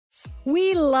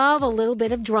We love a little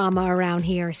bit of drama around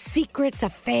here. Secrets,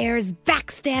 affairs,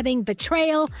 backstabbing,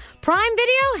 betrayal. Prime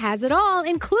Video has it all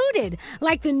included,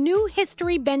 like the new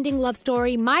history-bending love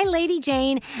story, My Lady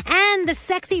Jane, and the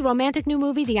sexy romantic new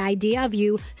movie, The Idea of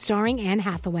You, starring Anne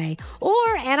Hathaway. Or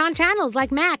add-on channels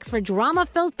like Max for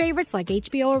drama-filled favorites like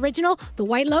HBO original, The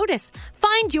White Lotus.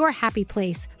 Find your happy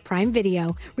place. Prime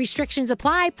Video. Restrictions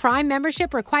apply. Prime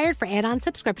membership required for add-on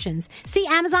subscriptions. See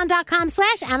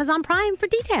Amazon.com/Amazon Prime for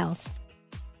details.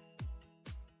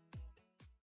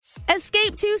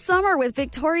 Escape to summer with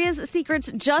Victoria's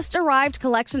Secret's just arrived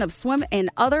collection of swim and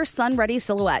other sun-ready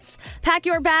silhouettes. Pack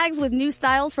your bags with new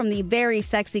styles from the Very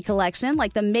Sexy collection,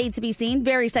 like the made-to-be-seen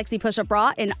Very Sexy push-up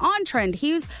bra in on-trend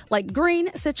hues like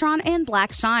green, citron, and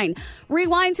black shine.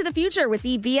 Rewind to the future with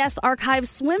the VS Archive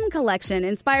swim collection,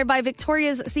 inspired by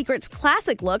Victoria's Secret's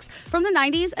classic looks from the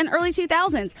 90s and early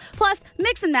 2000s. Plus,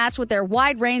 mix and match with their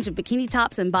wide range of bikini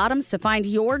tops and bottoms to find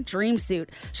your dream suit.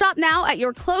 Shop now at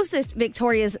your closest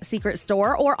Victoria's Secret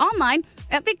store or online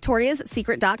at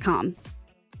victoriassecret.com.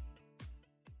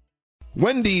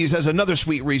 Wendy's has another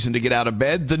sweet reason to get out of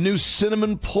bed, the new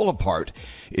Cinnamon Pull-Apart.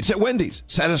 It's at Wendy's,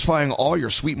 satisfying all your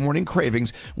sweet morning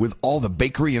cravings with all the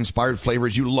bakery-inspired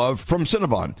flavors you love from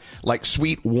Cinnabon, like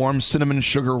sweet, warm cinnamon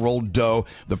sugar rolled dough,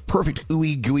 the perfect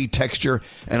ooey gooey texture,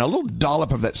 and a little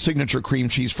dollop of that signature cream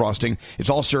cheese frosting. It's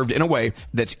all served in a way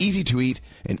that's easy to eat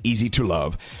and easy to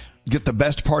love. Get the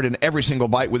best part in every single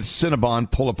bite with Cinnabon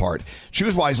Pull-Apart.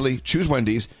 Choose wisely. Choose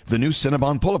Wendy's, the new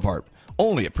Cinnabon Pull-Apart.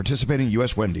 Only at participating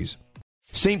U.S. Wendy's.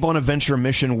 St. Bonaventure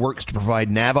Mission works to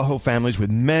provide Navajo families with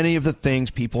many of the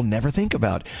things people never think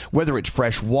about. Whether it's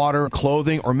fresh water,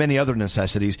 clothing, or many other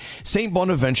necessities, St.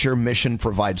 Bonaventure Mission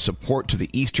provides support to the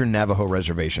Eastern Navajo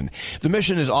Reservation. The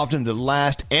mission is often the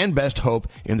last and best hope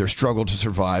in their struggle to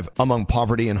survive among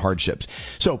poverty and hardships.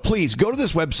 So please go to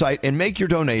this website and make your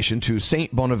donation to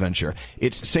St. Bonaventure.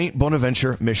 It's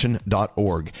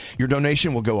stbonaventuremission.org. Your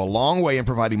donation will go a long way in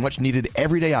providing much needed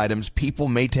everyday items people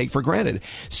may take for granted.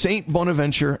 stbonaventuremission.org.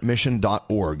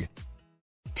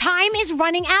 Time is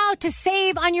running out to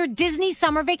save on your Disney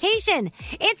summer vacation.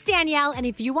 It's Danielle, and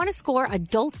if you want to score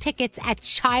adult tickets at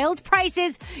child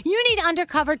prices, you need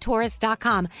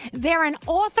UndercoverTourist.com. They're an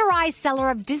authorized seller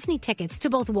of Disney tickets to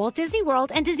both Walt Disney World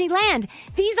and Disneyland.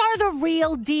 These are the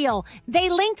real deal. They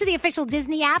link to the official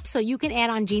Disney app so you can add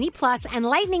on Genie Plus and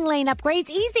Lightning Lane upgrades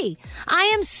easy. I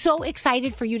am so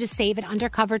excited for you to save at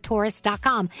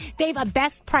UndercoverTourist.com. They've a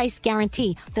best price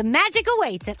guarantee. The magic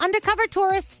awaits at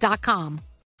UndercoverTourist.com.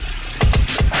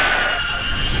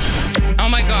 Oh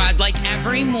my God, like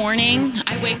every morning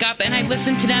I wake up and I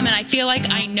listen to them and I feel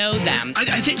like I know them. I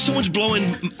think someone's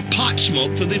blowing pot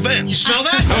smoke through the vent. You smell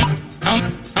that? Oh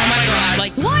my God,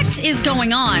 like What is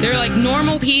going on? they're like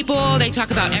normal people. They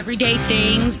talk about everyday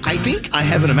things. I think I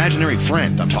have an imaginary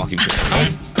friend I'm talking to.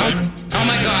 Oh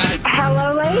my God.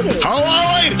 Hello, lady.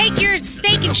 Hello, lady. Take your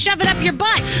steak and shove it up your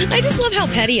butt. I just love how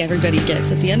petty everybody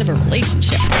gets at the end of a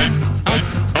relationship. Oh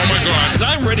my God,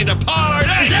 I'm ready to party.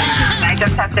 I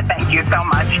just have to thank you so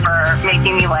much for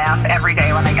making me laugh every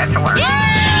day when I get to work.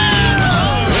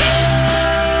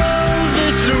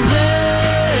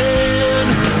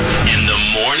 In the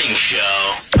morning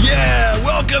show. Yeah,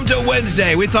 welcome to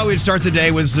Wednesday. We thought we'd start the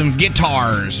day with some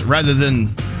guitars rather than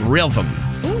rhythm.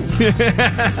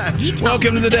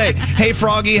 Welcome to the day. Hey,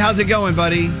 Froggy, how's it going,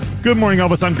 buddy? Good morning,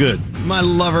 Elvis. I'm good. My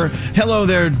lover. Hello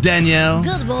there, Danielle.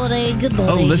 Good morning, good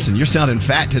morning. Oh, listen, you're sounding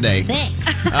fat today. Thanks.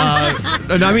 No,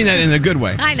 I mean that in a good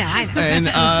way. I know.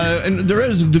 And there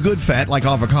is the good fat, like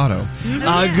avocado.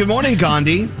 Good morning,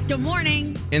 Gandhi. Good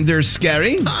morning. And there's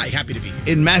Scary. Hi, happy to be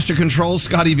here. In Master Control,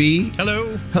 Scotty B.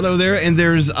 Hello. Hello there. And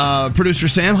there's Producer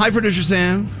Sam. Hi, Producer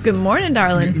Sam. Good morning,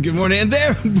 darling. Good morning. And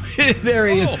there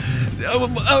he is.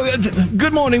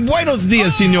 Good morning. Buenos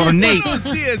dias, Senor Nate. Buenos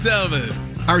dias, Elvis.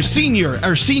 Our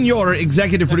senior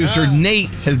executive producer, Nate,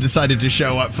 has decided to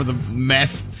show up for the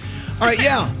mess. All right,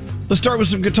 yeah. Let's start with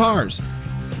some guitars.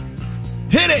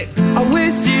 Hit it! I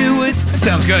wish you would. That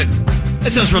sounds good.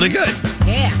 That sounds really good.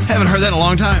 Yeah. Haven't heard that in a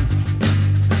long time.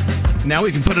 Now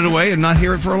we can put it away and not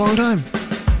hear it for a long time.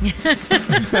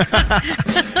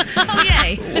 Oh,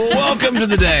 yay. Welcome to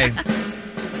the day.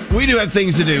 We do have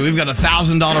things to do. We've got a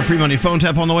 $1,000 free money phone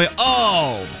tap on the way.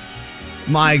 Oh,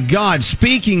 my God.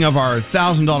 Speaking of our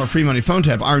 $1,000 free money phone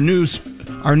tap, our new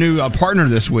partner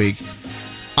this week,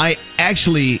 I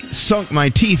actually sunk my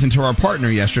teeth into our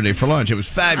partner yesterday for lunch. It was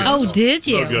fabulous. Oh, did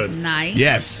you? So good. Nice.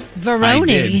 Yes. Veroni. I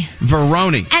did.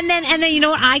 Veroni. And then you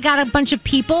know what? I got a bunch of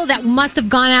people that must have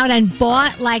gone out and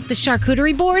bought like the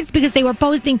charcuterie boards because they were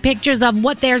posting pictures of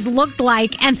what theirs looked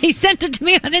like, and they sent it to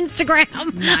me on Instagram.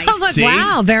 Nice. I was like, See?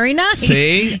 wow, very nice.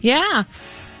 See? Yeah.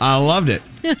 I loved it.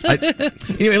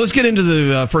 Anyway, let's get into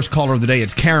the first caller of the day.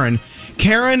 It's Karen.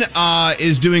 Karen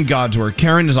is doing God's work.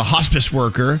 Karen is a hospice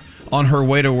worker on her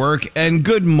way to work. And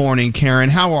good morning, Karen.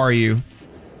 How are you?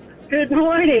 Good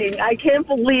morning. I can't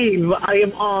believe I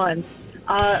am on.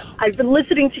 I've been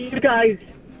listening to you guys.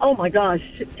 Oh, my gosh.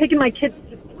 Taking my kids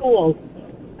to school.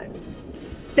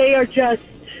 They are just,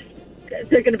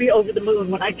 they're going to be over the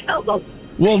moon when I tell them.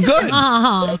 Well, good.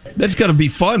 That's going to be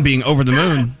fun being over the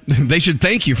moon. They should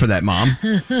thank you for that, Mom.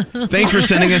 Thanks for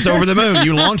sending us over the moon.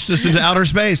 You launched us into outer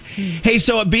space. Hey,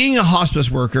 so being a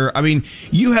hospice worker, I mean,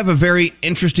 you have a very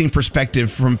interesting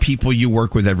perspective from people you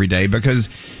work with every day because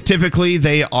typically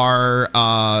they are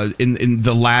in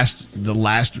the last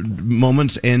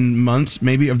moments and months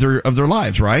maybe of their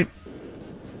lives, right?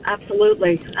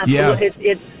 Absolutely. Yeah.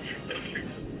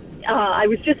 I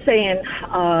was just saying,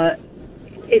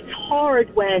 it's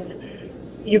hard when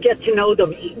you get to know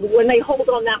them, when they hold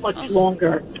on that much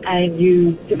longer and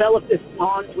you develop this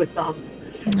bond with them.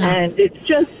 And it's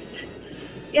just,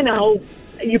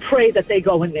 you pray that they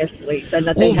go in their sleep and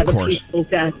that they have a peaceful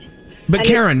death. But and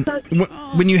Karen,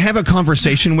 when you have a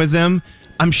conversation with them,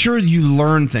 I'm sure you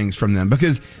learn things from them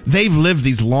because they've lived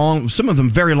these some of them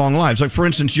very long lives. Like, for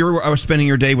instance, you're spending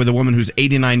your day with a woman who's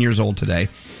 89 years old today.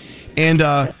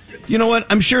 And, you know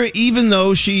what? I'm sure even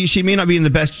though she may not be in the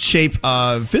best shape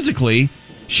physically,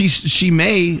 she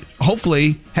may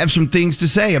hopefully have some things to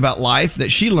say about life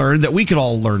that she learned that we could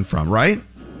all learn from, right?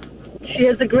 She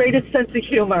has the greatest sense of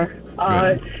humor.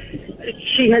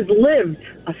 She has lived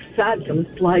a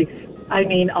fabulous life. I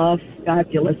mean, a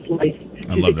fabulous life.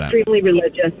 I love that. She's extremely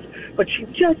religious, but she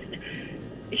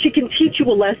can teach you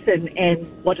a lesson in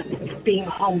what being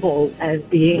humble and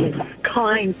being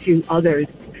kind to others.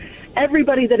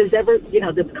 Everybody that has ever,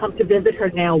 that's come to visit her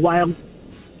now while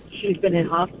she's been in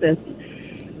hospice,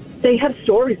 they have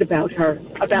stories about her,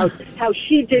 about how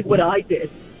she did what I did,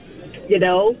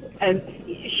 and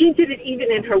she did it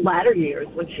even in her latter years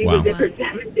when she was in her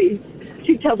 70s.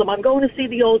 She'd tell them, I'm going to see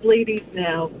the old ladies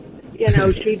now.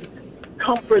 She'd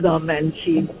comfort them and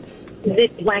she'd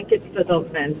knit blankets for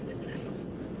them, and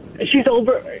she's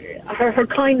her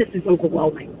kindness is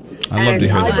overwhelming. I love to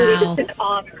hear that. I believe it's an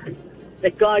honor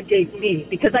that God gave me,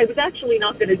 because I was actually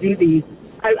not going to do these.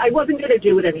 I wasn't going to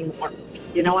do it anymore.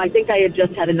 I think I had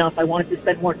just had enough. I wanted to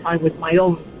spend more time with my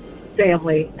own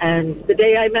family. And the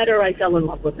day I met her, I fell in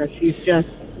love with her. She's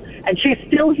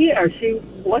still here. She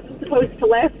wasn't supposed to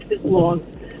last this long.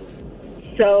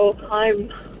 So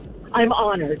I'm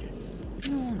honored.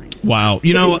 Wow.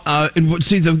 See,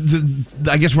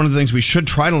 I guess one of the things we should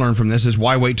try to learn from this is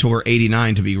why wait till we're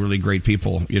 89 to be really great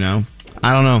people,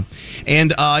 I don't know.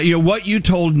 And, what you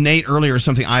told Nate earlier is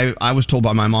something I was told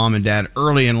by my mom and dad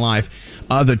early in life.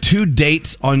 The 2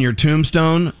 dates on your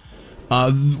tombstone,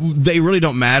 they really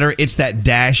don't matter. It's that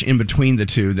dash in between the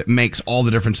 2 that makes all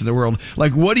the difference in the world.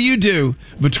 Like, what do you do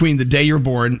between the day you're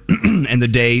born and the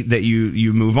day that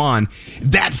you move on?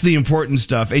 That's the important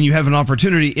stuff. And you have an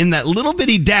opportunity in that little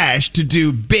bitty dash to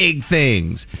do big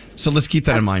things. So let's keep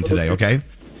that in mind today, okay?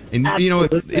 And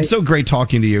it's so great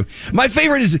talking to you. My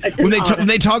favorite is when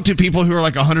they talk to people who are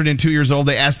like 102 years old,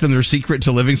 they ask them their secret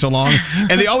to living so long.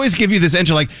 And they always give you this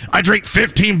answer like, I drink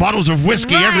 15 bottles of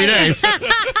whiskey every day.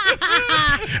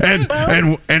 and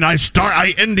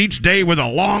I end each day with a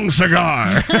long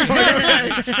cigar.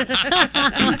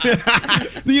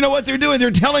 You know what they're doing?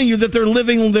 They're telling you that they're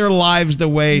living their lives the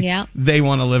way they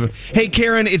want to live it. Hey,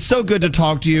 Karen, it's so good to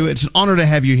talk to you. It's an honor to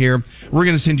have you here. We're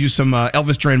going to send you some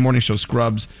Elvis Duran Morning Show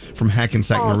scrubs from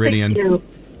Hackensack Meridian. Thank you.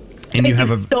 And you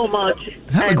have so much.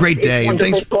 Have a great day. And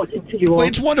thanks talking to you all. Well,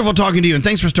 it's wonderful talking to you, and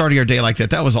thanks for starting our day like that.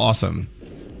 That was awesome.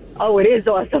 Oh, it is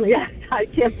awesome. Yes, I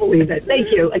can't believe it. Thank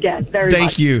you again very much.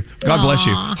 Thank you. God bless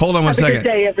you. Hold on one second. Have a good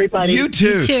day, everybody. You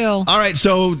too. You too. All right,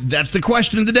 so that's the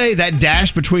question of the day. That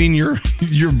dash between your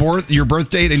birth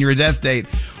date and your death date.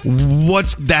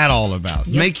 What's that all about?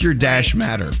 Yep. Make your dash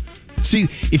matter. See,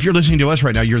 if you're listening to us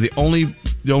right now, you're the only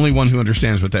one who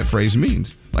understands what that phrase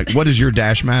means. Like, what does your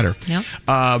dash matter? Yep.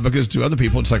 Because to other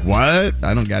people, it's like, what?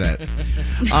 I don't get it.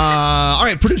 All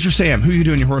right, producer Sam, who are you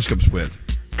doing your horoscopes with?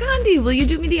 Gandhi, will you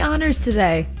do me the honors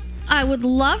today? I would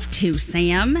love to,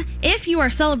 Sam. If you are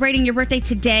celebrating your birthday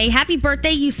today, happy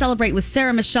birthday. You celebrate with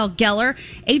Sarah Michelle Gellar,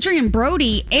 Adrian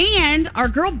Brody, and our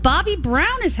girl Bobby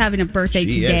Brown is having a birthday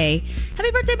today. Happy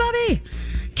birthday, Bobby.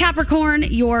 Capricorn,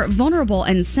 your vulnerable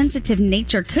and sensitive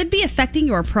nature could be affecting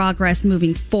your progress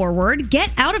moving forward.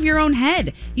 Get out of your own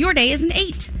head. Your day is an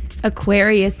 8.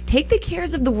 Aquarius, take the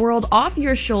cares of the world off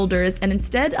your shoulders and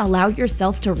instead allow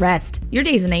yourself to rest. Your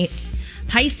day's an 8.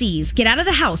 Pisces, get out of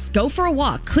the house, go for a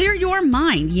walk, clear your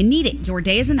mind. You need it. Your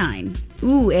day is a 9.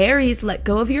 Ooh, Aries, let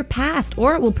go of your past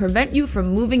or it will prevent you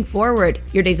from moving forward.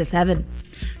 Your day's a 7.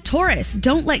 Taurus,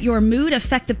 don't let your mood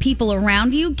affect the people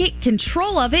around you. Get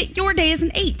control of it. Your day is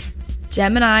an 8.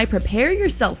 Gemini, prepare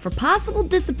yourself for possible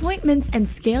disappointments and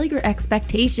scale your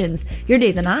expectations. Your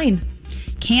day's a 9.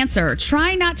 Cancer,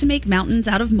 try not to make mountains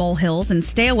out of molehills and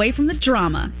stay away from the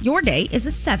drama. Your day is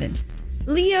a 7.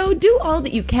 Leo, do all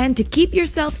that you can to keep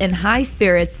yourself in high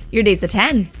spirits. Your day's a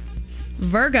 10.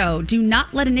 Virgo, do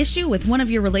not let an issue with one of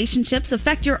your relationships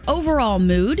affect your overall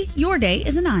mood. Your day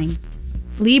is a 9.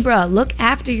 Libra, look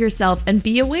after yourself and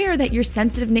be aware that your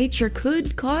sensitive nature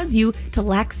could cause you to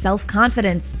lack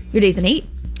self-confidence. Your day's an 8.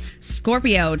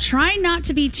 Scorpio, try not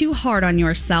to be too hard on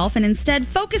yourself and instead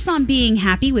focus on being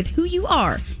happy with who you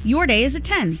are. Your day is a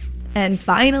 10. And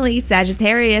finally,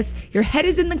 Sagittarius, your head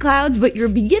is in the clouds, but you're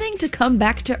beginning to come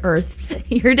back to earth.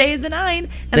 Your day is a 9.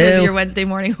 And those are your Wednesday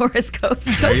morning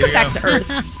horoscopes. Don't come back to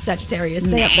earth, Sagittarius.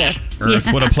 Stay up there.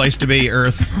 Earth, what a place to be,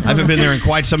 Earth. I haven't been there in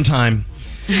quite some time.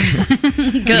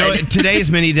 Good.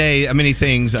 Today's many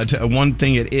things. One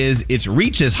thing it's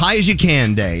reach as high as you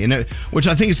can day, and which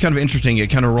I think is kind of interesting. It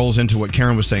kind of rolls into what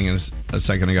Karen was saying a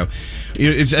second ago.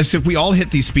 It's as if we all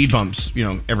hit these speed bumps,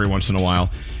 every once in a while.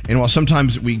 And while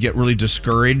sometimes we get really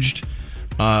discouraged,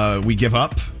 we give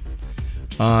up.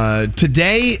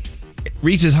 Today,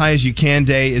 Reach as High as You Can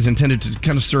Day is intended to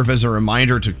kind of serve as a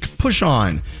reminder to push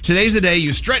on. Today's the day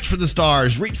you stretch for the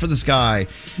stars, reach for the sky.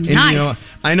 And, nice.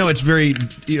 I know it's very,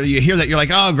 you hear that, you're like,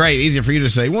 oh, great, easy for you to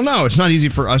say. Well, no, it's not easy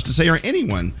for us to say or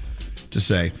anyone to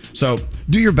say. So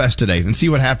do your best today and see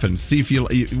what happens. See if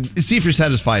you're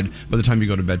satisfied by the time you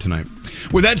go to bed tonight.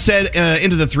 With that said,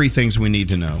 into the 3 things we need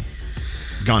to know.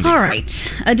 Gandhi. All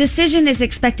right. A decision is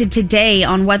expected today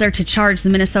on whether to charge the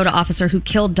Minnesota officer who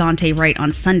killed Daunte Wright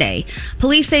on Sunday.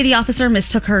 Police say the officer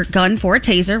mistook her gun for a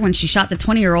taser when she shot the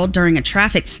 20-year-old during a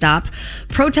traffic stop.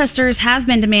 Protesters have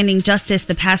been demanding justice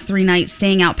the past 3 nights,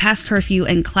 staying out past curfew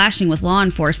and clashing with law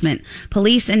enforcement.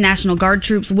 Police and National Guard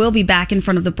troops will be back in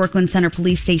front of the Brooklyn Center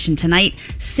Police Station tonight.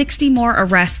 60 more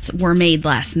arrests were made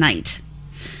last night.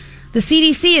 The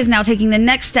CDC is now taking the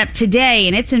next step today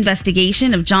in its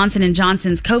investigation of Johnson &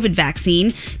 Johnson's COVID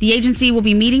vaccine. The agency will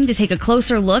be meeting to take a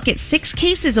closer look at 6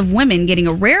 cases of women getting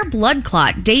a rare blood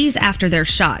clot days after their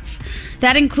shots.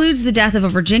 That includes the death of a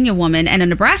Virginia woman and a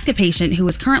Nebraska patient who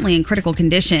is currently in critical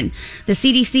condition. The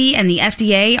CDC and the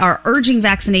FDA are urging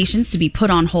vaccinations to be put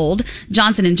on hold.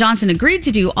 Johnson & Johnson agreed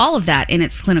to do all of that in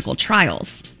its clinical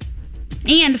trials.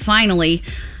 And finally,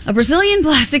 a Brazilian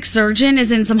plastic surgeon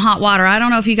is in some hot water. I don't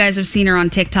know if you guys have seen her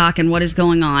on TikTok and what is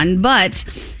going on, but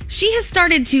she has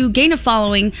started to gain a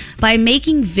following by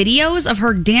making videos of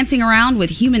her dancing around with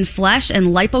human flesh and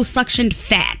liposuctioned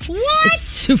fat. What? It's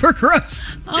super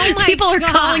gross. Oh my People are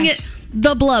gosh. calling it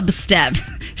the blub step.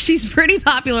 She's pretty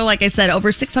popular, like I said,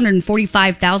 over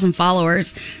 645,000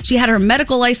 followers. She had her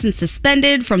medical license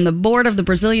suspended from the board of the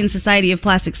Brazilian Society of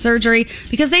Plastic Surgery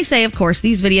because they say, of course,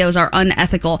 these videos are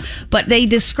unethical, but they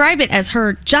describe it as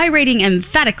her gyrating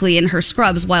emphatically in her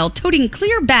scrubs while toting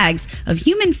clear bags of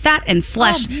human fat and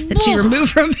flesh that she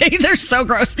removed from me. They're so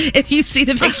gross. If you see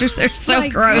the pictures, they're so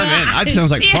gross. Oh, man, that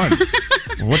sounds like fun.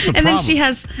 What's the problem? And then she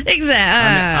has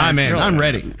I'm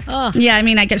ready. Yeah, I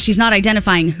mean, I guess she's not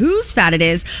identifying whose fat it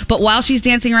is, but while she's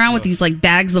dancing around with these like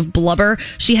bags of blubber,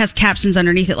 she has captions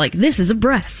underneath it like, "This is a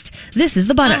breast. This is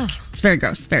the buttock." It's very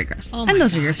gross, very gross. And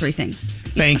those are your 3 things.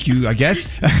 Thank you, I guess.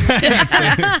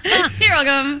 You're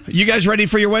welcome. You guys ready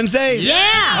for your Wednesday? Yeah.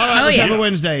 All right, let's have a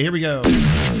Wednesday. Here we go.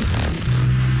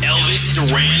 Elvis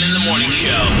Duran in the Morning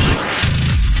Show.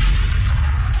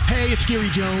 Hey, it's Gary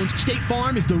Jones. State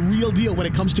Farm is the real deal when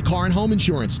it comes to car and home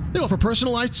insurance. They offer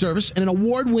personalized service and an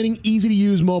award-winning,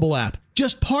 easy-to-use mobile app.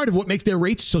 Just part of what makes their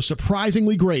rates so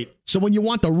surprisingly great. So when you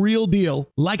want the real deal,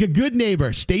 like a good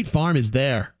neighbor, State Farm is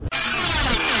there.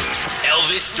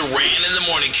 Elvis Duran in the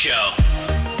Morning Show.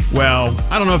 Well,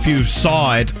 I don't know if you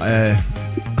saw it on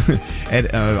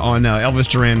Elvis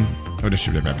Duran.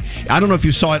 I don't know if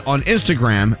you saw it on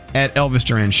Instagram at Elvis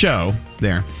Duran Show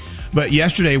there. But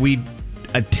yesterday we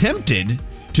attempted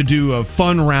to do a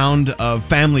fun round of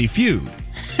Family Feud.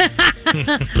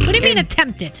 What do you mean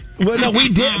attempted? Well, no, we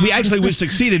did. We actually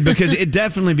succeeded because it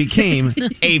definitely became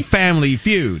a family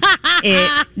feud.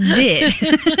 It did.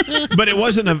 But it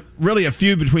wasn't really a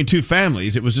feud between 2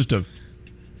 families. It was just a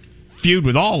feud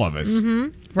with all of us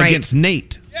against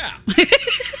Nate. Yeah.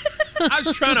 I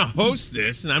was trying to host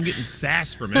this, and I'm getting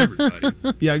sass from everybody.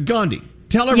 Yeah, Gandhi,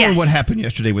 tell everyone what happened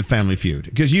yesterday with Family Feud.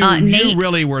 Because you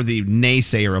really were the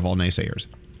naysayer of all naysayers.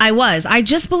 I was. I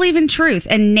just believe in truth.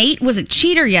 And Nate was a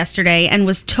cheater yesterday and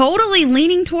was totally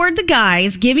leaning toward the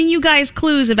guys, giving you guys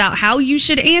clues about how you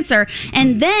should answer.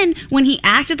 And then when he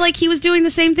acted like he was doing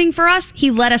the same thing for us, he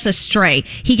led us astray.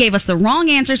 He gave us the wrong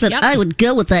answer, said, I would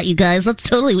go with that, you guys. That's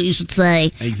totally what you should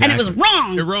say. Exactly. And it was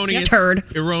wrong. Erroneous. Turd.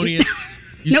 Erroneous.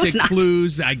 You No, said it's not.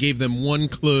 clues. I gave them one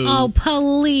clue. Oh,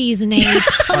 please, Nate.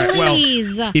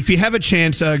 Please. If you have a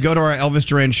chance, go to our Elvis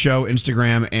Duran Show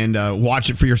Instagram and watch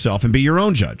it for yourself and be your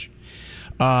own judge.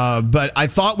 But I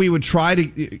thought we would try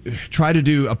to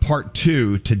do a part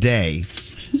 2 today.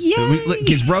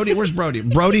 Yay! Where's Brody?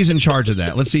 Brody's in charge of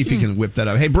that. Let's see if he can whip that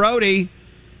up. Hey, Brody.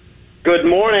 Good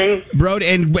morning. Brody,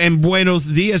 and buenos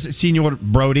dias, Senor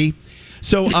Brody.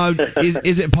 So,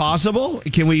 is it possible?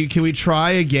 Can we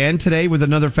try again today with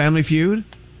another Family Feud?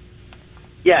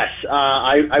 Yes,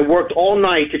 I worked all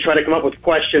night to try to come up with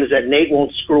questions that Nate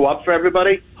won't screw up for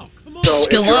everybody. Oh, come on. So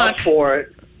Good if you're luck. up for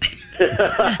it,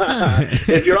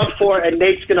 if you're up for it and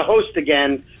Nate's going to host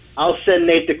again, I'll send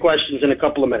Nate the questions in a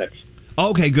couple of minutes.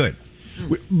 Okay, good.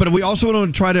 But we also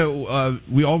want to try to.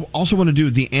 We also want to do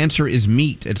the answer is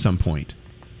meat at some point.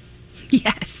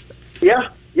 Yes.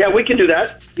 Yeah, we can do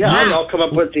that. Yeah, Wow. I'll come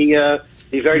up with the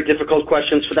very difficult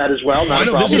questions for that as well. Not I a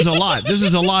know problem. this is a lot. This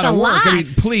is a lot of work. I mean,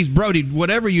 please, Brody,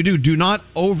 whatever you do not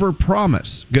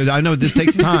overpromise because I know this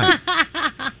takes time.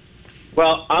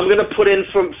 Well, I'm going to put in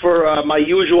for my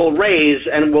usual raise,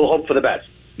 and we'll hope for the best.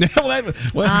 The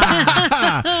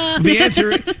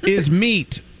answer is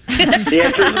meat. The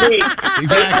answer is meat.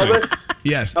 Exactly. Hey, Elvis,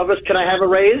 Yes. Elvis, can I have a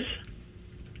raise?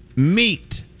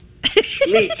 Meat.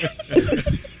 Meat.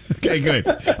 Okay, good.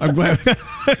 I'm glad.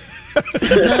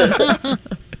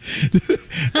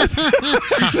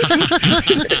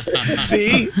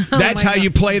 See, that's how you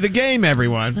play the game,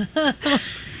 everyone. The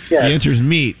answer is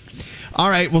meat. All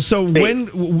right. Well, so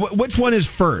which one is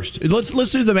first?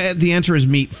 Let's do the answer is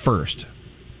meat first.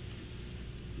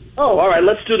 Oh, all right.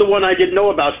 Let's do the one I didn't know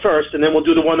about first, and then we'll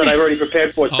do the one that I already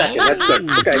prepared for second. That's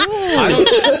good. Okay.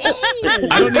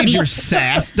 I don't need your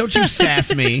sass. Don't you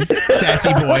sass me,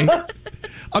 sassy boy.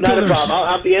 Not a problem. I'll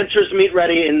have the answers meet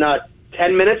ready in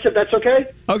 10 minutes, if that's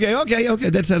okay. Okay.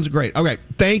 That sounds great. Okay.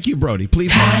 Thank you, Brody.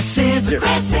 Please. Passive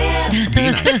aggressive.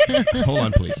 Be nice. Hold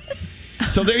on, please.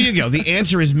 So there you go. The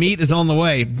answer is meat is on the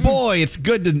way. Boy, it's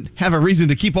good to have a reason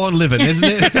to keep on living, isn't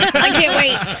it? I can't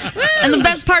wait. And the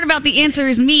best part about the answer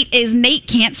is meat is Nate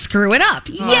can't screw it up.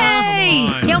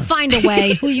 Yay! He'll find a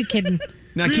way. Who are you kidding?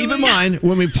 Now, keep in mind,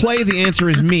 when we play the answer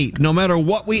is meat, no matter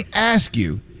what we ask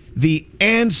you, the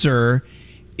answer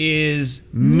is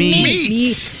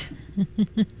meat.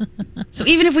 So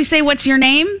even if we say, what's your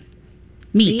name?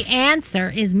 Meat. The answer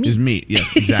is meat. Is meat,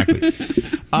 yes, exactly.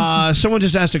 Someone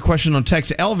just asked a question on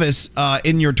text. Elvis,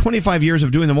 in your 25 years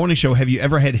of doing the morning show, have you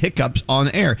ever had hiccups on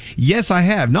air? Yes, I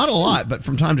have. Not a lot, but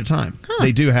from time to time.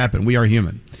 They do happen. We are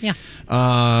human. Yeah.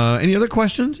 Any other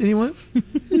questions? Anyone?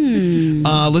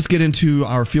 Let's get into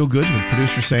our feel goods with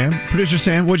producer Sam. Producer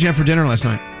Sam, what'd you have for dinner last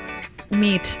night?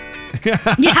 Meat. Good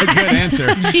answer.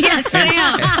 Yes,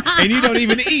 Sam. And you don't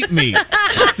even eat meat.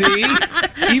 See?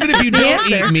 Even if you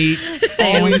don't eat meat,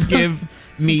 always give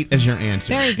meat as your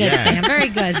answer. Very good, Sam. Very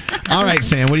good. All right,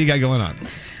 Sam, what do you got going on?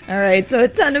 All right, so a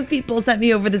ton of people sent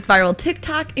me over this viral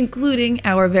TikTok, including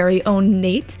our very own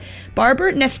Nate.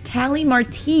 Barber Neftali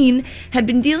Martin had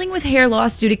been dealing with hair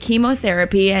loss due to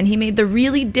chemotherapy, and he made the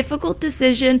really difficult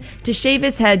decision to shave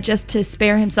his head just to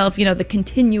spare himself, the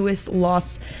continuous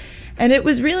loss. And it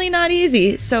was really not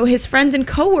easy. So his friend and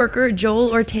coworker, Joel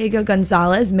Ortega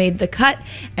Gonzalez, made the cut.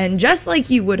 And just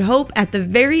like you would hope, at the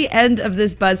very end of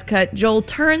this buzz cut, Joel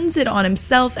turns it on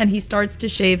himself and he starts to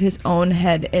shave his own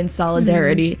head in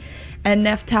solidarity. And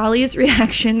Neftali's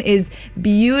reaction is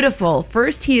beautiful.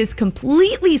 First, he is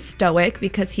completely stoic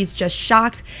because he's just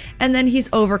shocked, and then he's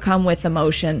overcome with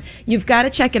emotion. You've got to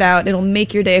check it out. It'll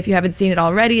make your day if you haven't seen it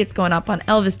already. It's going up on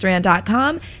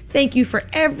ElvisDuran.com. Thank you for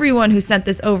everyone who sent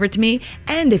this over to me.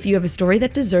 And if you have a story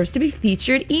that deserves to be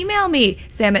featured, email me,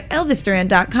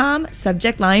 Sam@ElvisDuran.com,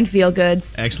 subject line feel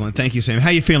goods. Excellent. Thank you, Sam. How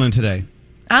you feeling today?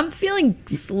 I'm feeling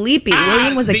sleepy.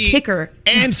 William was a kicker.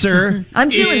 Answer I'm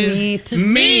feeling is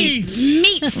meat.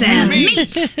 Meat, Sam. Meat.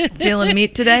 Feeling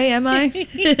meat today, am I?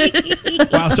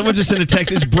 Wow, someone just sent a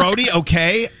text. Is Brody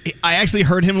okay? I actually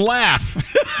heard him laugh.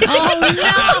 Oh,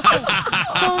 no.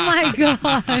 Oh, my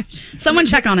gosh. Someone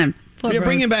check on him. Yeah,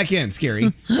 bring him back in,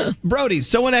 Scary. Brody,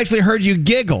 someone actually heard you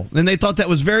giggle, and they thought that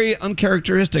was very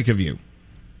uncharacteristic of you.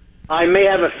 I may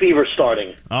have a fever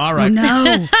starting. All right. Oh,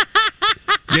 no.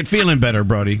 Get feeling better,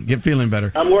 Brody. Get feeling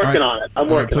better. I'm working on it. I'm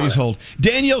working on please it. hold.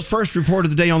 Danielle's first report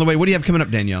of the day on the way. What do you have coming up,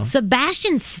 Danielle?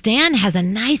 Sebastian Stan has a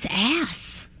nice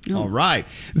ass. All right.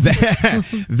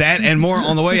 That and more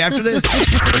on the way after this.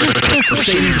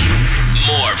 Mercedes.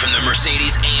 More from the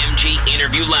Mercedes-AMG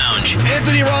Interview Lounge.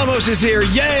 Anthony Ramos is here.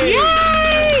 Yay!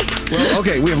 Yay! Well,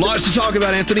 okay, we have lots to talk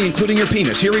about, Anthony, including your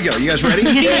penis. Here we go. You guys ready?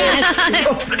 Yes.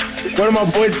 One of my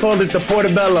boys called it the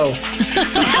Portobello.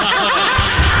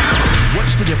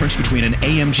 What's the difference between an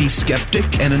AMG skeptic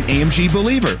and an AMG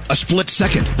believer? A split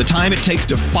second. The time it takes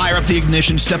to fire up the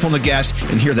ignition, step on the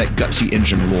gas, and hear that gutsy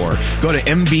engine roar. Go to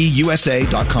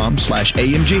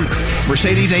mbusa.com/AMG.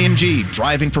 Mercedes-AMG,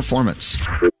 driving performance.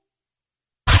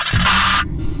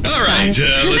 All right,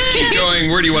 let's keep going.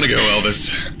 Where do you want to go,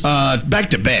 Elvis? Back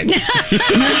to bed.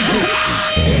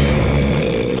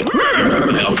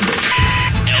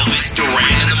 Elvis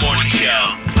Duran in the Morning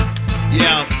Show.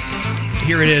 Yeah.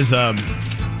 Here it is.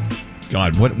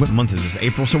 God, what month is this?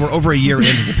 April. So we're over a year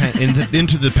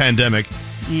into the pandemic.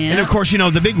 Yeah. And of course,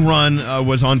 the big run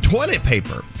was on toilet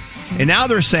paper. And now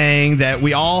they're saying that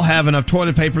we all have enough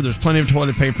toilet paper. There's plenty of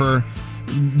toilet paper.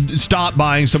 Stop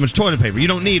buying so much toilet paper. You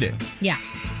don't need it. Yeah.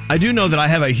 I do know that I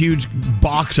have a huge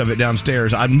box of it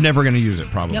downstairs. I'm never going to use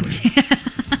it, probably. Yep.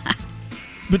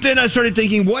 But then I started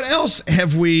thinking, what else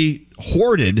have we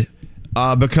hoarded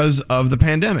because of the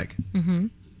pandemic? Mm-hmm.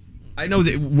 I know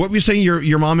that. What were you saying?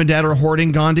 Your mom and dad are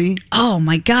hoarding, Gandhi? Oh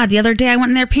my God! The other day I went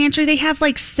in their pantry. They have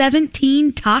like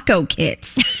 17 taco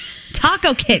kits.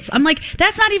 Taco kits. I'm like,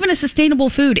 that's not even a sustainable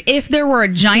food. If there were a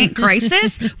giant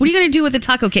crisis, what are you going to do with the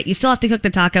taco kit? You still have to cook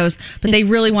the tacos, but they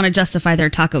really want to justify their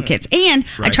taco kits. And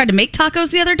I tried to make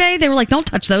tacos the other day. They were like, don't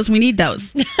touch those. We need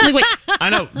those. I'm like, wait. I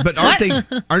know, but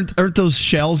aren't those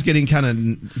shells getting kind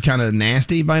of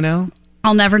nasty by now?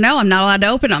 I'll never know. I'm not allowed to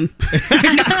open them. All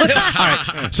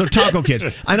right, so taco kits.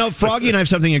 I know Froggy and I have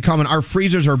something in common. Our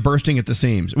freezers are bursting at the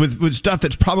seams with stuff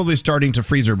that's probably starting to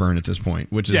freezer burn at this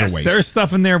point, which is a waste. There's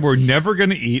stuff in there we're never going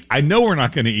to eat. I know we're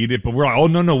not going to eat it, but we're like, oh,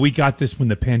 no, we got this when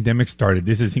the pandemic started.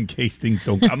 This is in case things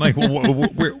don't. I'm like,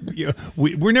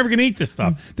 we're never going to eat this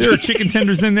stuff. There are chicken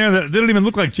tenders in there that they don't even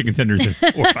look like chicken tenders.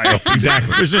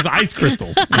 Exactly. There's just ice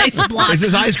crystals. Ice blocks. It's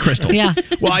just ice crystals. Yeah.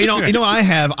 Well, you know what I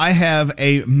have? I have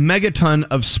a megaton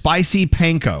of spicy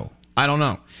panko. I don't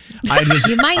know.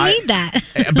 You might need that.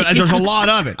 But there's a lot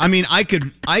of it. I mean, I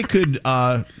could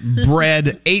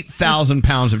bread 8,000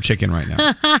 pounds of chicken right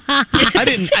now.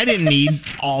 I didn't need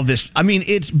all this. I mean,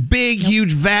 it's big,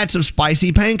 huge vats of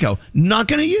spicy panko. Not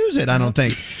going to use it, I don't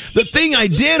think. The thing I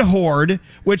did hoard,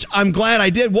 which I'm glad I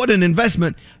did, what an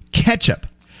investment, ketchup.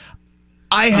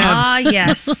 I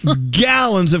have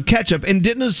gallons of ketchup. And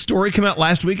didn't a story come out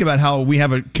last week about how we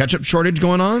have a ketchup shortage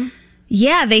going on?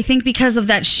 Yeah, they think because of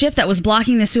that ship that was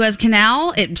blocking the Suez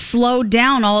Canal, it slowed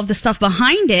down all of the stuff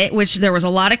behind it, which there was a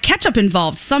lot of ketchup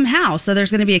involved somehow. So there's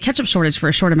going to be a ketchup shortage for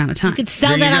a short amount of time. You could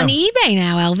sell that on eBay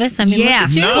now, Elvis. I mean, yeah,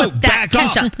 no, back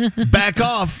off. Back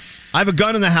off. I have a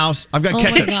gun in the house. I've got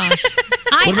ketchup. Oh my gosh.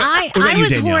 What about I you, was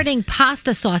Danielle? hoarding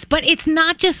pasta sauce, but it's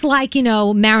not just like,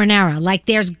 marinara. Like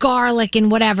there's garlic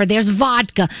and whatever. There's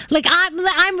vodka. Like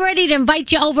I'm ready to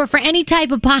invite you over for any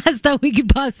type of pasta we could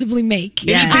possibly make.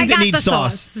 Anything that needs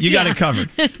sauce, you got it covered.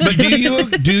 But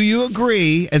do you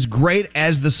agree, as great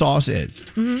as the sauce is,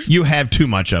 you have too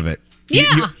much of it?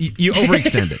 Yeah. You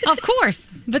overextend it. Of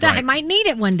course. But I might need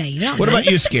it one day. You don't What know.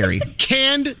 about you, Scary?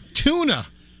 Canned tuna.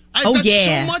 I've got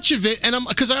so much of it, and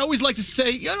because I always like to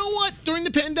say, you know what? During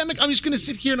the pandemic, I'm just going to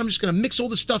sit here and I'm just going to mix all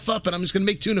this stuff up, and I'm just going to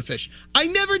make tuna fish. I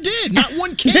never did. Not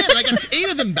one can. I got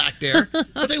 8 of them back there,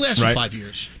 but they last for 5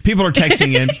 years. People are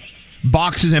texting in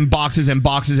boxes and boxes and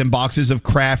boxes and boxes of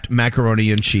Kraft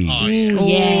macaroni and cheese. Oh,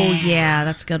 yeah,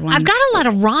 that's a good one. I've got a lot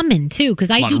of ramen, too,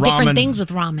 because I do different ramen. things with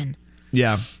ramen.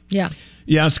 Yeah. Yeah.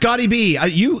 Yeah, Scotty B,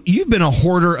 you've been a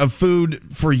hoarder of food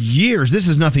for years. This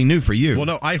is nothing new for you. Well,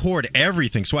 no, I hoard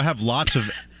everything, so I have lots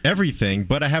of everything,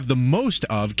 but I have the most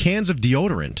of cans of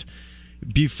deodorant.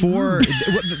 Before,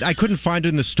 I couldn't find it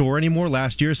in the store anymore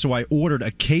last year, so I ordered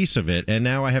a case of it, and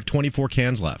now I have 24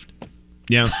 cans left.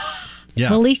 Yeah.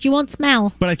 Well, at least you won't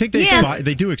smell. But I think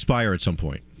they do expire at some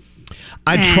point.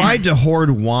 I tried to hoard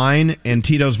wine and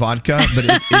Tito's vodka, but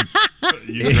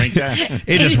you drank that.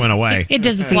 It just went away. It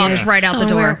just walked right out the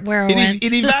door. Where it went.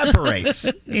 It evaporates.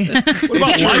 What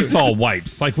about Lysol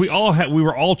wipes? Like we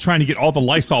were all trying to get all the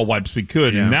Lysol wipes we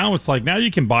could, and now it's like now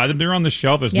you can buy them. They're on the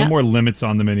shelf. There's no more limits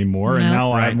on them anymore, and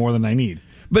now I have more than I need.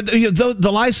 But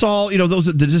the Lysol, those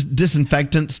the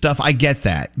disinfectant stuff, I get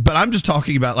that. But I'm just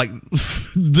talking about like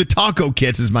the taco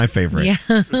kits is my favorite. Yeah.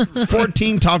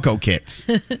 14 taco kits.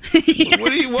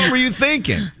 What were you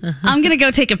thinking? I'm going to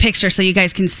go take a picture so you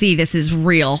guys can see this is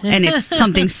real and it's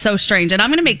something so strange. And I'm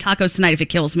going to make tacos tonight if it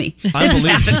kills me. This is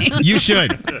happening. You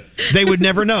should. They would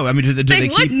never know. I mean, do they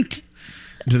wouldn't.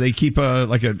 Do they keep are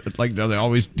they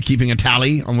always keeping a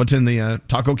tally on what's in the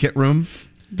taco kit room?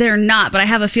 They're not, but I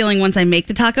have a feeling once I make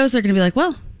the tacos, they're going to be like,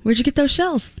 well, where'd you get those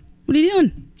shells? What are you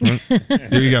doing?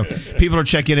 There you go. People are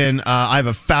checking in. I have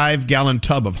a 5-gallon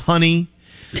tub of honey.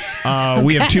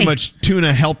 We have too much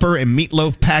tuna helper and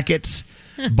meatloaf packets.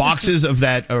 Boxes of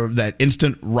that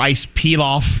instant rice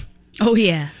pilaf. Oh,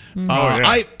 yeah.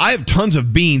 I have tons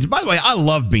of beans. By the way, I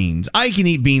love beans. I can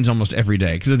eat beans almost every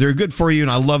day because they're good for you,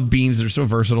 and I love beans. They're so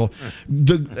versatile.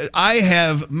 I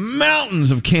have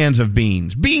mountains of cans of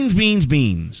beans.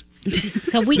 Beans.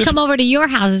 So if we come over to your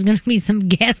house, there's going to be some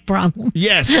gas problems.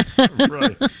 Yes.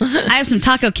 Right. I have some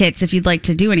taco kits if you'd like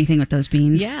to do anything with those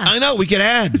beans. Yeah. I know. We could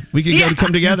add. We could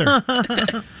come together.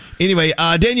 Anyway,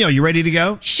 Danielle, you ready to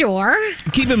go? Sure.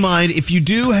 Keep in mind, if you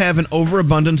do have an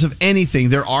overabundance of anything,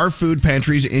 there are food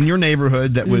pantries in your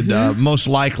neighborhood that would most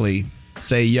likely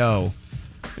say, yo,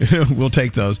 we'll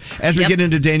take those. As we get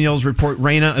into Danielle's report,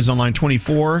 Raina is on line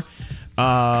 24.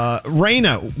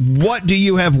 Raina, what do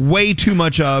you have way too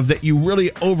much of that you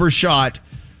really overshot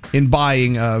in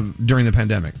buying during the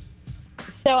pandemic?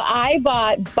 So I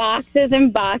bought boxes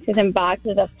and boxes and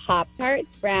boxes of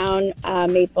Pop-Tarts, brown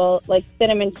maple, like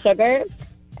cinnamon sugar.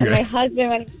 And my husband,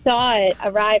 when he saw it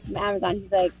arrive from Amazon,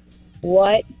 he's like,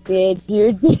 what did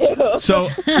you do? So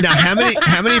now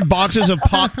how many boxes of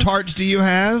Pop-Tarts do you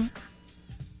have?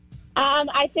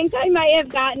 I think I might have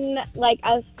gotten like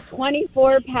a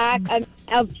 24-pack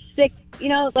of 6,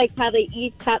 like how they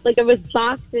each had, like it was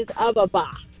boxes of a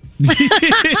box. Oh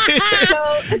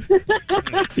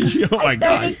my I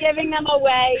started giving them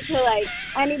away to like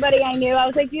anybody I knew. I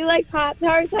was like, "Do you like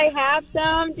Pop-Tarts? I have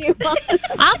some. Do you want some?"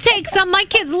 I'll take some. My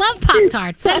kids love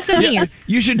Pop-Tarts. Send some here.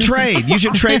 You should trade. You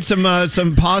should trade some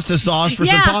pasta sauce for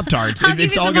some Pop-Tarts.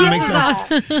 It's all going to make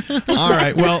sense. All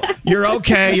right. Well, you're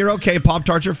okay. You're okay.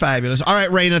 Pop-Tarts are fabulous. All right,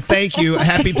 Raina. Thank you.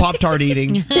 Happy Pop-Tart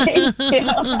eating.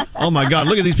 Oh my God!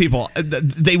 Look at these people.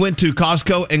 They went to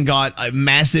Costco and got a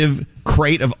massive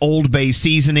crate of Old Bay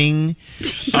seasoning,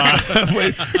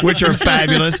 which are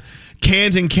fabulous.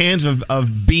 Cans and cans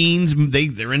of beans.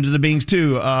 They're into the beans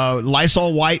too.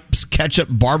 Lysol wipes, ketchup,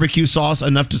 barbecue sauce,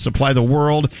 enough to supply the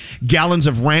world. Gallons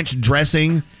of ranch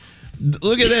dressing.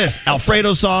 Look at this.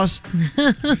 Alfredo sauce.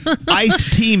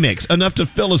 Iced tea mix. Enough to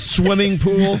fill a swimming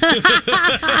pool.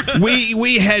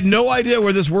 We had no idea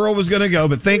where this world was going to go,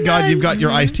 but thank God you've got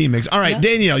your iced tea mix. All right,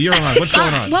 Danielle, you're on. What's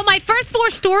going on? Well, my first 4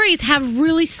 stories have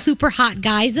really super hot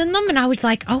guys in them, and I was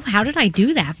like, oh, how did I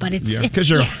do that? But it's because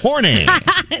you're horny.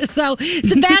 So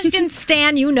Sebastian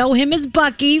Stan, you know him as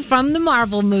Bucky from the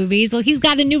Marvel movies. Well, he's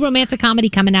got a new romantic comedy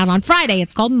coming out on Friday.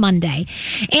 It's called Monday.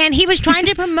 And he was trying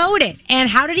to promote it. And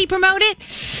how did he promote it?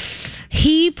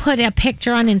 He put a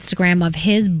picture on Instagram of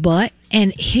his butt,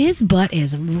 and his butt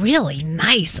is really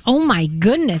nice. Oh my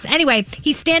goodness. Anyway,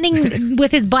 he's standing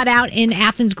with his butt out in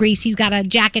Athens, Greece. He's got a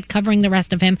jacket covering the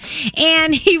rest of him.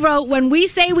 And he wrote, when we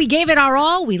say we gave it our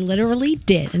all, we literally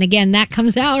did. And again, that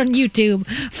comes out on YouTube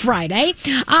Friday.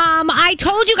 I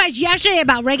told you guys yesterday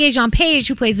about Regé-Jean Page,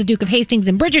 who plays the Duke of Hastings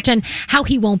in Bridgerton, how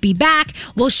he won't be back.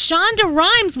 Well, Shonda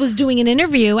Rhimes was doing an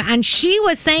interview, and she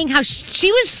was saying how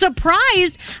she was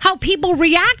surprised how people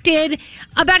reacted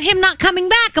about him not coming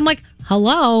back. I'm like,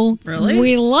 hello? Really?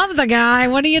 We love the guy.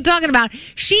 What are you talking about?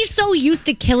 She's so used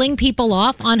to killing people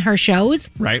off on her shows.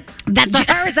 Right. That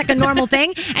to her is like a normal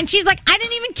thing. And she's like, I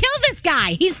didn't even kill this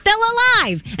guy. He's still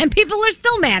alive. And people are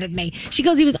still mad at me. She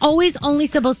goes, he was always only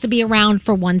supposed to be around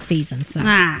for 1 season. So,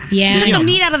 yeah. She took the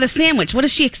meat out of the sandwich. What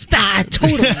does she expect?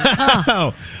 Totally.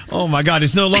 Oh my God!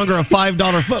 It's no longer a $5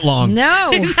 footlong. No.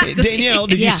 Danielle,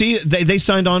 did you see they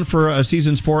signed on for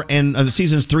seasons 4 and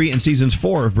seasons 3 and seasons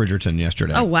 4 of Bridgerton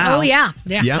yesterday? Oh wow! Oh yeah.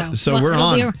 So we're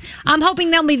on. I'm hoping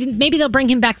maybe they'll bring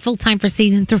him back full time for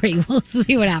season 3. We'll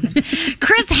see what happens.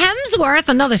 Chris Hemsworth,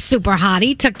 another super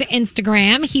hottie, took to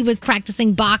Instagram. He was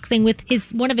practicing boxing with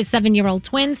one of his 7-year-old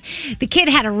twins. The kid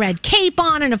had a red cape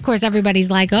on, and of course everybody's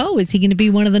like, "Oh, is he going to be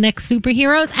one of the next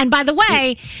superheroes?" And by the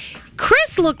way,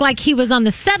 Chris looked like he was on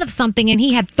the set of something, and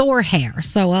he had Thor hair.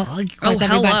 So, of course,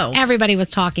 everybody was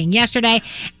talking yesterday.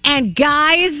 And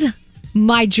guys,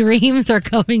 my dreams are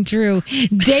coming true.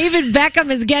 David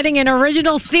Beckham is getting an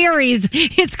original series.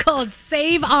 It's called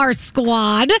Save Our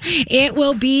Squad. It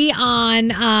will be on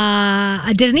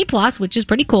Disney Plus, which is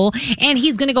pretty cool. And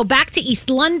he's going to go back to East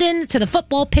London to the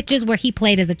football pitches where he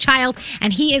played as a child.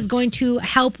 And he is going to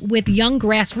help with young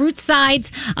grassroots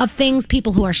sides of things,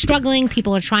 people who are struggling,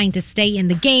 people are trying to stay in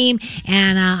the game.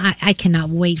 And I cannot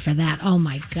wait for that. Oh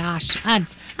my gosh.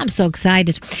 I'm I'm so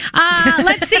excited.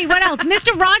 Let's see, what else?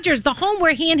 Mr. Rogers, the home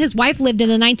where he and his wife lived in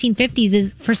the 1950s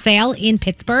is for sale in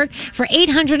Pittsburgh for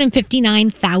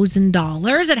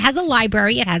 $859,000. It has a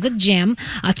library. It has a gym,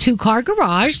 a 2-car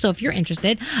garage. So if you're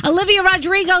interested. Olivia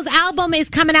Rodrigo's album is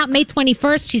coming out May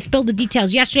 21st. She spilled the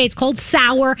details yesterday. It's called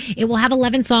Sour. It will have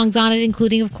 11 songs on it,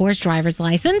 including, of course, Driver's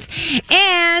License.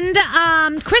 And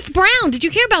Chris Brown, did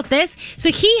you hear about this?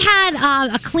 So he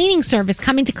had a cleaning service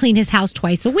coming to clean his house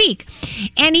twice a week.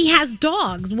 And he has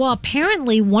dogs. Well,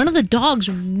 apparently one of the dogs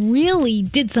really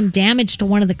did some damage to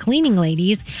one of the cleaning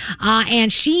ladies.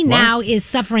 And she now is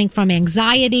suffering from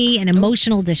anxiety and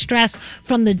emotional distress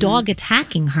from the dog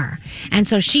attacking her. And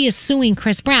so she is suing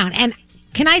Chris Brown. And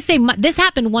can I say, this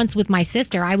happened once with my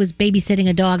sister. I was babysitting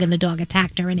a dog and the dog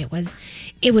attacked her, and it was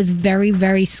very,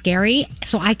 very scary.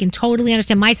 So I can totally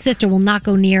understand. My sister will not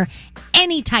go near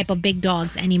any type of big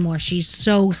dogs anymore. She's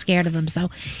so scared of them. So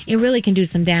it really can do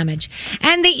some damage.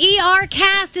 And the ER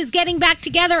cast is getting back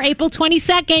together April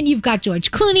 22nd. You've got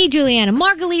George Clooney, Juliana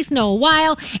Margulies, Noah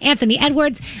Weil, Anthony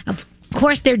Edwards. Of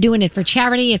course, they're doing it for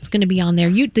charity. It's going to be on the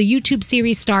YouTube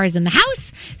series Stars in the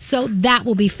House, so that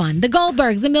will be fun. The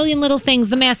Goldbergs, A Million Little Things,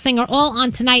 The Masked Singer, all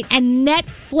on tonight, and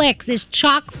Netflix is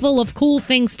chock full of cool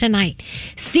things tonight.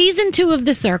 Season 2 of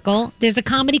The Circle, there's a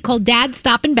comedy called Dad,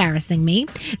 Stop Embarrassing Me,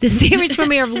 the series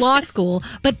premiere of Law School,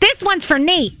 but this one's for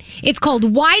Nate. It's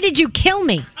called Why Did You Kill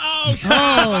Me?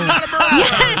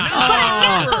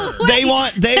 They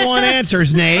want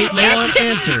answers, Nate. They want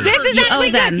answers. This is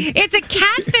actually good. It's a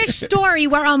catfish story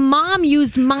where a mom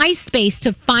used MySpace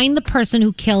to find the person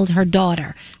who killed her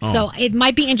daughter. So it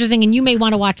might be interesting, and you may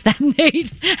want to watch that,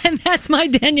 Nate. And that's my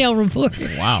Danielle report.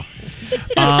 Wow.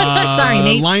 Sorry,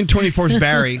 Nate. Line 24's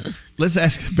Barry. Let's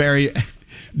ask Barry.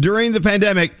 During the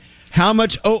pandemic, how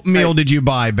much oatmeal did you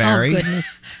buy, Barry? Oh,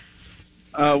 goodness.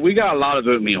 We got a lot of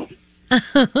oatmeal.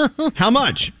 How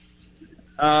much?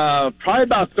 Probably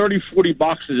about 30, 40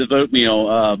 boxes of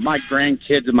oatmeal. My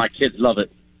grandkids and my kids love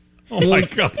it. Oh, my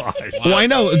God. Well, I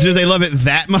know. Do they love it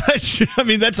that much? I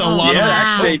mean, that's a lot of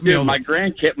actually, they do. oatmeal. My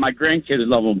grandkids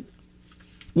love them.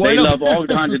 Why They not? love all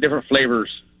kinds of different flavors.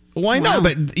 Why not?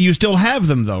 But you still have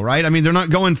them, though, right? I mean, they're not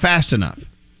going fast enough.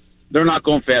 They're not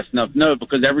going fast enough. No,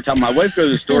 because every time my wife goes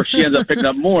to the store, she ends up picking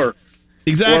up more.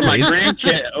 Exactly. Or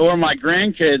my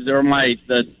grandkids, or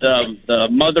the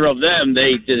mother of them,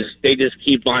 they just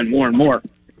keep buying more and more.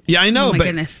 Yeah, I know, Oh, my but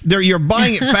goodness. you're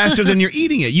buying it faster than you're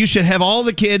eating it. You should have all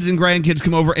the kids and grandkids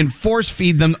come over and force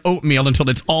feed them oatmeal until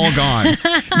it's all gone.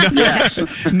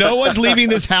 No one's leaving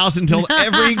this house until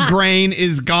every grain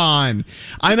is gone.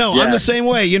 I know. I'm the same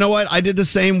way. You know what? I did the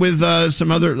same with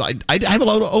some other. I have a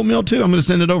load of oatmeal too. I'm going to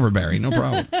send it over, Barry. No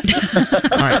problem.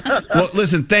 All right. Well,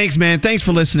 listen. Thanks, man. Thanks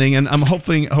for listening, and I'm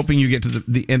hoping you get to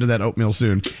the end of that oatmeal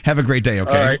soon. Have a great day.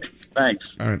 Okay. All right. Thanks.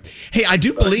 All right. Hey, I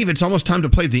do believe it's almost time to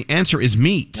play The Answer Is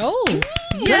Meat. Oh,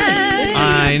 yeah.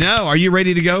 I know. Are you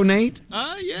ready to go, Nate?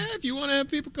 Yeah, if you want to have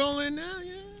people call in now,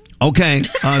 yeah. Okay.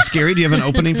 Scary, do you have an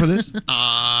opening for this?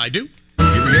 I do.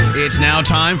 Here we go. It's now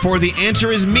time for The Answer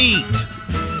Is Meat.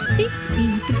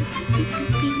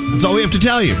 That's all we have to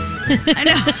tell you. I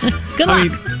know. Good luck. I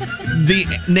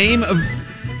mean,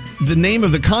 the name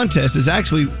of the contest is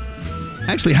actually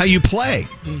how you play.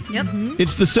 Yep.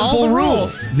 It's the simple All the rule.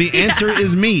 rules. The answer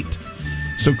is meat.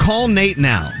 So call Nate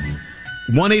now.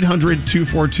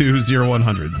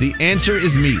 1-800-242-0100. The answer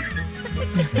is meat.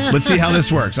 Let's see how this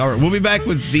works. All right, we'll be back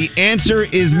with The Answer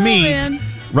Is Meat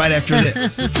right after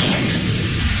this.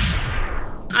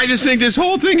 I just think this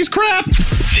whole thing is crap.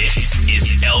 This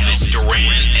is Elvis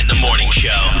Duran and the Morning Show.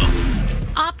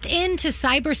 Opt in to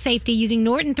cyber safety using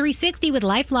Norton 360 with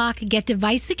LifeLock. Get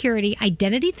device security,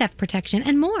 identity theft protection,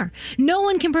 and more. No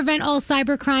one can prevent all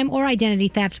cybercrime or identity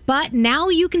theft, but now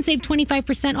you can save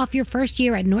 25% off your first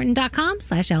year at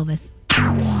norton.com/Elvis.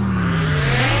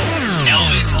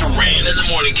 Elvis Duran and the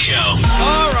Morning Show.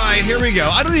 All right, here we go.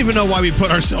 I don't even know why we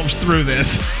put ourselves through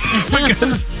this.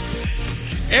 Because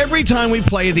every time we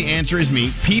play The Answer Is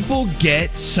Meat, people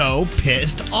get so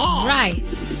pissed off. Right.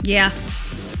 Yeah.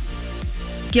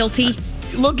 Guilty.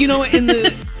 Look, in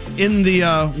the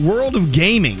world of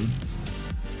gaming,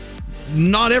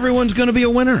 not everyone's going to be a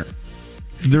winner.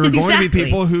 There are going to be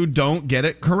people who don't get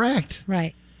it correct.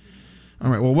 Right. All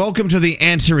right. Well, welcome to The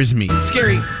Answer Is Meat.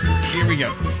 Scary. Here we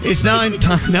go. It's now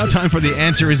time for The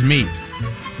Answer Is Meat.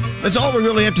 That's all we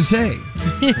really have to say.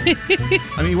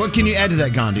 I mean, what can you add to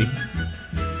that, Gandhi?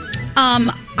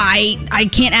 I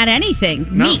can't add anything.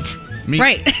 No. Meat.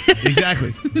 Right.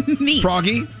 Exactly. Meat.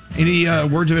 Froggy, any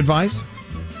words of advice?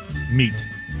 Meat.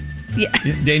 Yeah.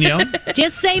 Danielle?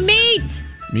 Just say meat.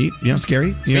 Meat? Yeah,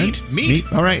 Scary? Yeah. Meat.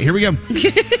 All right, here we go.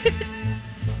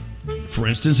 For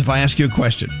instance, if I ask you a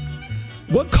question,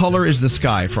 what color is the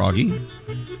sky, Froggy?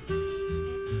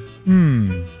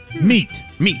 Meat.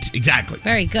 Meat, exactly.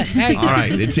 Very good. Very good. All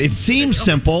right. It seems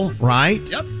simple, right?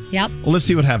 Yep. Yep. Well, let's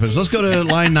see what happens. Let's go to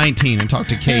line 19 and talk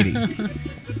to Katie.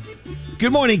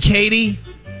 Good morning, Katie.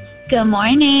 Good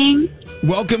morning.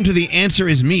 Welcome to The Answer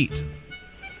is Meat.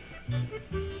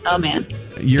 Oh, man.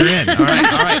 You're in. All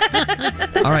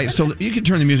right. All right. So you can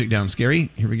turn the music down,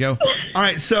 Scary. Here we go. All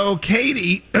right. So,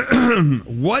 Katie,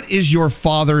 what is your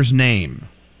father's name?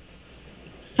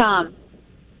 Tom.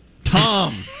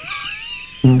 Tom.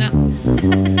 No.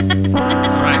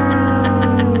 All right.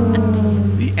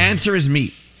 The answer is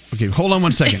meat. Okay, hold on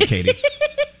one second, Katie.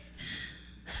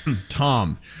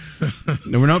 Tom.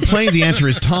 No, we're not playing The Answer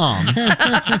is Tom.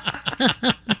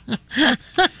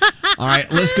 All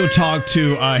right, let's go talk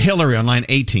to Hillary on line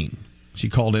 18. She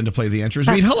called in to play The Answer is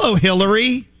Meat. Hello,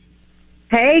 Hillary.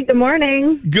 Hey, good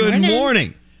morning. Good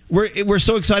morning. We're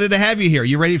so excited to have you here.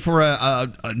 You ready for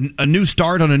a new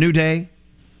start on a new day?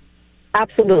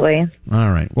 Absolutely.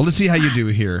 All right. Well, let's see how you do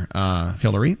here,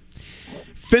 Hillary.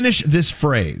 Finish this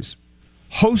phrase.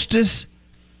 Hostess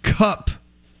cup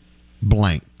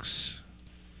blanks.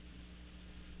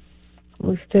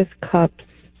 Hostess cups.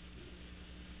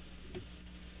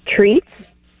 Treats?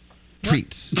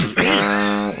 Treats. No,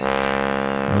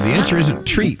 the answer isn't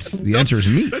treats. The answer is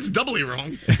meat. That's doubly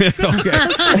wrong. Okay.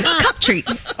 Hostess cup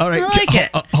treats. All right. I like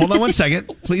it. Hold on one second.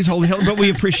 Please hold, but we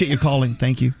appreciate you calling.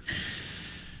 Thank you.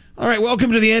 All right.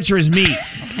 Welcome to The Answer is Meat,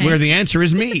 where the answer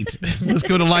is meat. Let's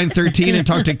go to line 13 and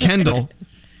talk to Kendall.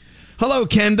 Hello,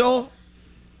 Kendall.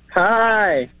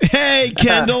 Hi. Hey,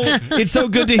 Kendall. It's so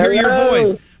good to hear your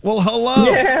voice. Well, hello.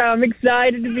 Yeah, I'm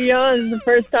excited to be on. This is the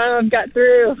first time I've got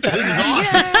through. This is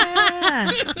awesome.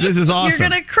 Yeah. This is awesome. You're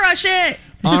going to crush it.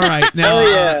 All right. Now, Oh,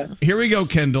 yeah. Here we go,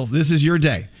 Kendall. This is your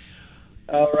day.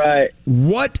 All right.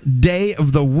 What day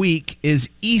of the week is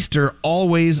Easter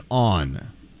always on?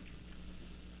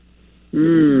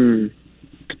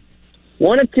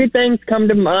 One of two things come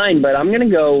to mind, but I'm going to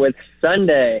go with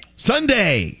Sunday.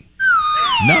 Sunday.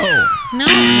 No. No.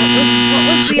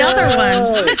 What was the other one?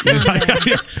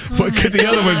 What could the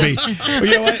other one be? Well,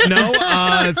 you know what? No.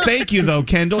 Thank you, though,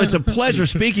 Kendall. It's a pleasure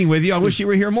speaking with you. I wish you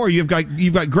were here more. You've got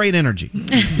great energy.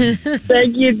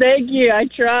 Thank you. I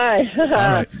try. All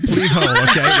right. Please hold.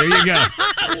 Okay. There you go.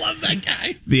 I love that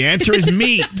guy. The answer is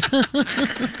meat.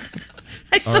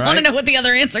 I still want to know what the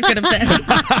other answer could have been.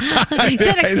 You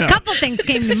said a couple things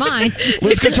came to mind.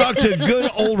 Let's go talk to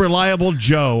good old reliable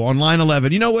Joe on line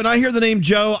 11. You know, when I hear the name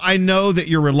Joe, I know that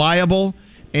you're reliable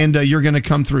and you're going to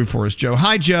come through for us, Joe.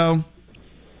 Hi, Joe.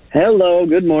 Hello.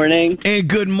 Good morning. And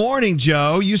good morning,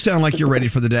 Joe. You sound like you're ready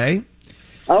for the day.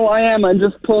 Oh, I am. I'm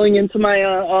just pulling into my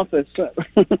office.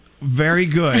 Very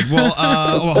good. Well,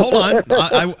 hold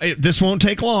on. This won't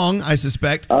take long, I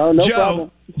suspect. Oh, no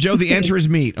problem. Joe, the answer is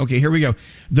meat. Okay, here we go.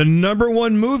 The number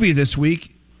one movie this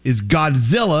week is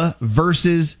Godzilla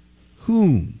versus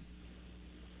whom?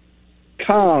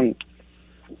 Kong.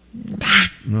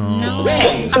 No.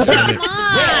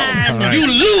 Come on. You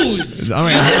lose. All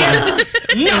right.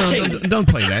 Don't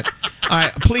play that. All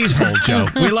right, please hold, Joe.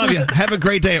 We love you. Have a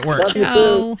great day at work.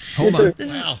 Joe. Hold on.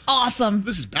 This is awesome.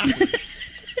 This is baffling.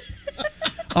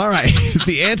 All right.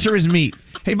 The answer is meat.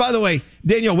 Hey, by the way,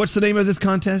 Daniel, what's the name of this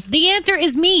contest? The answer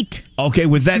is meat. Okay,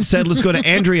 with that said, let's go to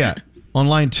Andrea on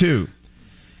line 2.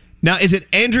 Now, is it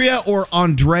Andrea or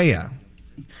Andrea?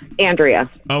 Andrea.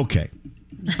 Okay.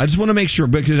 I just want to make sure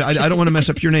because I don't want to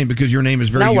mess up your name because your name is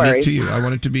very No unique worries. to you. I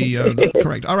want it to be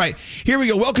correct. All right. Here we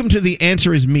go. Welcome to The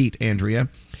Answer is Meat, Andrea.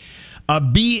 A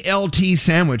BLT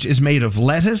sandwich is made of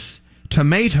lettuce,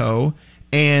 tomato,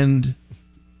 and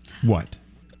what?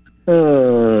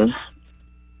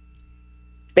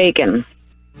 Bacon.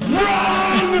 No,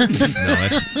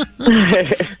 that's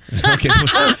okay.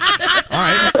 All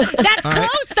right. That's All right.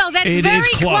 close, though. That's It very is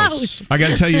close. I got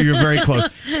to tell you, you're very close.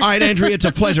 All right, Andrea, it's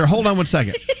a pleasure. Hold on one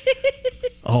second.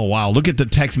 Oh, wow. Look at the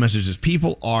text messages.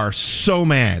 People are so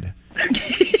mad.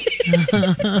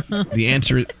 The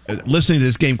answer, listening to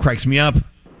this game cracks me up.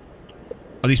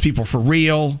 Are these people for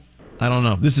real? I don't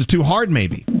know. This is too hard,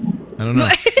 maybe. I don't know.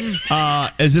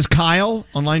 Is this Kyle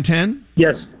on line 10?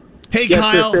 Yes. Hey, Yes,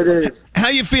 Kyle. yes, it is. How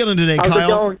you feeling today, How's Kyle?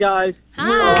 it going, guys?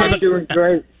 Hi. I'm doing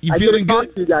great. You I feeling get to talk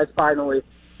good? to you guys finally.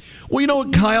 Well, you know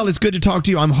what, Kyle? It's good to talk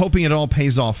to you. I'm hoping it all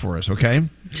pays off for us, okay?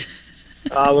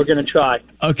 We're going to try.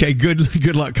 Okay,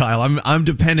 good luck, Kyle. I'm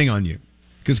depending on you.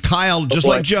 Because Kyle, just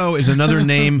like Joe, is another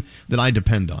name that I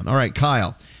depend on. All right,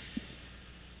 Kyle.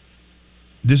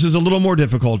 This is a little more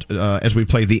difficult as we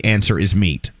play The Answer is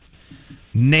Meat.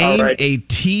 Name a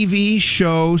TV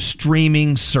show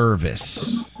streaming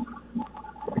service.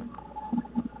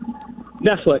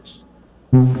 Netflix.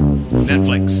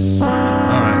 Netflix.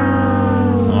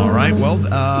 All right. Well,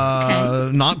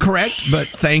 not correct, but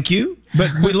thank you.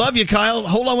 But we love you, Kyle.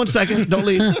 Hold on one second. Don't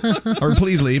leave. Or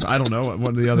please leave. I don't know.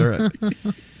 One or the other.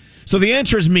 So the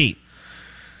answer is meat.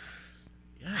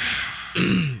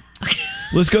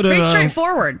 Let's go to... Pretty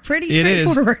straightforward. Pretty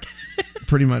straightforward.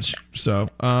 Pretty much so.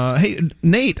 Hey,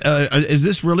 Nate, is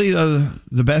this really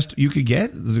the best you could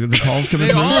get? The calls coming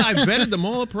through? I vetted them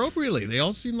all appropriately. They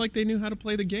all seemed like they knew how to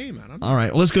play the game. I don't know. All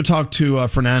right, well, let's go talk to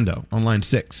Fernando on line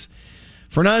 6.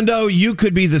 Fernando, you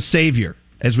could be the savior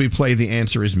as we play The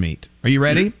Answer is Meat. Are you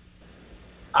ready?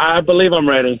 I believe I'm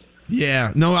ready.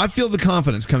 Yeah. No, I feel the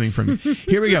confidence coming from you.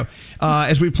 Here we go.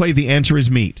 As we play The Answer is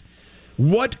Meat.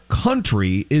 What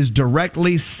country is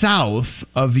directly south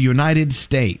of the United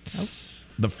States?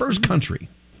 The first country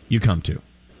you come to.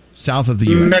 South of the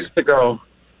U.S.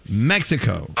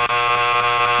 Mexico. All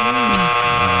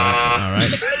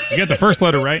right. You got the first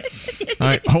letter right. All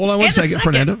right. Hold on one second,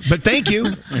 Fernando. But thank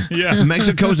you. Yeah.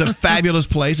 Mexico's a fabulous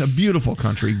place, a beautiful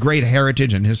country, great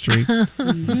heritage and history.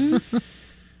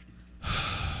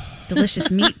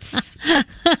 Delicious meats.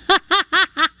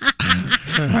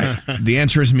 All right. The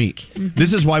answer is meat.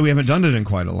 This is why we haven't done it in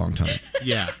quite a long time.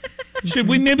 Yeah. Should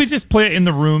we maybe just play it in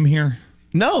the room here?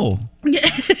 No.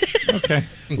 Okay.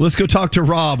 Let's go talk to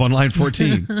Rob on line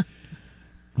 14.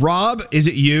 Rob, is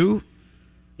it you?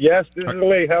 Yes, this is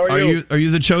Lee. How are you? Are you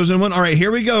the chosen one? All right,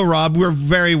 here we go, Rob. We're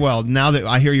very well. Now that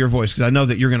I hear your voice, because I know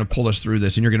that you're going to pull us through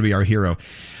this and you're going to be our hero.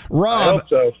 Rob, I hope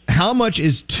so. How much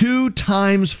is 2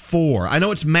 times 4? I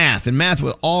know it's math, and math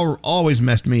will always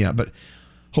messed me up, but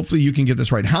hopefully you can get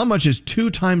this right. How much is 2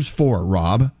 times 4,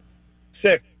 Rob?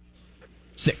 6.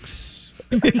 6.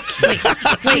 Wait.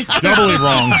 Doubly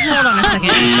wrong. Hold on a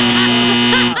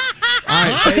second. All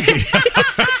right, thank you.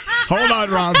 Hold on,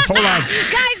 Rob. Hold on.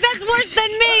 Guys, that's worse than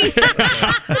me.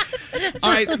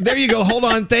 All right, there you go. Hold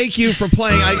on. Thank you for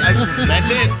playing. That's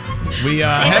it. We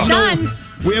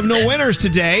have no winners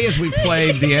today as we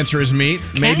played The Answer is Meat.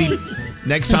 Maybe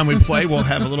next time we play, we'll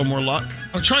have a little more luck.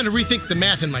 I'm trying to rethink the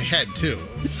math in my head, too.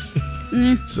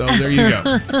 So there you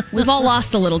go. We've all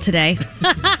lost a little today.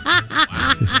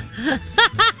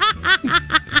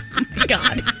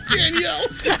 God. Danielle.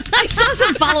 I still have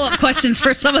some follow-up questions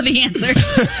for some of the answers.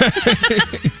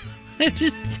 I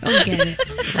just don't get it.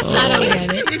 I don't get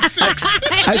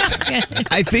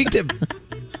it.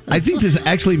 I think this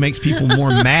actually makes people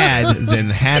more mad than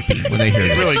happy when they hear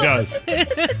this. It really does.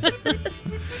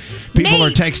 People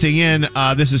are texting in,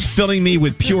 this is filling me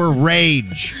with pure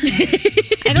rage.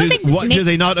 Do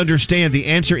they not understand? The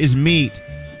answer is meat.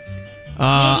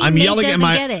 I'm yelling at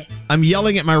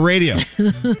my radio.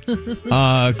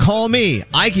 Call me.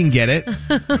 I can get it.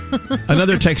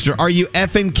 Another texter, are you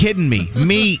effing kidding me?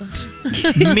 Meat.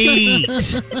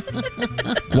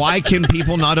 Why can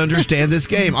people not understand this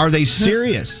game? Are they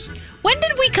serious? When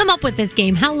did we come up with this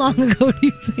game? How long ago do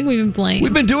you think we've been playing?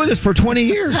 We've been doing this for 20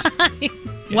 years.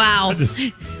 Wow. I just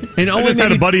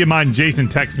had a buddy of mine, Jason,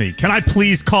 text me. Can I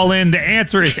please call in? The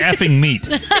answer is effing meat.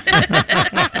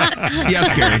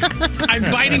 Yes, Gary. I'm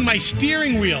biting my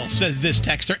steering wheel, says this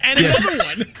texter. And another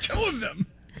one. 2 of them.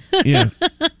 Yeah.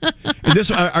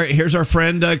 Here's our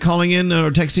friend calling in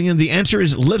or texting in. The answer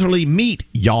is literally meat,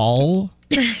 y'all.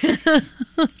 It's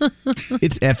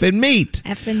effing meat.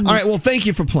 Effing meat. All right, well, thank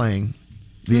you for playing.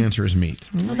 The answer is meat.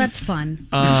 Well, that's fun.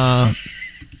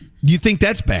 You think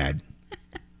that's bad?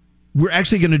 We're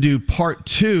actually going to do part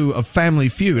 2 of Family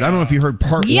Feud. I don't know if you heard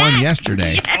part 1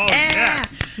 yesterday. Oh,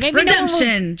 yes. Maybe Redemption.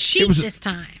 No one will cheat this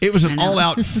time. It was an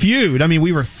all-out feud. I mean,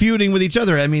 we were feuding with each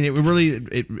other. I mean,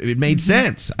 it made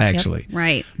sense, actually. Yep.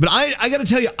 Right. But I got to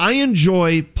tell you, I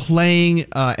enjoy playing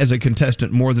as a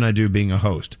contestant more than I do being a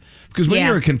host. Because when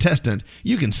you're a contestant,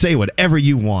 you can say whatever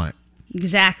you want.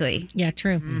 Exactly. Yeah,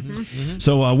 true.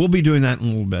 So we'll be doing that in a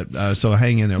little bit. So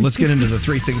hang in there. Let's get into the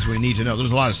 3 things we need to know.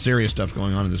 There's a lot of serious stuff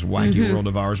going on in this wacky world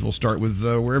of ours. We'll start with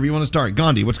wherever you want to start.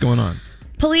 Gandhi, what's going on?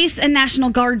 Police and National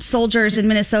Guard soldiers in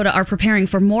Minnesota are preparing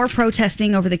for more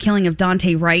protesting over the killing of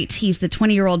Daunte Wright. He's the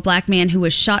 20-year-old black man who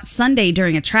was shot Sunday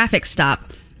during a traffic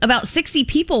stop. About 60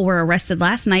 people were arrested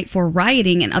last night for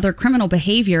rioting and other criminal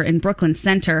behavior in Brooklyn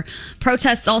Center.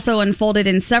 Protests also unfolded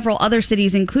in several other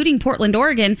cities, including Portland,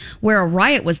 Oregon, where a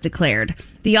riot was declared.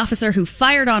 The officer who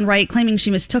fired on Wright, claiming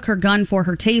she mistook her gun for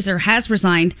her taser, has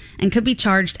resigned and could be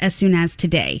charged as soon as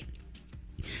today.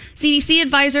 CDC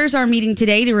advisors are meeting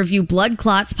today to review blood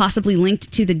clots possibly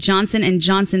linked to the Johnson &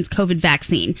 Johnson's COVID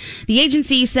vaccine. The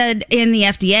agency said in the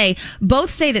FDA, both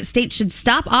say that states should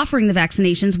stop offering the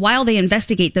vaccinations while they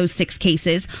investigate those 6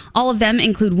 cases. All of them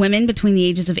include women between the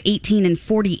ages of 18 and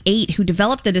 48 who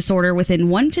developed the disorder within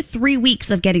 1 to 3 weeks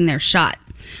of getting their shot.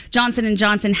 Johnson &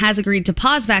 Johnson has agreed to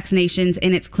pause vaccinations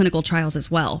in its clinical trials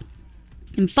as well.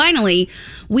 And finally,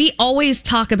 we always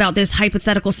talk about this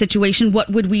hypothetical situation. What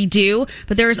would we do?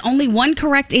 But there is only one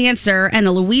correct answer, and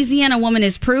a Louisiana woman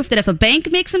is proof that if a bank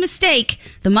makes a mistake,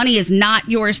 the money is not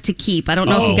yours to keep. I don't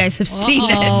know if you guys have seen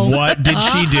this. What did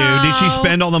she do? Did she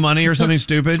spend all the money or something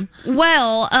stupid?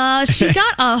 Well, she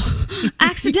got a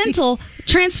accidental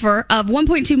transfer of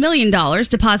 $1.2 million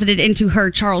deposited into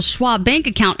her Charles Schwab bank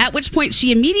account, at which point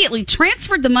she immediately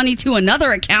transferred the money to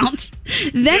another account,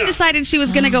 then decided she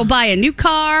was going to go buy a new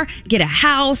car, get a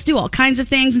house, do all kinds of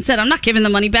things, and said, I'm not giving the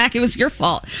money back. It was your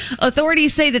fault.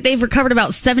 Authorities say that they've recovered about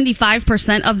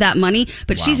 75% of that money,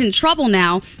 but she's in trouble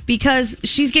now because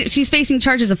she's facing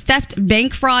charges of theft,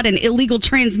 bank fraud, and illegal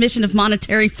transmission of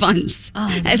monetary funds.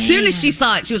 As soon as she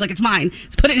saw it, she was like, it's mine.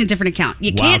 Let's put it in a different account.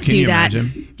 You can't do that.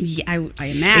 Imagine? Yeah, I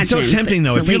imagine. It's so tempting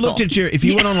though. It's If you illegal. looked at if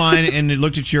you went online and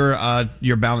looked at your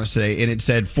balance today and it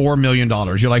said $4 million,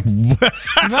 you're like,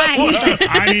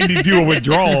 I need to do a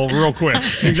withdrawal real quick.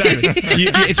 Exactly.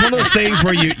 It's one of those things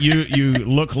where you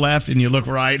look left and you look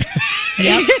right.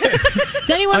 Yep. Is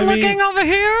anyone looking over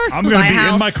here? I'm going to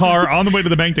be in my car on the way to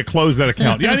the bank to close that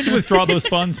account. Yeah, I need to withdraw those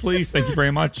funds, please. Thank you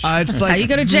very much. It's How you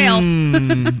go to jail.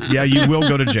 Yeah, you will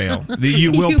go to jail.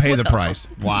 You will pay the price.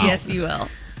 Wow. Yes, you will.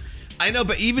 I know,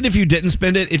 but even if you didn't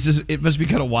spend it, it must be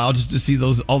kind of wild just to see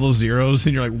all those zeros,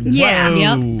 and you're like, whoa. Yeah.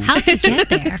 Yep. How'd you get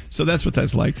there? So that's what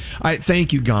that's like. All right,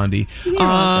 thank you, Gandhi. We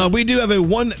do have a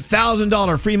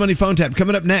 $1,000 free money phone tap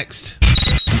coming up next.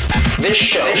 This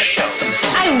show.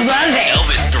 I love it.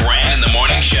 Elvis Duran in the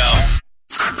morning show.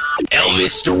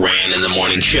 Elvis Duran in the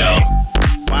morning show.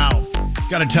 Wow.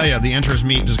 Got to tell you, the entrance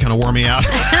meat just kind of wore me out.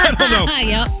 I don't know.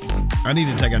 Yep. I need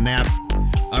to take a nap.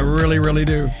 I really, really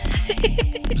do.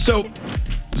 So,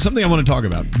 something I want to talk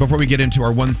about before we get into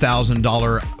our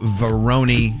 $1,000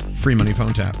 Veroni free money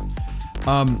phone tap.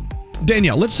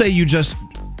 Danielle, let's say you just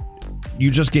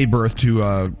gave birth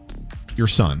to your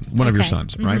son, one of your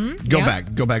sons, right?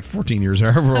 Mm-hmm. Go back 14 years,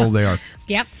 however old they are.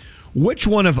 Yep. Which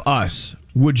one of us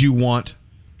would you want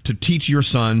to teach your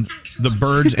son the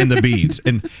birds and the bees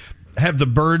and have the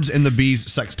birds and the bees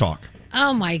sex talk?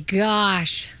 Oh my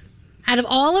gosh. Out of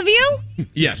all of you?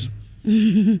 Yes.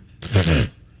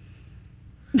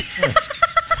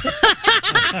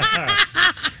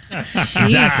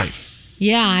 Exactly.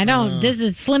 Yeah, I don't. This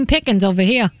is slim pickings over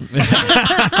here.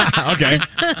 Okay.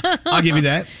 I'll give you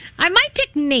that. I might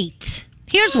pick Nate.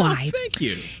 Here's why. Thank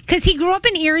you. Because he grew up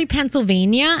in Erie,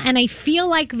 Pennsylvania, and I feel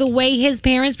like the way his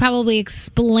parents probably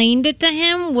explained it to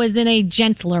him was in a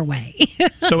gentler way.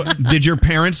 So, did your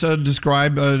parents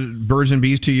describe birds and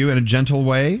bees to you in a gentle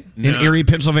way in Erie,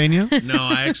 Pennsylvania? No,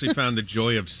 I actually found the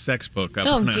Joy of Sex book up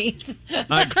in jeez.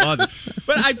 my closet.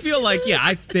 But I feel like,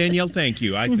 Danielle, thank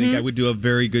you. I think I would do a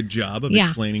very good job of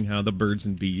explaining how the birds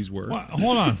and bees work. Well,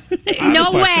 hold on.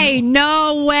 No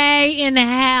way in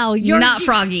hell. You're not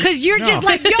Froggy. Because you're just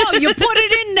like, yo, you put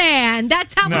it in there, and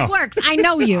that's how it works. I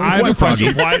know you. I have a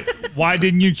question. Why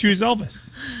didn't you choose Elvis?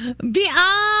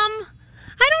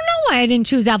 I don't know why I didn't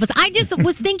choose Elvis. I just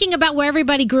was thinking about where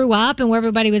everybody grew up and where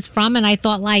everybody was from, and I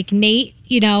thought, like, Nate,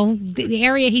 the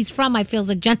area he's from, I feel is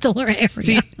a gentler area.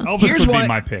 See, Elvis would be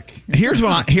my pick. Here's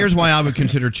why I would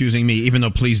consider choosing me, even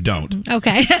though please don't.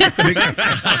 Okay.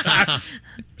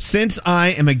 Since I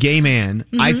am a gay man,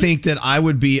 I think that I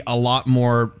would be a lot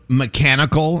more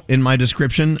mechanical in my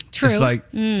description. True. It's like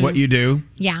what you do.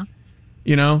 Yeah.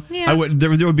 Yeah. There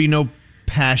would be no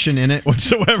passion in it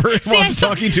whatsoever while I'm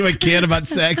talking to a kid about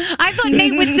sex. I thought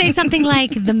Nate would say something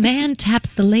like, the man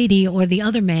taps the lady or the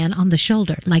other man on the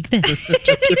shoulder like this.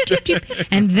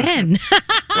 And then...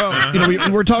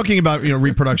 Well, we're talking about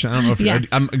reproduction. I don't know if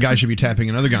a guy should be tapping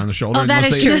another guy on the shoulder. Oh, that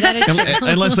is true.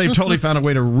 Unless they've totally found a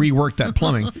way to rework that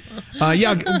plumbing.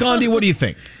 Gandhi, what do you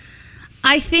think?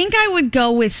 I think I would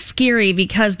go with scary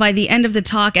because by the end of the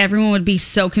talk, everyone would be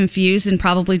so confused and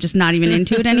probably just not even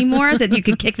into it anymore that you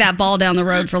could kick that ball down the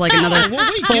road for like another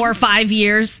 4 or 5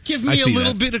 years. Give me a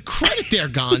little bit of credit there,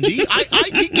 Gandhi.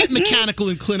 I could get mechanical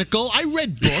and clinical. I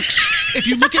read books. If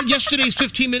you look at yesterday's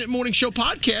 15-minute morning show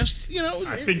podcast,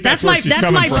 that's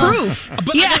my proof.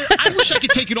 But I wish I could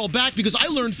take it all back because I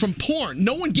learned from porn.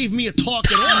 No one gave me a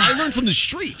talk at all. I learned from the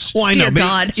streets. Well, I know,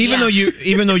 but even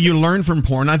though you learn from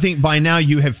porn, I think by now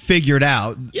you have figured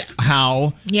out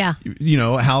how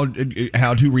how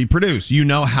to reproduce. You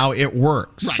know how it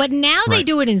works. But now they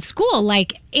do it in school.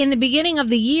 Like in the beginning of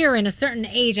the year, in a certain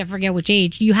age, I forget which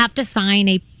age, you have to sign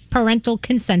a parental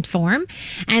consent form,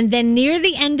 and then near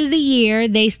the end of the year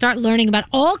they start learning about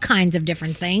all kinds of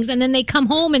different things, and then they come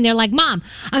home and they're like, Mom,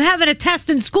 I'm having a test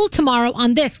in school tomorrow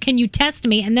on this, can you test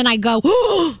me? And then I go,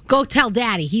 go tell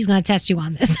Daddy, he's going to test you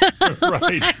on this.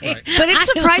 Right. But it's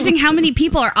surprising how many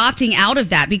people are opting out of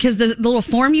that, because the little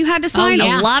form you had to sign,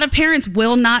 a lot of parents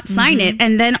will not sign it,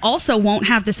 and then also won't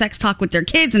have the sex talk with their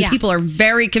kids, and people are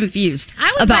very confused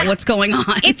about what's going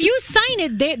on. If you sign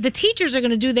it, the teachers are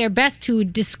going to do their best to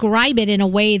describe it in a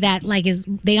way that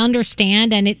they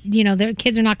understand, and their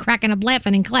kids are not cracking up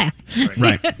laughing in class.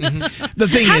 Right. The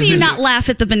thing how do you not laugh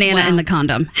at the banana in the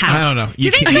condom? How? I don't know. Do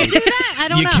they do that? I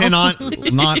don't know. You cannot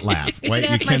not laugh. Right?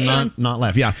 You cannot not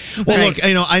laugh. Yeah. Well, look,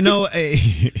 I know.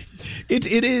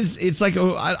 It's like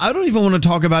I don't even want to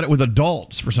talk about it with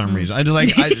adults for some reason. I just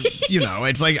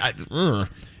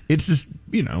it's just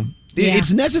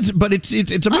it's necessary, but it's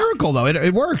a miracle though.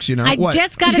 It works, I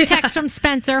just got a text from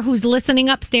Spencer, who's listening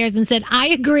upstairs, and said, "I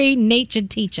agree. Nate should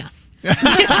teach us." I'll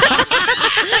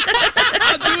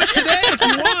do it today if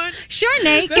you want. Sure,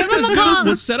 Nate. Give him a call.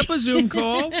 We'll set up a Zoom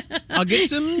call. I'll get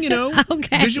some,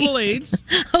 visual aids.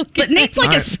 Okay. But Nate's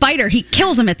like a spider. He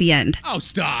kills him at the end. Oh,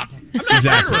 stop. I'm not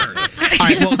a murderer. All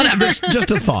right, well, just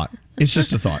a thought. It's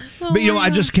just a thought. But, I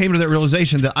just came to that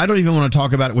realization that I don't even want to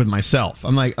talk about it with myself.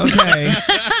 I'm like, okay.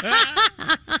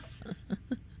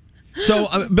 So,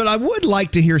 but I would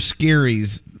like to hear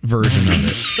Scary's version of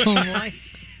it. Oh, boy.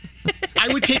 I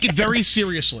would take it very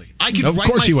seriously. I could write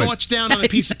my thoughts down on a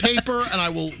piece of paper, and I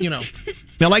will,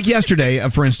 Now, like yesterday,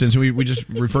 for instance, we just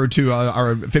referred to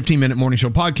our 15-minute morning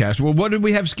show podcast. Well, what did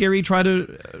we have Scary try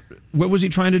to... what was he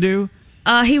trying to do?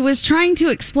 He was trying to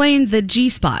explain the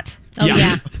G-spot. Oh,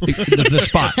 yeah. The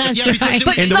spot. That's right.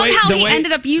 But somehow he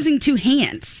ended up using two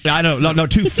hands. I know. No,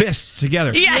 two fists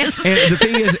together. Yes. And the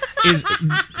thing is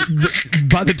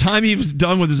by the time he was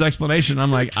done with his explanation, I'm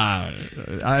like, wait,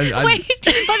 by the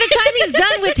time he's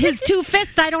done with his two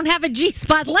fists, I don't have a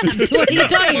G-spot left. What are you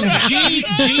talking about? G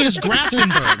is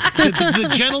Graftenberg, the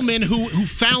gentleman who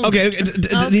found it.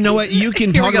 Okay, you know what? You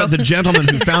can talk about the gentleman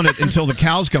who found it until the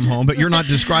cows come home, but you're not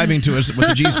describing to us what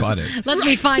the G-spot is. Let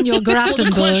me find you a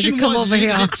Graftenberg. Come over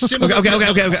here.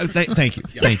 Okay. Thank you.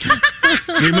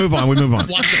 We move on. Watch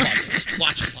the podcast.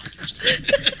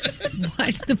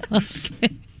 Watch the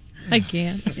podcast. I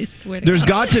can't. I swear. There's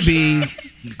got to be,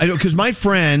 because my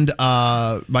friend,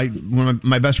 one of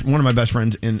my best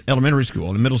friends in elementary school,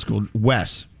 in middle school,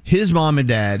 Wes, his mom and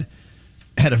dad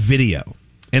had a video.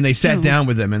 And they sat down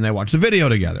with them and they watched the video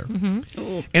together.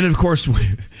 Mm-hmm. And of course,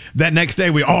 that next day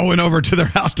we all went over to their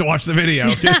house to watch the video.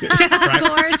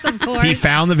 Right? Of course. He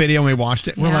found the video and we watched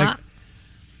it. We're like,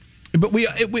 but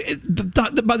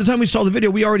by the time we saw the video,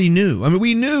 we already knew. I mean,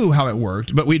 we knew how it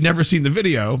worked, but we'd never seen the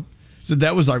video. So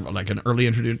that was like an early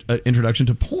introduction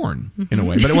to porn in a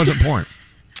way, but it wasn't porn.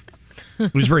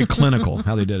 It was very clinical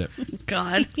how they did it.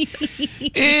 God.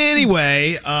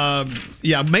 Anyway,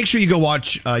 make sure you go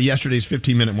watch yesterday's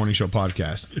 15-minute morning show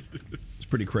podcast. It's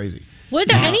pretty crazy. Were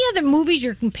there any other movies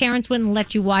your parents wouldn't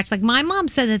let you watch? Like my mom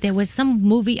said that there was some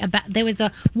movie there was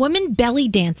a woman belly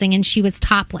dancing and she was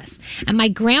topless. And my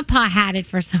grandpa had it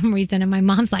for some reason. And my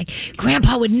mom's like,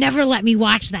 Grandpa would never let me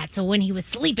watch that. So when he was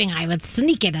sleeping, I would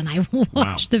sneak it and I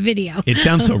watched the video. It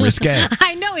sounds so risque.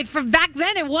 I know it. From back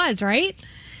then it was, right?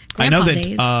 Grandpa I know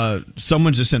that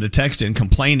someone just sent a text in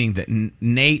complaining that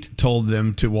Nate told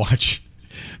them to watch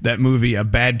that movie A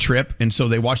Bad Trip, and so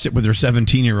they watched it with their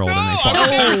 17-year-old,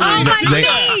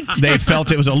 and they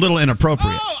felt it was a little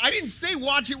inappropriate. Oh, I didn't say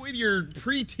watch it with your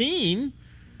preteen.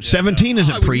 17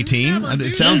 isn't preteen.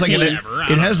 It sounds like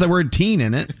it has the word teen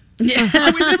in it. Yeah.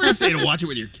 I would never say to watch it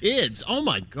with your kids. Oh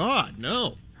my God,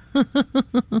 no.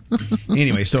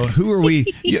 Anyway, so who are we?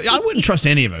 I wouldn't trust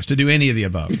any of us to do any of the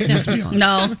above.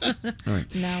 No. All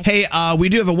right. No. Hey, we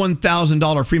do have a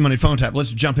 $1,000 free money phone tap.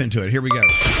 Let's jump into it. Here we go.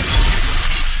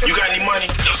 You got any money?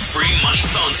 The free money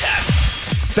phone tap.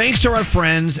 Thanks to our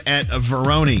friends at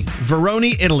Veroni.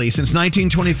 Veroni, Italy, since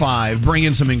 1925,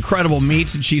 bringing some incredible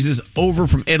meats and cheeses over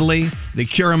from Italy. They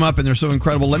cure them up, and they're so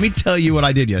incredible. Let me tell you what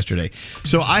I did yesterday.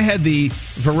 So I had the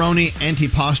Veroni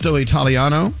Antipasto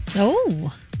Italiano.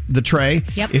 Oh. The tray.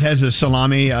 Yep. It has the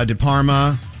salami di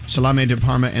Parma,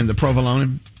 and the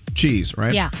provolone cheese,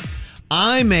 right? Yeah.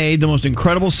 I made the most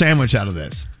incredible sandwich out of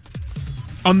this.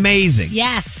 Amazing.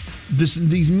 Yes.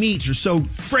 These meats are so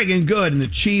friggin' good, and the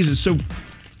cheese is so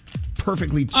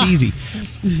perfectly cheesy.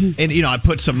 And, I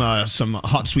put some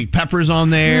hot sweet peppers on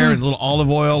there and a little olive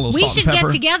oil, a little We salt should and pepper.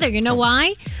 get together. You know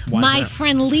why? Why My not?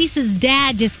 friend Lisa's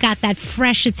dad just got that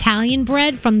fresh Italian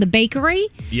bread from the bakery.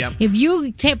 Yep. If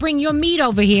you bring your meat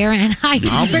over here and I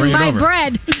I'll bring bring it my over.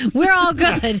 bread, we're all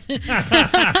good.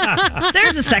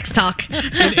 There's a sex talk.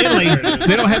 In Italy,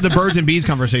 they don't have the birds and bees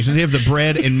conversation. They have the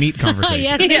bread and meat conversation.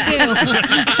 Yes, they do.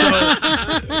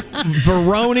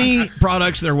 Veroni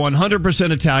products, they're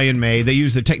 100% Italian made. They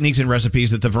use the techniques and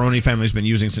recipes that the Veroni family's been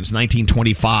using since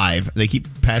 1925. They keep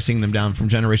passing them down from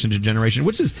generation to generation,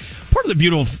 which is part of the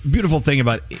beautiful thing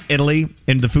about Italy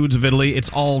and the foods of Italy. It's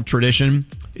all tradition.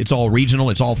 It's all regional.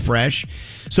 It's all fresh.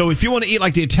 So if you want to eat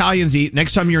like the Italians eat,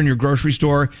 next time you're in your grocery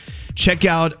store, check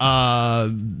out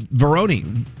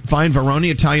Veroni. Find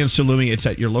Veroni Italian Salumi. It's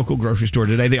at your local grocery store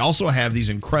today. They also have these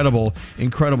incredible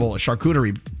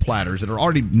charcuterie platters that are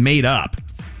already made up.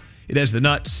 It has the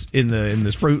nuts in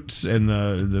the fruits and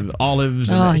the olives.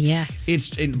 And yes.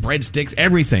 It's in breadsticks,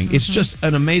 everything. It's just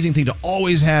an amazing thing to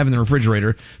always have in the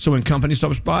refrigerator. So when company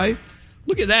stops by,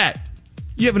 look at that.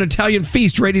 You have an Italian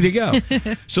feast ready to go.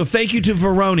 So thank you to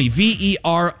Veroni,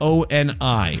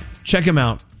 Veroni. Check them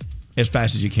out as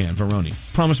fast as you can, Veroni.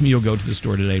 Promise me you'll go to the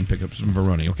store today and pick up some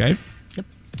Veroni, okay? Yep.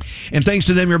 And thanks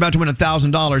to them, you're about to win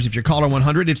 $1,000. If you're caller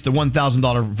 100, it's the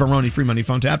 $1,000 Veroni free money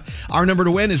phone tap. Our number to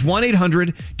win is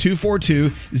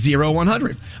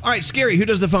 1-800-242-0100. All right, Scary, who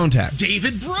does the phone tap?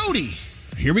 David Brody.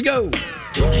 Here we go.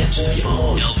 Don't answer the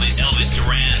phone. Elvis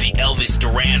Duran, the Elvis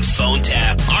Duran phone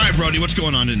tap. All right, Brody, what's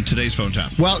going on in today's phone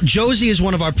tap? Well, Josie is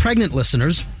one of our pregnant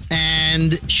listeners,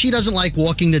 and she doesn't like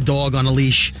walking the dog on a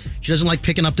leash. She doesn't like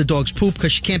picking up the dog's poop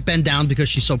because she can't bend down because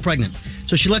she's so pregnant.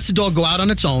 So she lets the dog go out on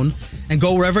its own and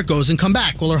go wherever it goes and come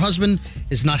back. Well, her husband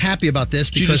is not happy about this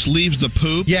because She just leaves the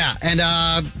poop? Yeah,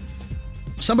 and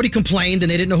somebody complained and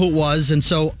they didn't know who it was, and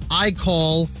so I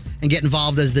call and get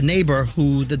involved as the neighbor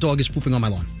who the dog is pooping on my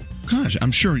lawn. Gosh,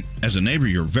 I'm sure as a neighbor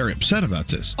you're very upset about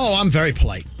this. Oh, I'm very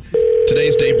polite.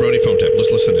 Today's Dave Brody phone tap. Let's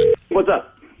listen in. What's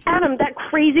up? Adam, that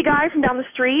crazy guy from down the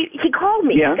street, he called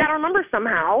me. Yeah? He got our number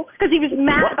somehow because he was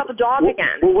mad about the dog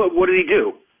again. What did he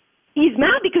do? He's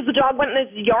mad because the dog went in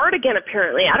his yard again,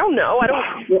 apparently. I don't know. I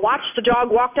don't watch the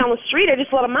dog walk down the street. I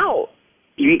just let him out.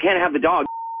 You can't have the dog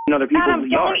in other people's Adam,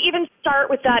 yard. don't even start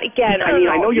with that again. I mean,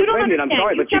 I know you're don't pregnant. I'm understand.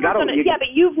 sorry, but You've you never gotta- done it. you- Yeah, but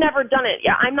you've never done it.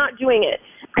 Yeah, I'm not doing it.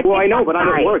 Well, I know, think but I'm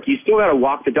that's at right. work. You still got to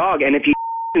walk the dog, and if he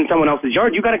in someone else's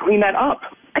yard, you got to clean that up.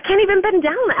 I can't even bend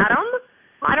down, Adam.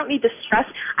 I don't need the stress.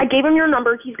 I gave him your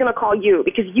number. He's going to call you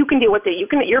because you can deal with it.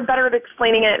 You're better at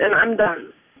explaining it, and I'm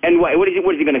done. And what is he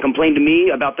going to complain to me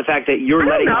about the fact that you're I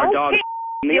don't letting know. our dog Hey,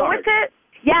 in the deal yard? with it?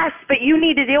 Yes, but you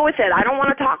need to deal with it. I don't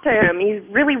want to talk to him. He's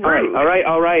really rude. All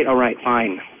right,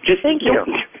 fine. Just Thank you.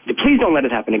 Please don't let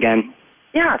it happen again.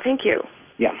 Yeah, thank you.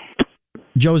 Yeah.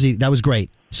 Josie, that was great.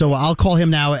 So I'll call him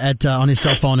now at on his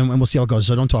cell phone, and we'll see how it goes.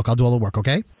 So don't talk. I'll do all the work,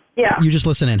 okay? Yeah. You just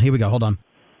listen in. Here we go. Hold on.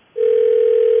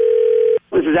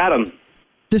 This is Adam.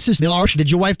 This is Lars.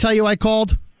 Did your wife tell you I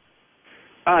called?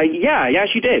 Yeah,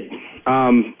 she did.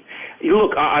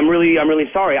 Look, I'm really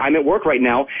sorry. I'm at work right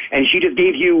now, and she just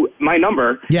gave you my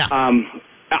number. Yeah. I'm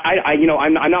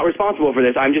not responsible for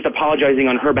this. I'm just apologizing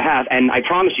on her behalf, and I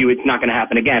promise you it's not going to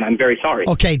happen again. I'm very sorry.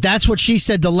 Okay, that's what she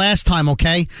said the last time,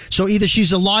 okay? So either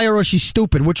she's a liar or she's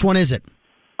stupid. Which one is it?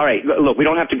 All right, look, we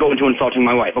don't have to go into insulting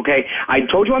my wife, okay? I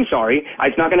told you I'm sorry.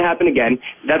 It's not going to happen again.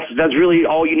 That's really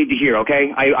all you need to hear,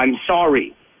 okay? I'm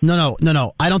sorry. No.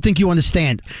 I don't think you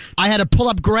understand. I had to pull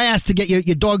up grass to get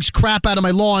your dog's crap out of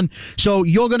my lawn, so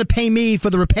you're going to pay me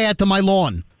for the repair to my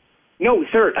lawn. No,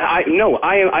 sir.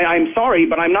 I'm sorry,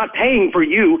 but I'm not paying for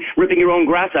you ripping your own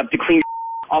grass up to clean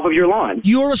off of your lawn.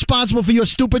 You're responsible for your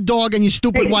stupid dog and your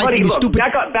stupid wife buddy, and your look, stupid...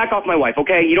 back off my wife,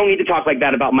 okay? You don't need to talk like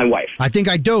that about my wife. I think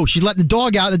I do. She's letting the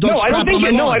dog out. The dog's crap on my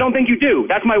lawn. No, I don't think you do.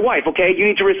 That's my wife, okay? You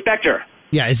need to respect her.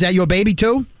 Yeah, is that your baby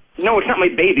too? No, it's not my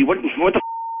baby. What the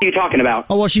are you talking about?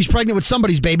 Oh, well, she's pregnant with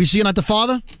somebody's baby, so you're not the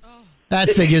father? That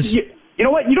figures. You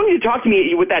know what? You don't need to talk to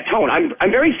me with that tone. I'm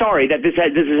very sorry that this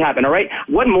has happened, all right?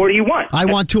 What more do you want? I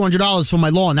want $200 for my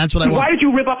lawn. That's what I want. Why did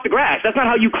you rip up the grass? That's not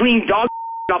how you clean dog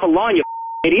off a lawn, you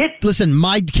idiot. Listen,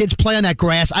 my kids play on that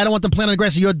grass. I don't want them playing on the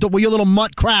grass. Your little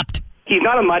mutt crapped. He's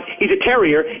not a mutt. He's a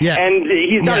terrier. Yeah. And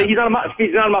he's not a mutt.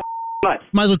 He's not a mutt.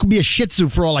 Might as well be a Shih Tzu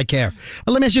for all I care.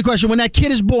 But let me ask you a question. When that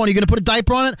kid is born, are you going to put a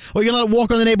diaper on it? Or are you going to let it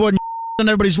walk on the neighborhood and on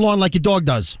everybody's lawn like your dog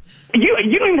does? You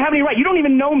don't even have any right. You don't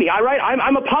even know me, all right?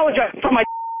 I'm apologizing for my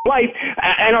wife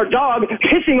and our dog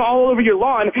pissing all over your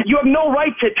lawn. You have no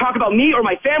right to talk about me or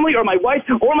my family or my wife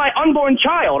or my unborn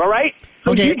child, all right?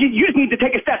 So okay. You just need to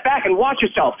take a step back and watch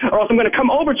yourself, or else I'm going to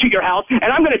come over to your house and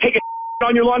I'm going to take a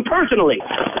on your lawn personally.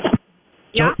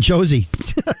 Josie.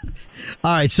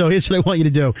 All right, so here's what I want you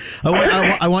to do.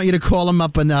 I want you to call him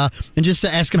up and just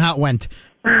ask him how it went.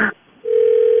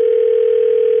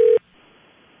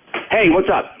 Hey, what's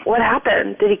up? What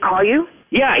happened? Did he call you?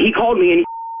 Yeah, he called me and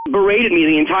he berated me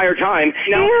the entire time.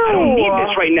 Now, I don't need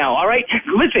this right now, all right?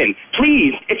 Listen,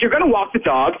 please, if you're going to walk the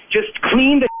dog, just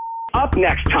clean the up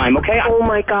next time, okay? Oh,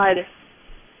 my God.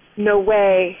 No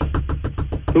way.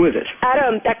 Who is it?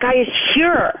 Adam, that guy is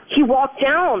here. He walked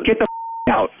down. Get the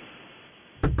out.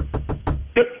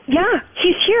 Yeah,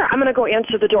 he's here. I'm going to go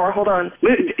answer the door. Hold on.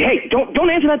 Hey, don't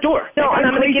answer that door. No, I'm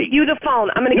going to give you the phone.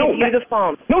 I'm going to give you the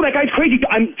phone. No, that guy's crazy.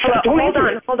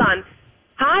 Hold on.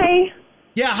 Hi.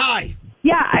 Yeah, hi.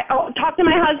 Yeah, talk to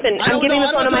my husband. I'm giving the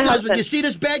phone to my husband. You see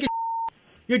this bag of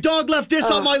your dog left this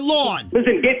on my lawn.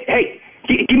 Listen, give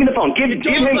me the phone. Give him.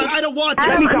 I don't want this.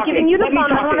 Adam, I'm giving you the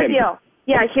phone. I want a deal.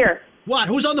 Yeah, here. What?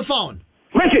 Who's on the phone?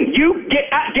 Listen, you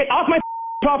get off my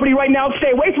property right now.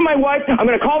 Stay away from my wife. I'm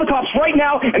going to call the cops right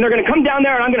now, and they're going to come down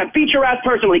there, and I'm going to beat your ass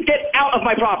personally. Get out of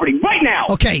my property right now.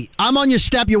 Okay, I'm on your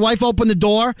step. Your wife opened the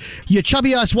door. Your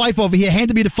chubby-ass wife over here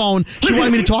handed me the phone. She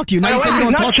wanted me to talk to you. Now you say you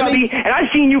don't talk to me? And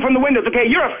I've seen you from the windows, okay?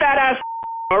 You're a fat-ass,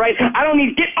 all right? I don't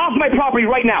need... Get off my property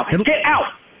right now. Get out.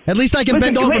 At least I can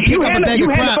bend over and pick up a bag of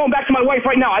crap. You hand the phone back to my wife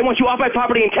right now. I want you off my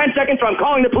property in 10 seconds, or I'm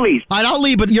calling the police. All right, I'll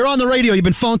leave, but you're on the radio. You've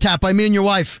been phone tapped by me and your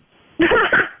wife.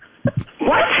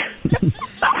 What?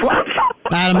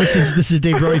 Adam, this is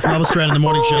Dave Brody from Elvis Duran in the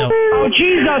Morning Show. Oh,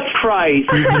 Jesus Christ.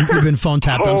 You've been phone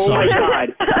tapped. I'm sorry. Oh, my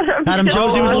God. Adam,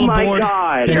 Josie was a little bored.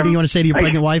 God. Anything you want to say to your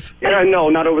pregnant wife? No,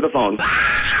 not over the phone.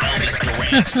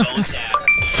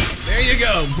 There you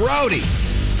go. Brody.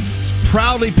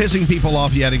 Proudly pissing people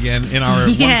off yet again in our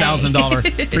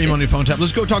 $1,000 free money phone tap.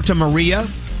 Let's go talk to Maria.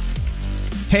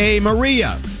 Hey,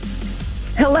 Maria.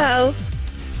 Hello.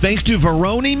 Thanks to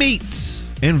Veroni Meats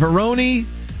and Veroni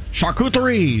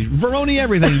Charcuterie, Veroni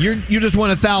everything. You just won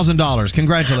 $1,000.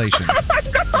 Congratulations. Oh my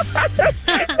God.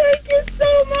 Thank you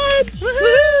so much.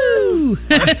 Woohoo!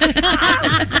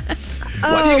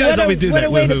 Why do you guys always do that? What a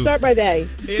way to start my day.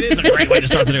 It is a great way to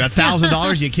start the day.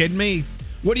 $1,000? You kidding me?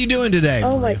 What are you doing today?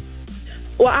 Oh my.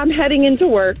 Well, I'm heading into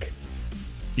work.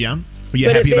 Yeah. Are you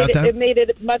happy about that? It made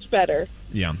it much better.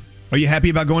 Yeah. Are you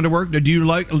happy about going to work? Do you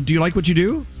like what you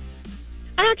do?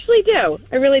 I actually do.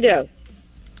 I really do.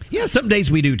 Yeah, some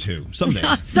days we do too. Some days.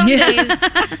 Some days.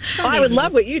 I would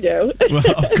love what you do.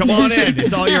 Well, come on in.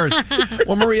 It's all yours.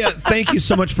 Well, Maria, thank you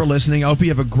so much for listening. I hope you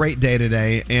have a great day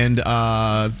today. And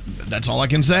that's all I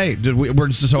can say. We're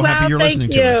just so happy you're listening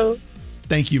to us.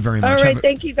 Thank you very much. All right.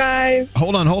 Thank you, guys.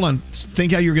 Hold on.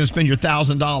 Think how you're going to spend your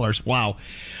 $1,000. Wow.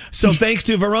 So thanks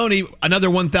to Veroni, another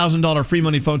 $1,000 free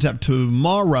money phone tap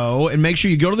tomorrow. And make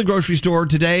sure you go to the grocery store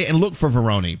today and look for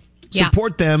Veroni. Yeah.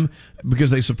 Support them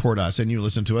because they support us, and you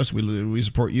listen to us. We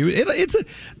support you.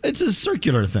 It's a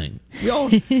circular thing. We all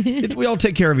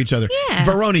take care of each other. Yeah.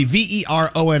 Veroni,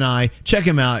 Veroni. Check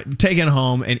him out. Take it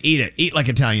home and eat it. Eat like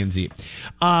Italians eat.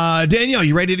 Danielle,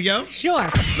 you ready to go? Sure.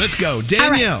 Let's go,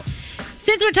 Danielle.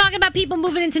 Since we're talking about people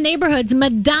moving into neighborhoods,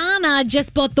 Madonna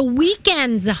just bought the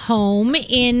Weeknd's home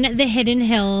in the Hidden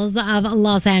Hills of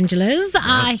Los Angeles.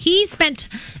 He spent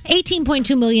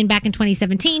 $18.2 million back in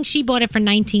 2017. She bought it for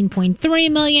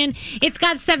 $19.3 million. It's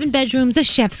got 7 bedrooms, a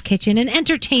chef's kitchen, an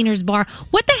entertainer's bar.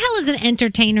 What the hell is an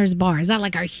entertainer's bar? Is that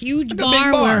like a huge bar? A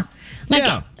big bar. Where,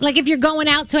 Yeah. Like if you're going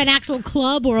out to an actual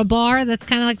club or a bar, that's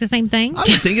kind of like the same thing? I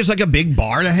would think it's like a big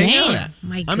bar to hang out at.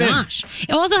 My gosh.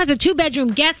 It also has a 2-bedroom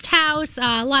guest house,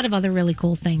 a lot of other really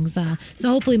cool things. So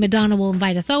hopefully Madonna will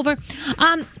invite us over.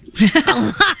 A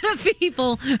lot of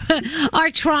people are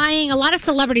trying, a lot of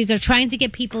celebrities are trying to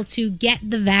get people to get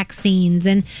the vaccines.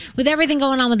 And with everything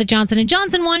going on with the Johnson &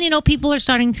 Johnson one, people are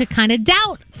starting to kind of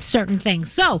doubt certain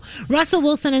things. So Russell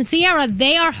Wilson and Ciara,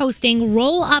 they are hosting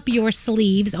Roll Up Your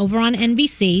Sleeves over on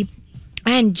NBC.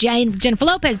 And Jennifer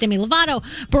Lopez, Demi Lovato,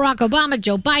 Barack Obama,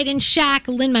 Joe Biden, Shaq,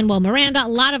 Lin-Manuel Miranda, a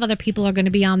lot of other people are going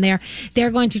to be on there.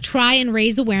 They're going to try and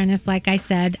raise awareness, like I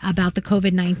said, about the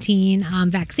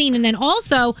COVID-19 vaccine. And then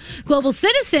also, Global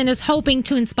Citizen is hoping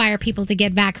to inspire people to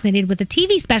get vaccinated with a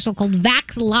TV special called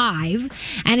Vax Live.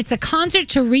 And it's a concert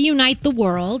to reunite the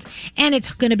world. And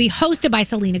it's going to be hosted by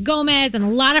Selena Gomez. And a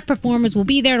lot of performers will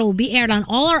be there. It will be aired on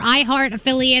all our iHeart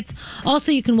affiliates.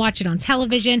 Also, you can watch it on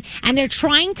television. And they're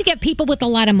trying to get people with a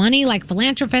lot of money, like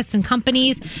philanthropists and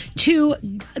companies, to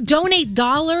donate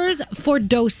dollars for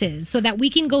doses so that we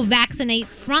can go vaccinate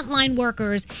frontline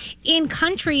workers in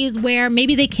countries where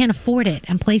maybe they can't afford it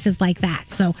and places like that.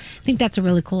 So I think that's a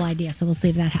really cool idea. So we'll see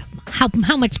if that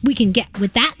how much we can get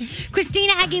with that.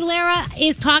 Christina Aguilera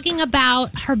is talking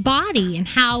about her body and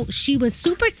how she was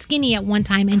super skinny at one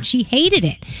time and she hated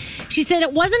it. She said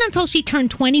it wasn't until she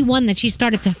turned 21 that she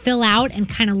started to fill out and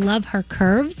kind of love her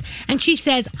curves. And she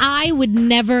says, I would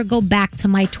never go back to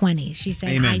my 20s. She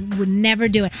said, Amen. I would never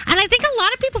do it. And I think a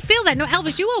lot of people feel that. No,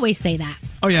 Elvis, you always say that.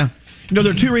 Oh, yeah. You know,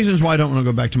 there are two reasons why I don't want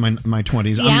to go back to my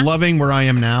 20s. Yeah. I'm loving where I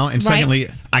am now. And secondly,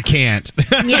 I can't.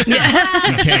 Yeah.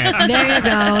 I can't. There you go.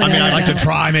 I mean, I'd like to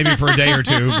try maybe for a day or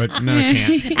two, but no, I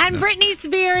can't. And Britney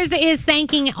Spears is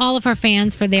thanking all of her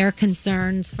fans for their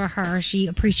concerns for her. She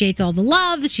appreciates all the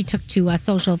love. She took to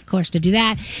social, of course, to do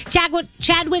that. Chadwick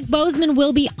Boseman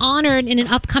will be honored in an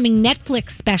upcoming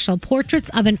Netflix special, Portraits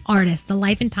of an Artist, The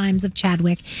Life and Times of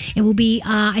Chadwick. It will be,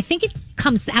 I think it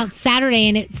comes out Saturday,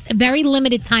 and it's a very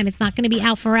limited time. It's not going to be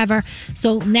out forever,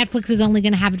 so Netflix is only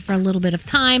going to have it for a little bit of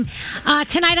time.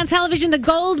 Tonight on television, The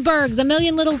Goldbergs, A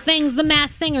Million Little Things, The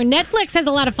Masked Singer. Netflix has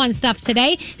a lot of fun stuff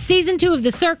today. Season 2 of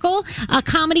The Circle, a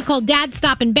comedy called Dad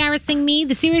Stop Embarrassing Me,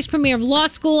 the series premiere of Law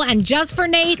School, and Just for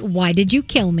Nate, Why Did You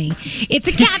Kill Me? It's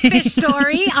a catfish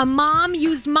story. A mom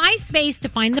used MySpace to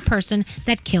find the person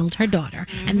that killed her daughter.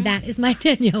 And that is my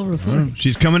Danielle report.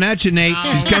 She's coming at you, Nate.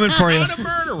 She's coming for you. Not a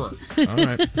murderer. All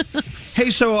right.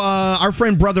 Hey, so our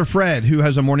friend Brother Fred, who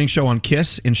has a morning show on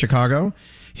KISS in Chicago,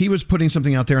 he was putting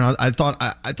something out there, and I thought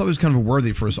it was kind of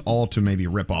worthy for us all to maybe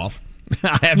rip off.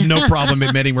 I have no problem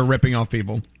admitting we're ripping off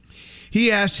people.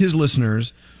 He asked his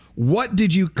listeners, what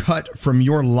did you cut from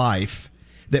your life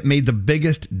that made the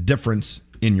biggest difference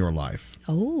in your life?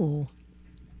 Oh.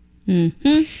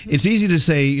 Mm-hmm. It's easy to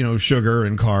say, sugar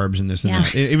and carbs and this and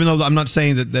that, even though I'm not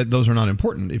saying that those are not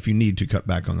important if you need to cut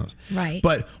back on those. Right.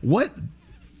 But what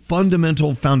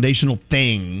fundamental, foundational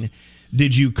thing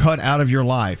did you cut out of your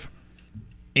life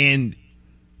and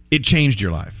it changed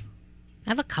your life? I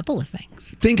have a couple of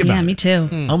things. Think about it. Yeah, me too.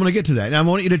 I'm going to get to that. And I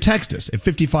want you to text us at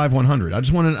 55100. I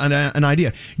just want an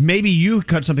idea. Maybe you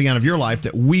cut something out of your life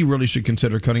that we really should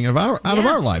consider cutting out of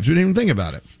our lives. We didn't even think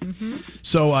about it. Mm-hmm.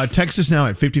 So text us now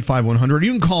at 55100.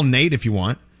 You can call Nate if you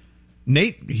want.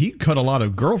 Nate, he cut a lot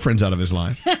of girlfriends out of his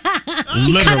life.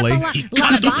 Literally. A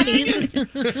lot of bodies.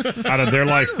 Out of their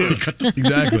life, too.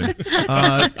 Exactly.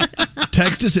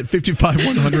 Text us at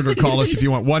 55100 or call us if you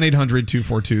want.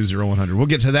 1-800-242-0100. We'll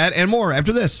get to that and more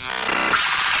after this.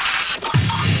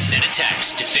 Send a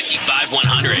text to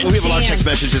 55100. We have a lot of text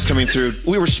messages coming through.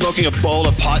 We were smoking a bowl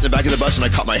of pot in the back of the bus and I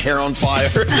caught my hair on fire.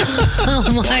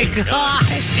 Oh my God.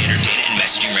 Standard data and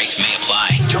messaging rates may apply.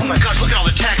 Oh my God, look at all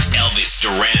the text. Elvis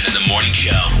Duran in the Morning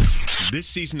Show. This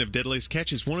season of Deadliest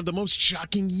Catch is one of the most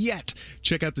shocking yet.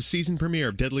 Check out the season premiere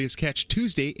of Deadliest Catch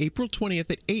Tuesday, April 20th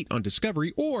at 8 on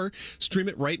Discovery, or stream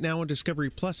it right now on Discovery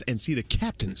Plus and see the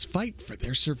captains fight for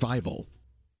their survival.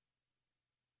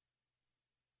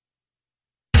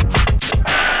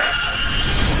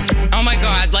 Oh my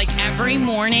God, like every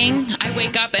morning I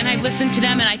wake up and I listen to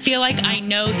them and I feel like I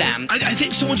know them. I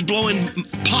think someone's blowing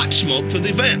pot smoke to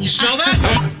the vent. You smell that?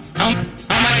 Oh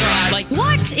my God, like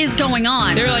what is going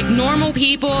on? They're like normal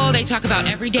people. They talk about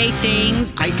everyday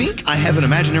things. I think I have an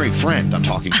imaginary friend I'm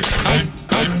talking to.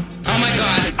 Oh my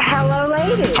God. Hello,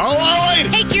 lady. Hello, lady.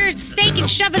 Take your steak and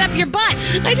shove it up your butt.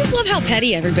 I just love how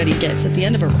petty everybody gets at the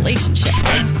end of a relationship.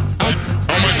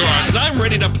 Oh my God, I'm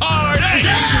ready to party!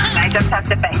 I just have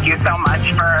to thank you so much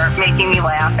for making me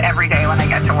laugh every day when I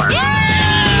get to work.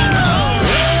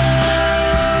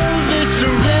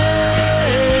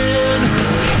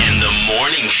 In the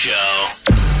Morning Show.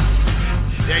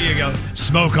 There you go.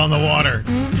 Smoke on the water.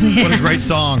 What a great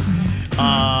song.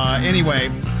 Anyway,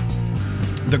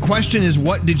 the question is,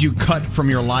 what did you cut from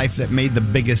your life that made the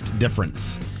biggest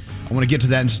difference? I want to get to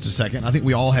that in just a second. I think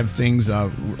we all have things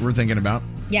we're thinking about.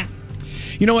 Yeah.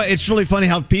 You know what? It's really funny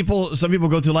how some people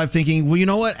go through life thinking, well, you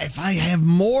know what? If I have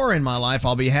more in my life,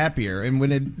 I'll be happier. And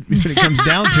when it comes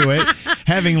down to it,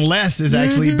 having less is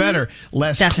actually better.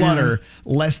 Less clutter,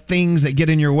 less things that get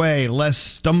in your way, less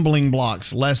stumbling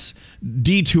blocks, less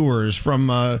detours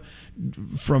from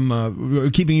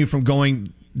keeping you from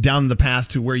going down the path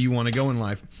to where you want to go in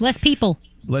life. Less people.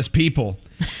 Less people.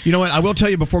 You know what? I will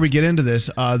tell you before we get into this,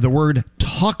 the word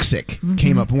toxic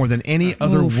came up more than any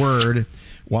other word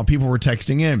while people were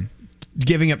texting in.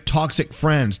 Giving up toxic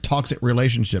friends, toxic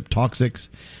relationship, toxic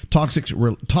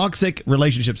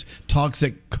relationships,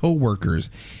 toxic coworkers,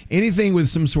 anything with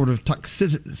some sort of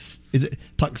toxicity. Is it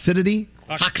toxicity?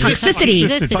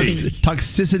 Toxicity.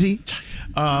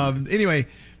 Toxicity. Anyway,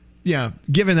 Yeah,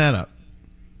 giving that up.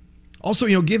 Also,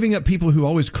 giving up people who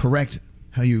always correct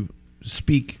how you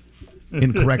speak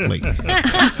incorrectly. No,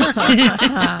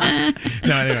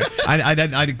 anyway,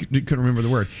 I couldn't remember the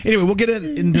word. Anyway, we'll get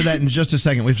into that in just a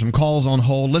second. We have some calls on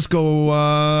hold. Let's go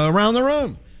around the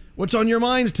room. What's on your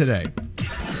minds today?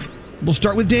 We'll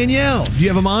start with Danielle. Do you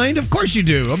have a mind? Of course you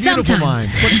do. A beautiful mind.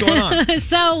 What's going on?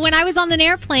 So when I was on an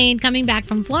airplane coming back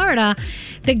from Florida,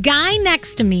 the guy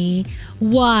next to me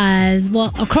was,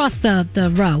 across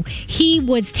the row, he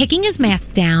was taking his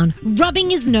mask down,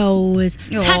 rubbing his nose,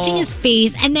 touching his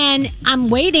face, and then I'm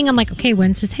waiting. I'm like, okay,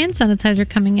 when's his hand sanitizer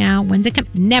coming out? When's it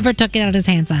coming? Never took it out his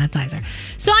hand sanitizer.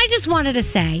 So I just wanted to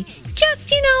say,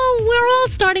 we're all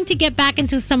starting to get back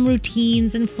into some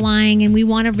routines and flying, and we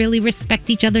want to really respect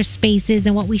each other's spaces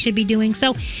and what we should be doing.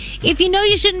 So if you know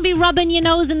you shouldn't be rubbing your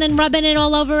nose and then rubbing it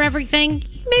all over everything,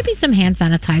 maybe some hand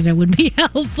sanitizer would be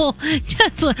helpful.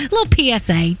 Just a little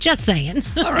PSA, just saying.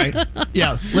 All right.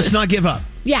 Yeah, let's not give up.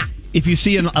 Yeah. If you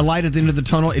see a light at the end of the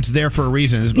tunnel, it's there for a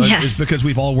reason. It's because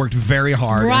we've all worked very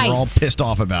hard and we're all pissed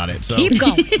off about it. So keep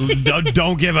going.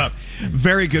 Don't give up.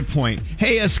 Very good point.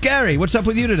 Hey, Scary, what's up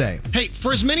with you today? Hey,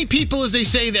 for as many people as they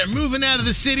say they're moving out of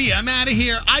the city, I'm out of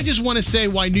here, I just want to say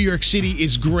why New York City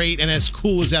is great and as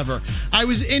cool as ever. I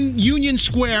was in Union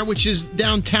Square, which is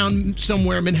downtown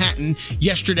somewhere, Manhattan,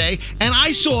 yesterday, and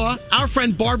I saw our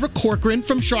friend Barbara Corcoran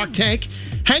from Shark Tank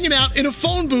hanging out in a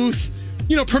phone booth,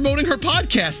 promoting her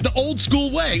podcast the old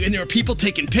school way. And there were people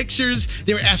taking pictures.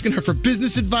 They were asking her for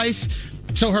business advice.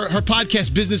 So her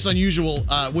podcast, Business Unusual,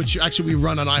 which actually we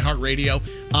run on iHeartRadio,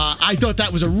 I thought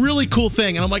that was a really cool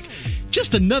thing. And I'm like,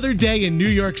 just another day in New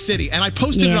York City. And I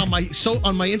posted it on my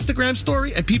Instagram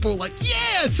story, and people were like,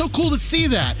 yeah, it's so cool to see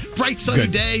that. Bright sunny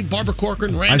day, Barbara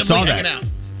Corcoran randomly hanging out.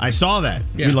 I saw that.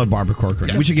 Yeah. We love Barbara Corcoran.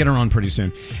 Yeah. We should get her on pretty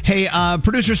soon. Hey,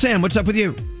 producer Sam, what's up with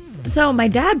you? So my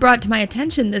dad brought to my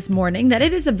attention this morning that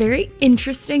it is a very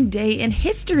interesting day in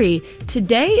history.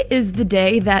 Today is the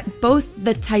day that both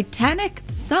the Titanic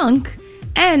sunk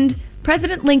and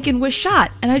President Lincoln was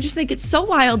shot. And I just think it's so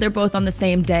wild they're both on the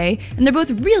same day. And they're both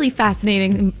really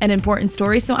fascinating and important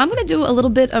stories. So I'm going to do a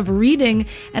little bit of reading,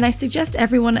 and I suggest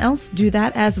everyone else do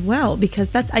that as well,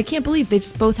 because I can't believe they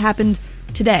just both happened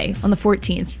today on the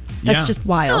 14th. That's just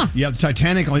wild. Yeah, the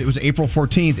Titanic, it was April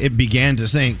 14th. It began to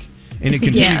sink. And it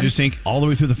continued to sink all the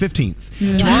way through the 15th.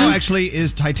 Yeah. Tomorrow actually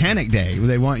is Titanic Day.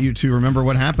 They want you to remember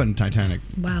what happened, Titanic.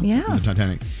 Wow. Yeah. The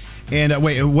Titanic. And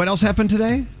wait, what else happened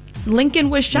today?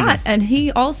 Lincoln was shot, and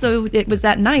it was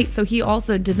that night, so he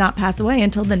also did not pass away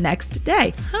until the next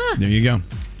day. Huh. There you go.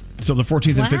 So the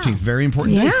 14th and 15th, very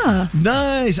important days. Yeah.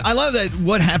 Nice. I love that.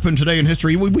 What happened today in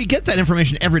history? We get that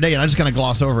information every day, and I just kind of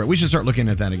gloss over it. We should start looking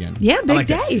at that again. Yeah, big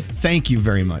day. Thank you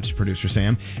very much, Producer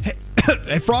Sam.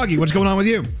 Hey, Froggy, what's going on with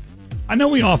you? I know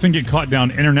we often get caught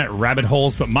down internet rabbit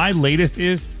holes, but my latest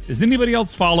is, does anybody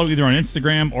else follow either on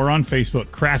Instagram or on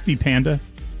Facebook Crafty Panda?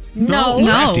 No.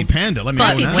 Crafty Panda. Let me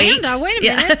know now. Wait a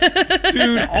minute.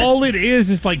 Dude, all it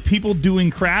is like people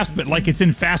doing crafts, but like it's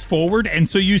in fast forward. And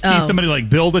so you see somebody like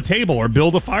build a table or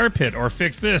build a fire pit or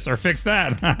fix this or fix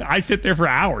that. I sit there for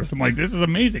hours. I'm like, this is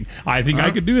amazing. I think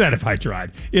I could do that if I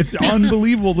tried. It's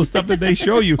unbelievable the stuff that they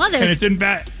show you. Well, and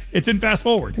it's in fast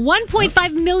forward.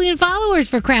 1.5 million followers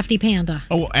for Crafty Panda.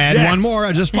 Oh, add one more.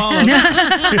 I just followed.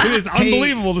 It is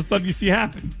unbelievable the stuff you see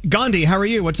happen. Gandhi, how are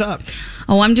you? What's up?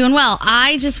 Oh, I'm doing well.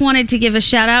 I just wanted to give a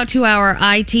shout out to our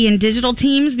IT and digital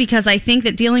teams, because I think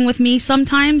that dealing with me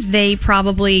sometimes they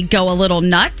probably go a little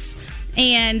nuts.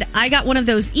 And I got one of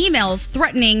those emails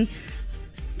threatening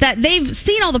that they've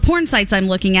seen all the porn sites I'm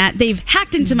looking at. They've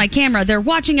hacked into my camera. They're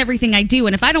watching everything I do.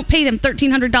 And if I don't pay them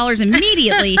 $1,300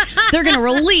 immediately, they're going to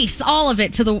release all of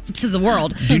it to the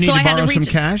world. Do you need to borrow some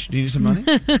cash? Do you need some money?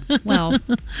 Well,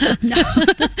 no.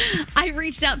 I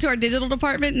reached out to our digital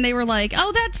department, and they were like,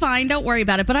 oh, that's fine. Don't worry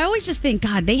about it. But I always just think,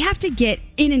 God, they have to get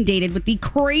inundated with the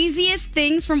craziest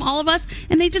things from all of us,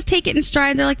 and they just take it in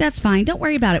stride. They're like, that's fine. Don't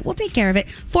worry about it. We'll take care of it.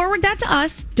 Forward that to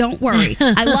us. Don't worry.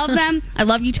 I love them. I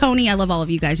love you, Tony. I love all of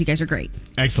you guys. You guys are great.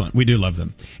 Excellent. We do love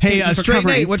them. Hey, Straight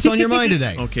Nate, what's on your mind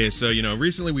today? Okay, so,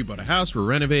 recently we bought a house. We're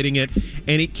renovating it,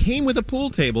 and it came with a pool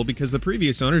table because the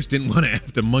previous owners didn't want to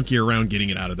have to monkey around getting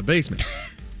it out of the basement.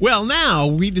 Well, now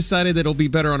we decided that it'll be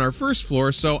better on our first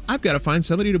floor, so I've got to find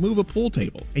somebody to move a pool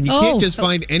table. And you can't just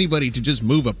find anybody to just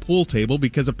move a pool table,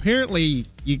 because apparently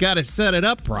you got to set it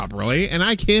up properly, and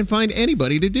I can't find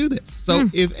anybody to do this. So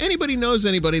if anybody knows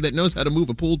anybody that knows how to move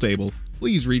a pool table,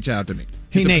 please reach out to me.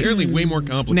 Hey, it's Nate. apparently way more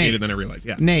complicated than I realized.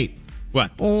 Yeah. Nate,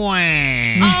 What?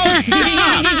 Oh,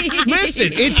 stop.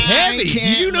 Listen, it's heavy.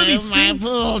 Did you know these things? My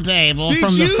pool table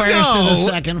from the first to the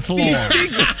second floor.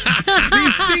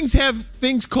 These things have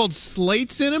things called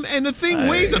slates in them, and the thing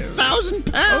weighs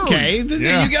 1,000 pounds. Okay, then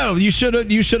there you go. You should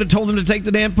have told them to take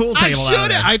the damn pool table out. I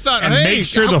should have. I thought, and hey, make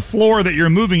sure the floor that you're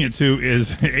moving it to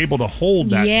is able to hold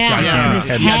that.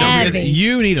 It's heavy.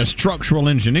 You need a structural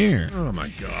engineer. Oh my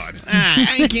God!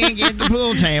 I can't get the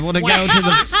pool table to go to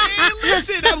the.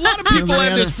 Listen, a lot of people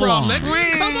have this problem.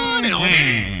 Come on,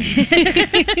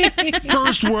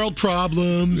 first world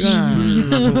problems.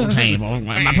 My pool table.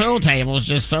 My pool table is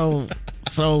just so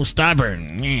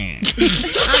stubborn. Listen,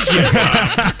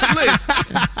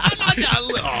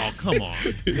 oh, come on.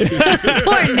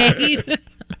 Poor Nate.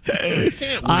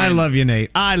 I love you,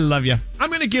 Nate. I love you. I'm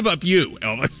going to give up you,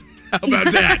 Elvis. How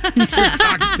about that?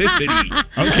 Toxicity.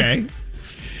 Okay.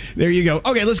 There you go.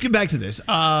 Okay, let's get back to this.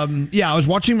 I was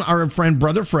watching our friend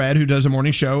Brother Fred, who does a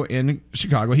morning show in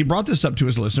Chicago. He brought this up to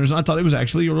his listeners, and I thought it was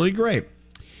actually really great.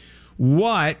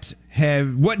 What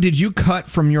did you cut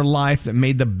from your life that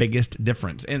made the biggest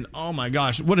difference? And oh my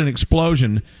gosh, what an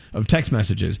explosion of text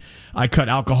messages. I cut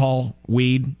alcohol,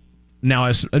 weed.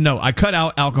 I cut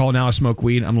out alcohol. Now I smoke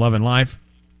weed. I'm loving life.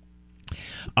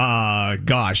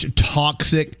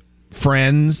 Toxic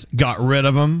friends, got rid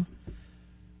of them.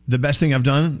 The best thing I've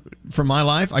done for my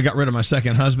life, I got rid of my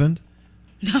second husband.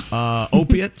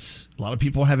 Opiates. A lot of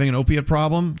people having an opiate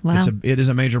problem. Wow. It is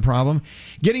a major problem.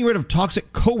 Getting rid of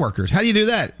toxic coworkers. How do you do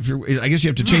that? I guess you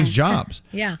have to change jobs.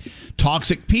 Yeah.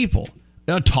 Toxic people.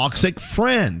 A toxic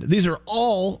friend. These are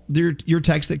all your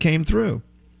texts that came through.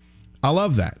 I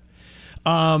love that.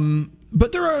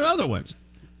 But there are other ones.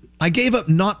 I gave up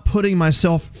not putting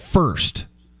myself first,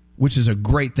 which is a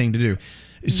great thing to do.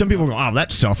 Some people go, oh,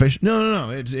 that's selfish.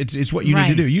 No. It's what you need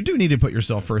to do. You do need to put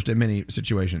yourself first in many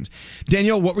situations.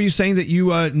 Danielle, what were you saying that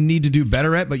you need to do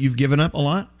better at, but you've given up a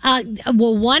lot?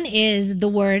 Well, one is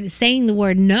saying the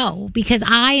word no, because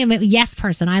I am a yes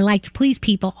person. I like to please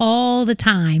people all the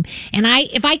time. And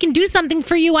if I can do something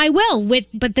for you, I will.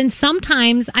 But then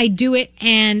sometimes I do it,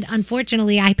 and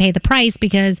unfortunately I pay the price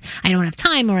because I don't have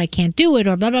time, or I can't do it,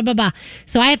 or blah, blah, blah, blah.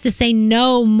 So I have to say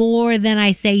no more than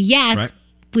I say yes. Right.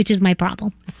 Which is my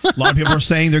problem. A lot of people are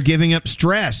saying they're giving up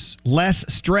stress, less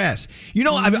stress. You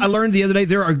know, I learned the other day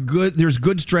there's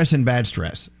good stress and bad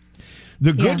stress.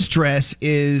 The good stress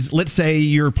is, let's say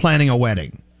you're planning a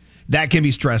wedding. That can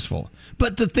be stressful.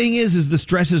 But the thing is the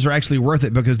stresses are actually worth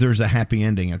it because there's a happy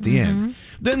ending at the end.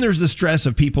 Then there's the stress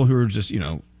of people who are just,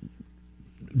 buttheads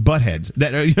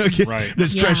that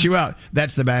stress you out.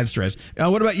 That's the bad stress.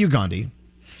 What about you, Gandhi?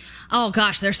 Oh,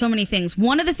 gosh, there's so many things.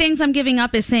 One of the things I'm giving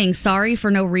up is saying sorry for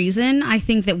no reason. I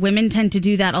think that women tend to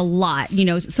do that a lot. You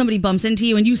know, somebody bumps into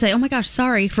you and you say, oh, my gosh,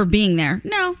 sorry for being there.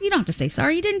 No, you don't have to say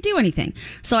sorry. You didn't do anything.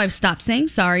 So I've stopped saying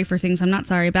sorry for things I'm not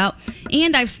sorry about.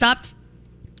 And I've stopped,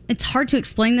 it's hard to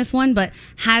explain this one, but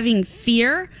having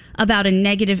fear about a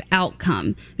negative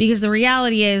outcome, because the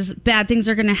reality is bad things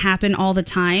are going to happen all the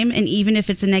time. And even if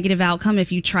it's a negative outcome,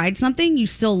 if you tried something, you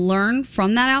still learn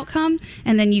from that outcome.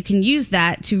 And then you can use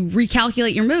that to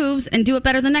recalculate your moves and do it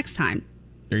better the next time.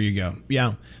 There you go.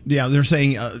 Yeah. They're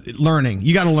saying learning.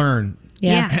 You got to learn.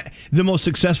 Yeah. The most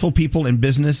successful people in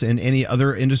business and any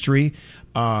other industry,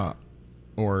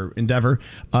 or endeavor,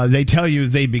 they tell you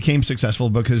they became successful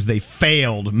because they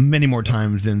failed many more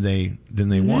times than they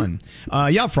won.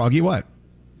 Froggy, what?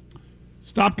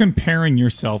 Stop comparing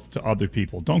yourself to other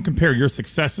people. Don't compare your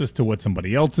successes to what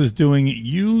somebody else is doing.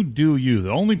 You do you. The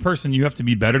only person you have to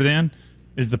be better than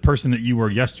is the person that you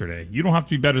were yesterday. You don't have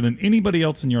to be better than anybody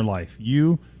else in your life.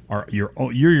 You're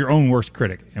your own worst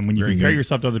critic. And when you compare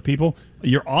yourself to other people,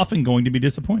 you're often going to be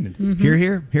disappointed. Hear,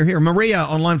 hear. Maria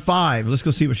on line 5. Let's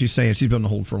go see what she's saying. She's been on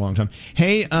hold for a long time.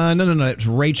 Hey, no. It's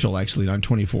Rachel, actually, line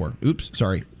 24. Oops,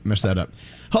 sorry. Messed that up.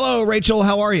 Hello, Rachel.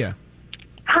 How are you?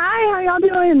 Hi, how y'all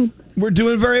doing? We're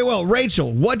doing very well.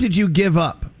 Rachel, what did you give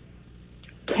up?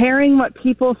 Caring what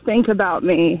people think about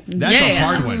me. That's a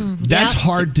hard one. That's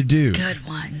hard to do. Good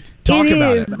one. Talk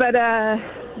about it. But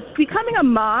becoming a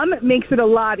mom makes it a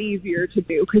lot easier to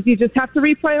do because you just have to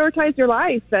reprioritize your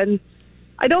life. And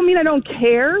I don't mean I don't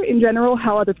care in general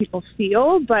how other people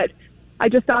feel, but I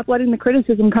just stop letting the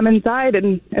criticism come inside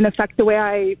and affect the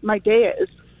way my day is.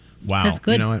 Wow. That's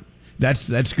good. You know what?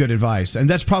 That's good advice. And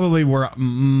that's probably where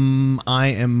I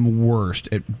am worst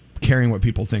at caring what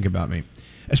people think about me,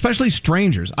 especially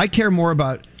strangers. I care more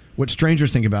about what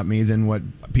strangers think about me than what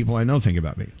people I know think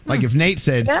about me. Like if Nate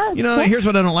said, here's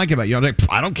what I don't like about you. I'm like,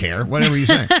 I don't care. Whatever you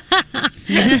say.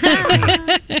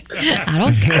 I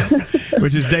don't care.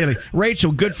 Which is daily.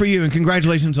 Rachel, good for you, and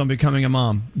congratulations on becoming a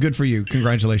mom. Good for you.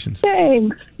 Congratulations.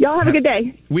 Thanks. Y'all have a good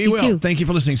day. We will. Too. Thank you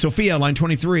for listening. Sophia, line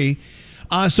 23.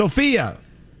 Sophia.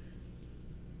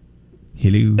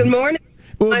 Hello. Good morning.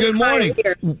 Well, good morning.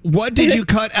 What did you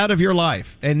cut out of your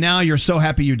life, and now you're so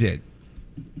happy you did?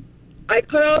 I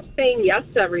cut off saying yes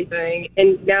to everything,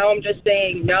 and now I'm just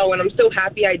saying no, and I'm so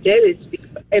happy I did.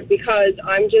 It's because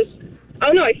I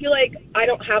don't know, I feel like I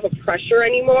don't have a pressure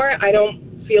anymore. I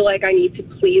don't feel like I need to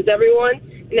please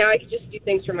everyone. Now I can just do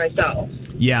things for myself.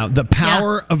 Yeah, the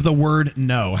power of the word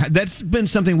no. That's been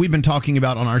something we've been talking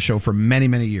about on our show for many,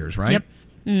 many years, right? Yep.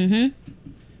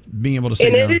 Mm-hmm. Being able to say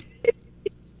and no.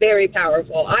 It's very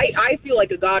powerful. I feel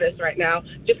like a goddess right now,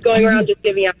 just going around just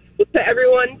giving out to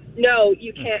everyone. No,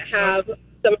 you can't have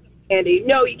some candy.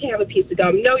 No, you can't have a piece of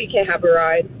gum. No, you can't have a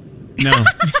ride. No.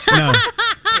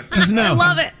 Just no. I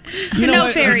love it. You know no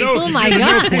what? fairy. No, oh my no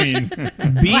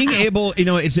gosh. Being able,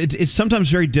 it's sometimes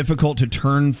very difficult to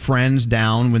turn friends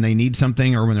down when they need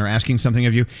something or when they're asking something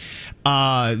of you.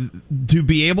 To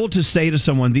be able to say to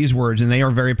someone these words, and they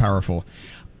are very powerful,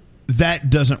 that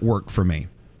doesn't work for me.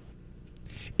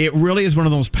 It really is one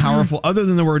of the most powerful, other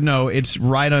than the word no, it's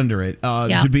right under it.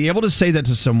 To be able to say that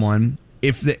to someone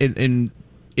in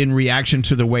reaction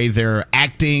to the way they're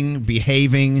acting,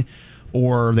 behaving,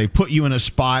 or they put you in a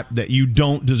spot that you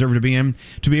don't deserve to be in,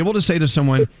 to be able to say to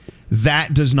someone,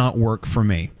 that does not work for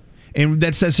me. And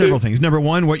that says several things. Number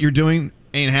one, what you're doing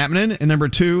ain't happening. And number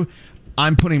two,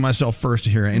 I'm putting myself first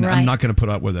here, and I'm not going to put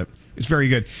up with it. It's very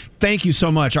good. Thank you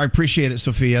so much. I appreciate it,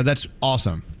 Sophia. That's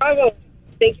awesome. I will.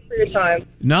 Thank you for your time.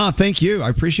 No, thank you. I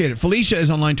appreciate it. Felicia is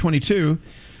on line 22.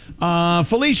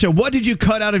 Felicia, what did you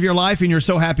cut out of your life and you're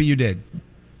so happy you did?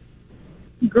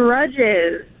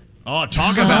 Grudges. Oh,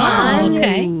 talk about it.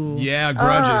 Okay. Yeah,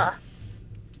 grudges.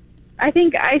 I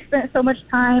think I spent so much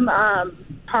time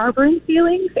harboring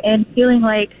feelings and feeling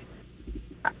like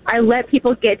I let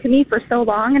people get to me for so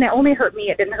long, and it only hurt me.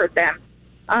 It didn't hurt them.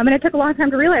 And it took a long time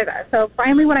to realize that. So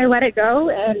finally, when I let it go,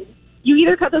 and you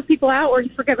either cut those people out or you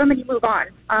forgive them and you move on.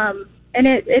 And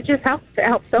it just helps. It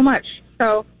helps so much.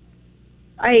 So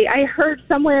I heard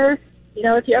somewhere,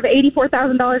 if you have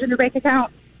 $84,000 in your bank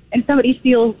account and somebody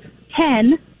steals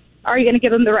 10, are you going to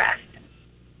give them the rest?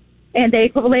 And they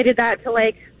equivalated that to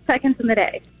like seconds in the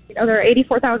day. There are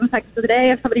 84,000 seconds of the day.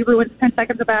 If somebody ruins 10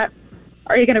 seconds of that,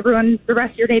 are you going to ruin the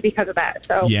rest of your day because of that?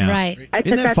 So I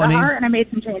took that to heart and I made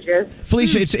some changes.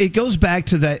 Felicia, it goes back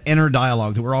to that inner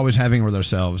dialogue that we're always having with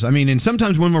ourselves. I mean, and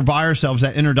sometimes when we're by ourselves,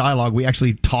 that inner dialogue, we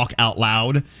actually talk out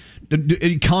loud.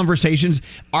 Conversations,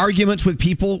 arguments with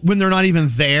people when they're not even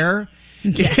there.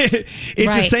 Yes.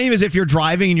 It's the same as if you're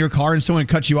driving in your car and someone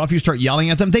cuts you off, you start yelling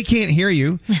at them. They can't hear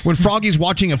you. When Froggy's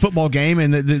watching a football game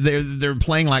and they're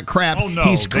playing like crap,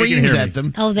 he screams at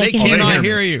them. Oh, they cannot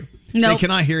hear you. Nope. They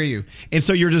cannot hear you. And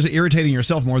so you're just irritating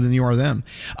yourself more than you are them.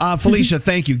 Felicia,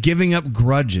 thank you. Giving up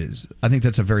grudges. I think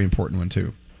that's a very important one,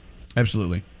 too.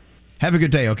 Absolutely. Have a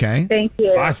good day, okay? Thank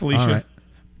you. Bye, Felicia. All right.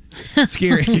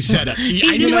 Scary. He said it.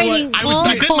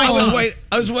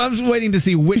 I was waiting to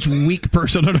see which weak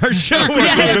person on our show was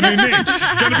going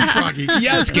to be Froggy.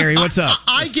 Yeah, Scary. What's up?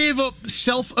 I gave up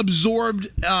self-absorbed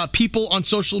people on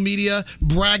social media,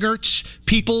 braggarts,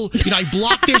 people. I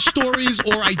blocked their stories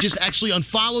or I just actually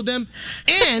unfollowed them.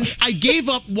 And I gave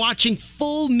up watching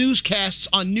full newscasts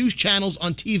on news channels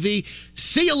on TV.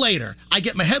 See you later. I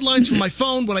get my headlines from my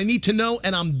phone, what I need to know,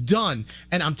 and I'm done.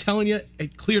 And I'm telling you,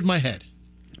 it cleared my head.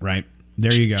 Right.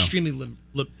 There you go. Extremely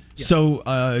Yeah.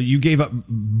 So you gave up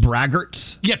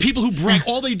braggarts? Yeah, people who brag.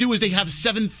 All they do is they have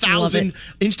 7,000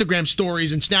 Instagram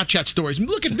stories and Snapchat stories.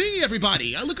 Look at me,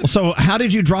 everybody. So how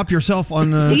did you drop yourself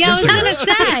on Yeah, I was Instagram? going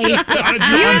to say.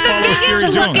 You're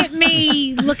the biggest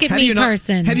look at me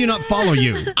person. How do you not follow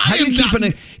you?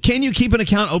 Can you keep an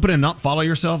account open and not follow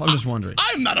yourself? I'm just wondering.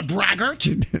 I am not a braggart.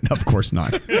 Of course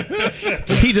not.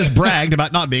 He just bragged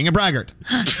about not being a braggart.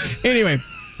 Anyway.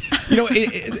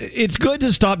 It's good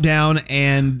to stop down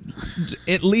and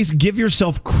at least give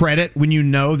yourself credit when you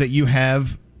know that you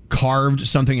have carved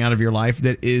something out of your life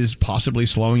that is possibly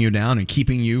slowing you down and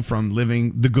keeping you from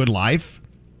living the good life,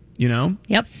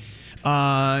 Yep.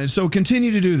 So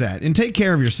continue to do that and take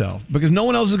care of yourself because no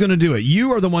one else is going to do it.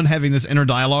 You are the one having this inner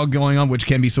dialogue going on, which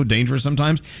can be so dangerous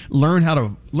sometimes. Learn how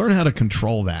to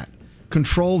control that.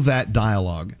 Control that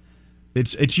dialogue.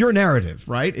 It's your narrative,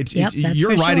 right?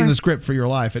 You're writing the script for your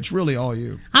life. It's really all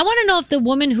you. I want to know if the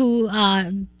woman who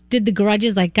did the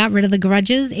grudges, like got rid of the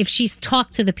grudges, if she's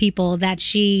talked to the people that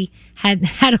she had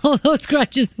all those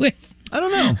grudges with. I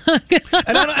don't know.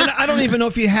 And I don't even know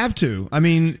if you have to. I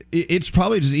mean, it's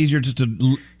probably just easier just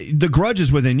to the grudge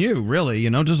is within you, really.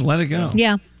 Just let it go.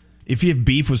 Yeah. if you have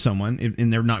beef with someone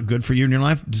and they're not good for you in your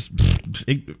life,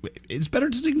 it's better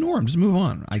to just ignore them. Just move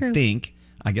on. True.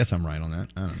 I guess I'm right on that.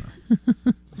 I don't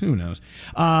know. Who knows?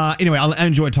 Anyway, I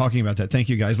enjoy talking about that. Thank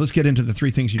you, guys. Let's get into the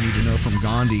 3 things you need to know from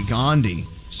Gandhi. Gandhi,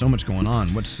 so much going on.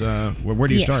 Where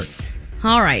do you start?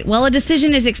 All right. Well, a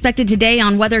decision is expected today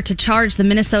on whether to charge the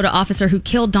Minnesota officer who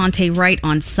killed Daunte Wright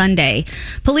on Sunday.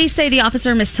 Police say the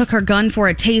officer mistook her gun for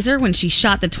a taser when she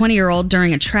shot the 20-year-old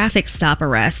during a traffic stop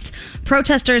arrest.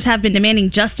 Protesters have been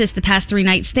demanding justice the past 3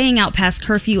 nights, staying out past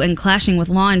curfew and clashing with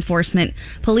law enforcement.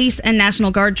 Police and National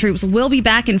Guard troops will be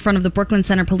back in front of the Brooklyn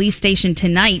Center Police Station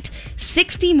tonight.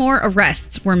 60 more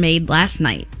arrests were made last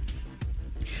night.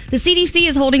 The CDC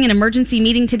is holding an emergency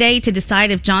meeting today to decide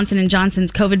if Johnson &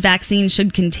 Johnson's COVID vaccine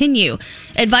should continue.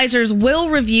 Advisors will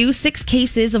review 6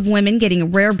 cases of women getting a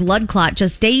rare blood clot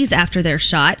just days after their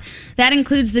shot. That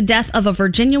includes the death of a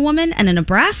Virginia woman, and a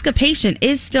Nebraska patient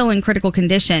is still in critical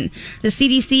condition. The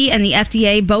CDC and the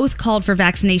FDA both called for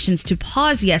vaccinations to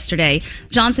pause yesterday.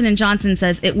 Johnson & Johnson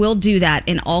says it will do that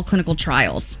in all clinical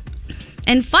trials.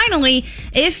 And finally,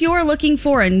 if you're looking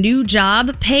for a new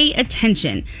job, pay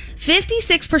attention.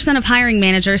 56% of hiring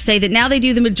managers say that now they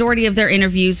do the majority of their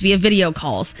interviews via video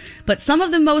calls. But some of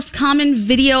the most common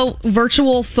video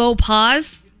virtual faux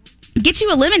pas get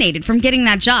you eliminated from getting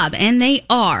that job, and they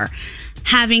are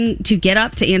having to get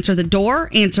up to answer the door,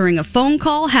 answering a phone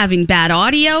call, having bad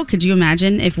audio. Could you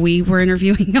imagine if we were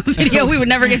interviewing on video? We would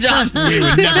never get jobs. We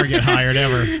would never get hired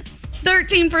ever.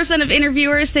 13% of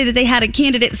interviewers say that they had a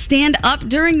candidate stand up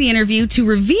during the interview to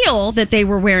reveal that they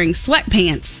were wearing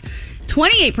sweatpants.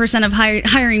 28% of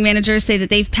hiring managers say that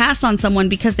they've passed on someone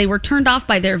because they were turned off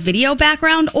by their video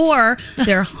background or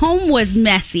their home was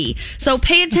messy. So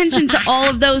pay attention to all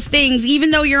of those things. Even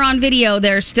though you're on video,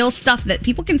 there's still stuff that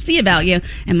people can see about you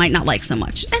and might not like so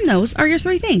much. And those are your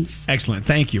 3 things. Excellent.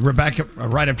 Thank you. We're back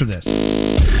right after this.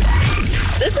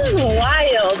 This is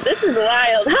wild.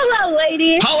 Hello,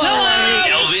 lady. Hello.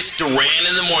 Elvis Duran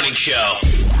in the Morning Show.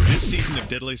 This season of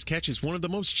Deadliest Catch is one of the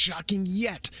most shocking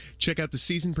yet. Check out the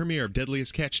season premiere of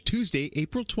Deadliest Catch Tuesday,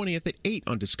 April 20th at 8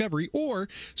 on Discovery, or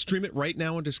stream it right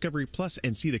now on Discovery Plus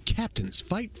and see the captains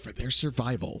fight for their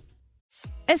survival.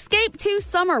 Escape to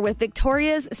summer with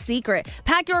Victoria's Secret.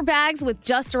 Pack your bags with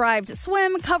just arrived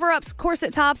swim, cover-ups,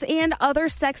 corset tops, and other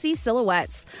sexy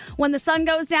silhouettes. When the sun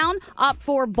goes down, opt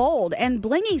for bold and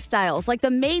blingy styles like the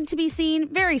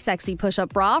made-to-be-seen, very sexy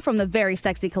push-up bra from the Very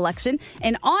Sexy collection,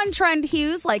 and on-trend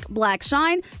hues like black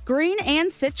shine, green,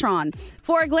 and citron.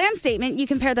 For a glam statement, you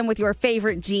can pair them with your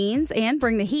favorite jeans and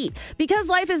bring the heat. Because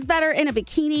life is better in a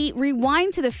bikini,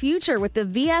 rewind to the future with the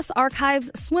VS Archives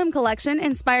swim collection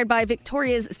inspired by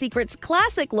Victoria's Secret's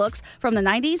classic looks from the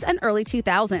 90s and early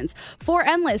 2000s. For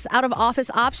endless out-of-office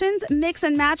options, mix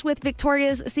and match with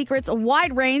Victoria's Secret's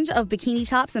wide range of bikini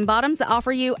tops and bottoms that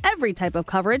offer you every type of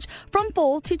coverage, from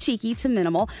full to cheeky to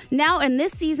minimal, now in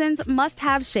this season's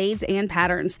must-have shades and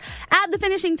patterns. Add the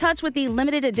finishing touch with the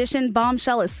limited edition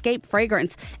Bombshell Escape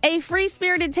fragrance, a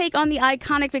free-spirited take on the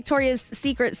iconic Victoria's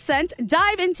Secret scent.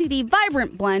 Dive into the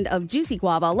vibrant blend of juicy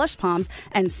guava, lush palms,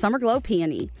 and summer glow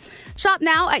peony. Shop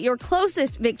now at your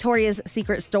closest Victoria's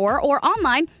Secret store or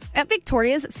online at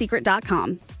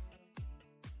victoriassecret.com.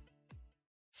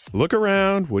 Look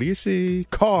around. What do you see?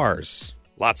 Cars.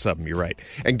 Lots of them, you're right.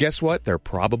 And guess what? They're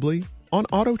probably on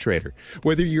AutoTrader.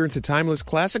 Whether you're into timeless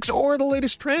classics or the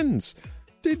latest trends.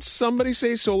 Did somebody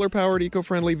say solar-powered,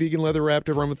 eco-friendly, vegan, leather-wrapped,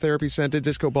 aromatherapy-scented,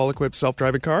 disco ball-equipped,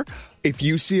 self-driving car? If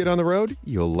you see it on the road,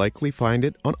 you'll likely find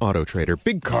it on AutoTrader.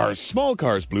 Big cars, small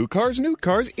cars, blue cars, new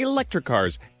cars, electric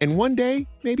cars, and one day,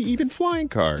 maybe even flying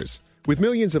cars. With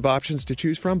millions of options to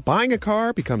choose from, buying a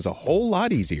car becomes a whole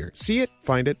lot easier. See it,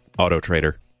 find it,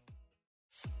 AutoTrader.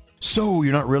 So,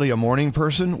 you're not really a morning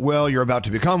person? Well, you're about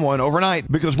to become one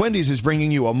overnight, because Wendy's is bringing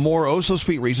you a more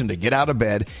oh-so-sweet reason to get out of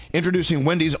bed, introducing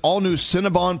Wendy's all-new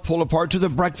Cinnabon Pull-Apart to the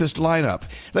breakfast lineup.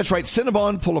 That's right,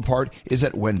 Cinnabon Pull-Apart is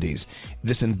at Wendy's.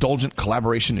 This indulgent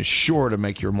collaboration is sure to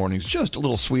make your mornings just a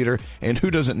little sweeter, and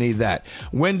who doesn't need that?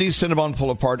 Wendy's Cinnabon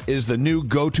Pull-Apart is the new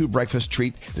go-to breakfast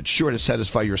treat that's sure to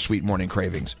satisfy your sweet morning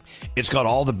cravings. It's got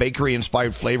all the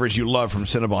bakery-inspired flavors you love from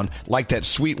Cinnabon, like that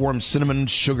sweet, warm cinnamon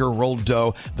sugar rolled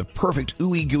dough, the perfect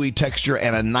ooey gooey texture,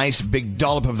 and a nice big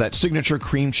dollop of that signature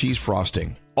cream cheese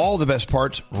frosting. All the best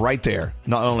parts right there.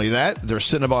 Not only that, their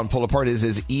Cinnabon Pull-Apart is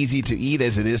as easy to eat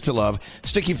as it is to love.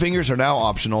 Sticky fingers are now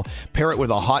optional. Pair it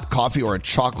with a hot coffee or a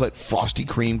chocolate frosty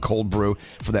cream cold brew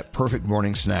for that perfect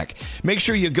morning snack. Make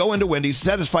sure you go into Wendy's,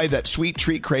 satisfy that sweet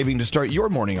treat craving to start your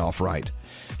morning off right.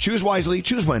 Choose wisely,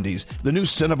 choose Wendy's, the new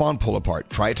Cinnabon Pull-Apart.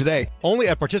 Try it today. Only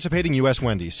at participating U.S.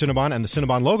 Wendy's. Cinnabon and the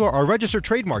Cinnabon logo are registered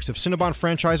trademarks of Cinnabon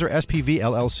Franchisor SPV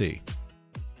LLC.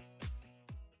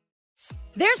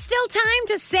 There's still time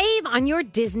to save on your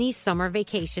Disney summer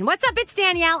vacation. What's up? It's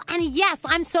Danielle. And yes,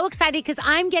 I'm so excited because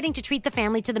I'm getting to treat the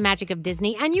family to the magic of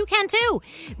Disney, and you can too.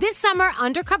 This summer,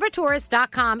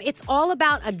 undercovertourist.com, it's all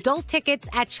about adult tickets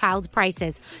at child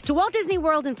prices to Walt Disney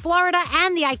World in Florida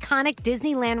and the iconic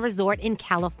Disneyland Resort in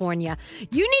California.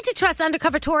 You need to trust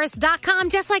undercovertourist.com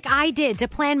just like I did to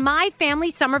plan my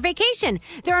family summer vacation.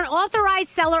 They're an authorized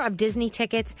seller of Disney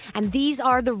tickets, and these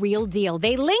are the real deal.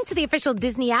 They link to the official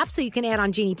Disney app so you can add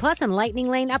on Genie Plus and Lightning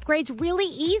Lane upgrades really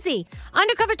easy.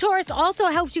 Undercover Tourist also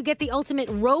helps you get the ultimate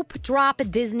rope drop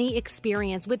Disney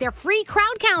experience with their free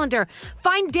crowd calendar.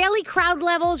 Find daily crowd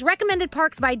levels, recommended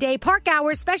parks by day, park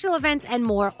hours, special events, and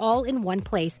more all in one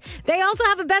place. They also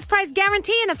have a best price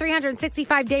guarantee and a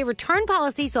 365-day return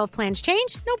policy, so if plans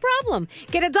change, no problem.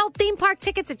 Get adult theme park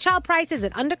tickets at child prices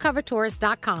at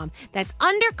undercovertourist.com. That's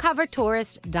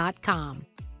undercovertourist.com.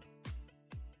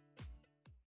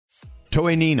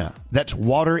 Toenina, that's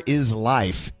water is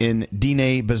life in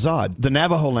Diné Bizad, the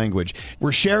Navajo language.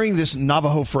 We're sharing this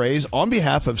Navajo phrase on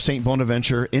behalf of St.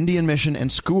 Bonaventure Indian Mission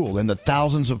and School and the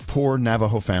thousands of poor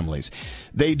Navajo families.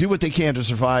 They do what they can to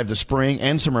survive the spring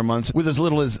and summer months with as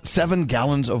little as 7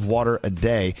 gallons of water a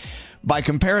day. By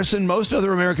comparison, most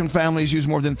other American families use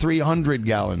more than 300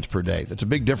 gallons per day. That's a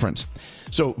big difference.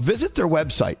 So visit their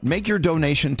website. Make your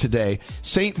donation today,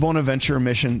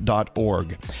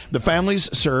 stbonaventuremission.org. The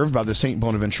families served by the St.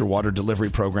 Bonaventure Water Delivery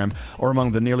Program are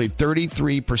among the nearly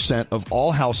 33% of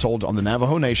all households on the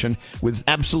Navajo Nation with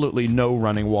absolutely no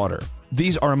running water.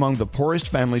 These are among the poorest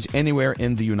families anywhere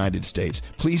in the United States.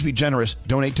 Please be generous.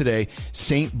 Donate today,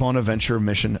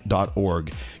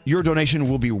 stbonaventuremission.org. Your donation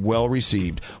will be well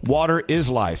received. Water is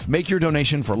life. Make your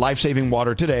donation for life-saving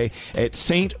water today at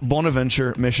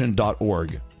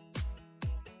stbonaventuremission.org.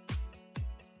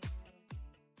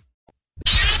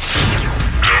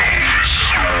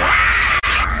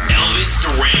 Elvis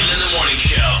Duran in the Morning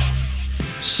Show.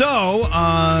 So,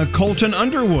 Colton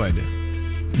Underwood,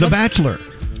 The Bachelor,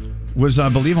 was, I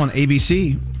believe, on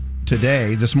ABC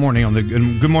this morning on the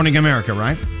Good Morning America,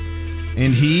 right?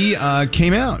 And he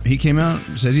came out. He came out,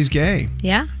 says he's gay.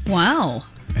 Yeah. Wow.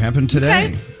 Happened today.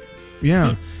 Okay.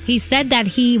 Yeah. He said that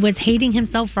he was hating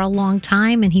himself for a long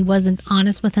time and he wasn't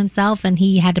honest with himself and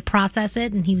he had to process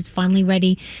it and he was finally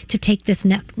ready to take this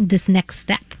next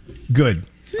step. Good.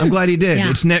 I'm glad he did.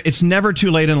 Yeah. It's never too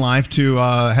late in life to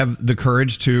have the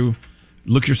courage to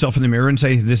look yourself in the mirror and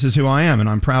say, this is who I am, and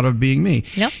I'm proud of being me.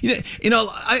 Yep. You know,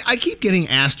 I keep getting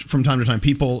asked from time to time,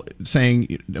 people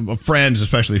saying, friends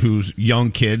especially whose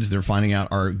young kids they're finding out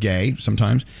are gay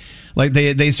sometimes, like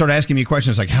they start asking me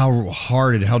questions like, how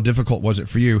hard, how difficult was it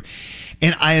for you?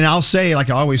 And I'll say,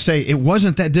 like I always say, it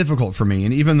wasn't that difficult for me.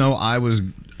 And even though I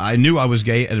knew I was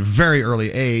gay at a very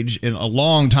early age, and a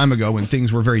long time ago when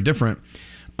things were very different,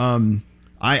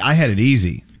 I had it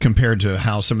easy compared to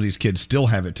how some of these kids still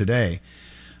have it today.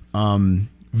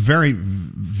 Very,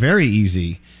 very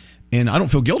easy. And I don't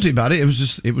feel guilty about it. It was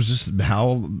just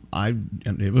how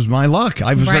it was my luck.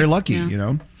 I was very lucky, you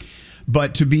know.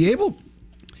 But to be able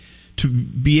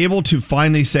to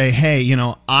finally say, hey, you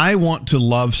know, I want to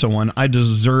love someone. I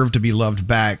deserve to be loved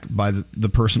back by the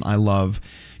person I love.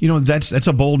 You know, that's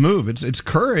a bold move. It's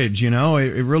courage, you know.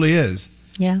 It really is.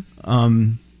 Yeah.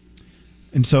 And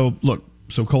so, look,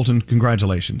 Colton,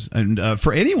 congratulations. And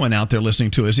for anyone out there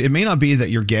listening to us, it may not be that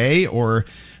you're gay or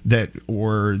that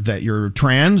you're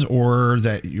trans or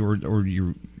that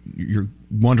you're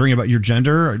wondering about your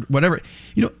gender or whatever.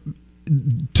 You know,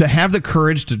 to have the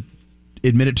courage to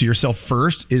admit it to yourself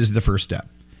first is the first step.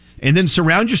 And then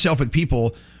surround yourself with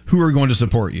people who are going to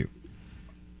support you.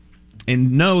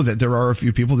 And know that there are a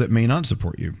few people that may not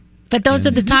support you. But those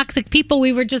are the toxic people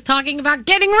we were just talking about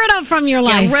getting rid of from your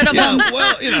life. Get rid of them.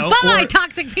 Well, you know, bye,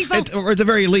 toxic people. Or at the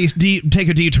very least, take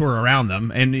a detour around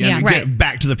them and right. Get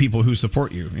back to the people who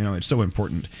support you. You know, it's so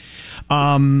important.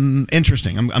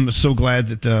 Interesting. I'm so glad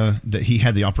that he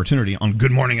had the opportunity on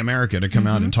Good Morning America to come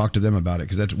out and talk to them about it,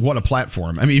 because that's what a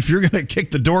platform. I mean, if you're going to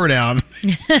kick the door down,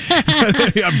 boom,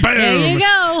 there you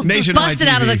go. Nationwide Busted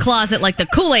TV. out of the closet like the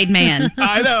Kool-Aid Man.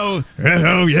 I know.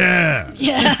 Oh yeah.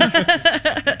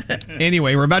 Yeah.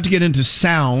 Anyway, we're about to get into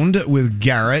sound with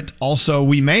Garrett. Also,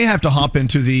 we may have to hop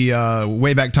into the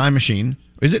Wayback Time Machine.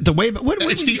 Is it the Wayback?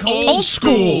 It's the old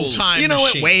school time machine. You know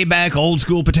what? Wayback, old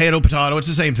school, potato. It's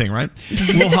the same thing, right?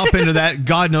 We'll hop into that.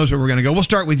 God knows where we're going to go. We'll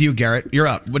start with you, Garrett. You're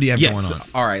up. What do you have going on?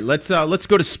 All right. Let's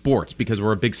go to sports because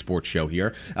we're a big sports show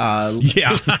here.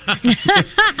 Yeah.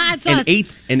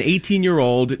 An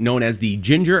 18-year-old known as the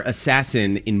Ginger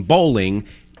Assassin in bowling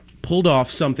pulled off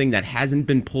something that hasn't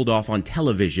been pulled off on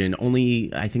television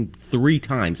only, I think, 3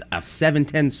 times, a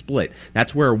 7-10 split.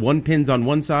 That's where one pin's on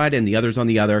one side and the other's on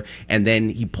the other, and then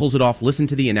he pulls it off. Listen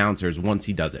to the announcers once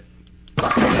he does it.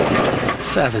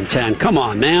 7-10, come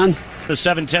on, man. The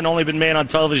 7-10 only been made on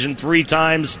television 3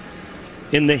 times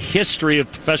in the history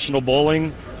of professional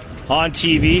bowling on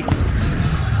TV.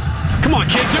 Come on,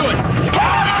 kid, do it.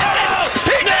 Oh,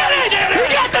 he did it! He did it!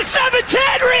 He got the 7-10,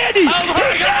 Randy! He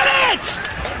did it!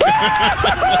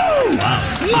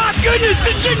 Wow. My goodness,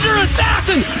 the ginger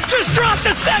assassin just dropped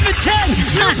the 7-10.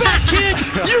 You bet, kid.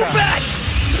 You bet.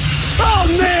 Oh,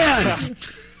 man.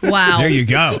 Wow. There you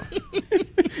go.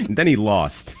 Then he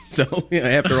lost. So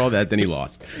after all that, then he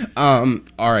lost. All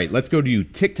right, let's go to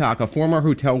TikTok. A former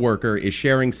hotel worker is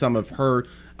sharing some of her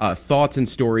thoughts and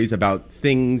stories about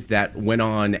things that went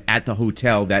on at the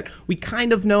hotel that we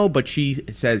kind of know, but she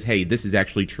says, hey, this is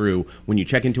actually true. When you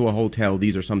check into a hotel,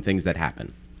 these are some things that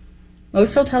happen.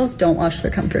 Most hotels don't wash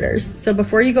their comforters. So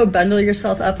before you go bundle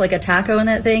yourself up like a taco in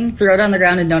that thing, throw it on the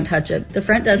ground and don't touch it. The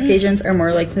front desk agents are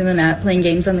more likely than not playing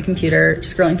games on the computer,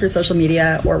 scrolling through social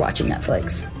media, or watching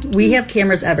Netflix. We have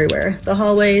cameras everywhere. The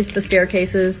hallways, the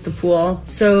staircases, the pool.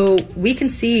 So we can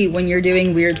see when you're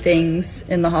doing weird things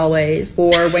in the hallways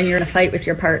or when you're in a fight with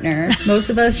your partner. Most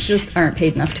of us just aren't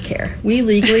paid enough to care. We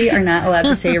legally are not allowed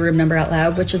to say a room number out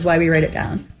loud, which is why we write it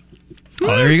down. Oh,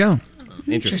 there you go.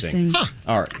 Interesting.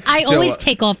 All right. I always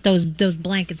take off those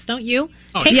blankets, don't you?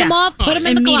 Take them off, put them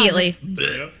in the closet.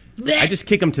 I just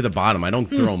kick them to the bottom. I don't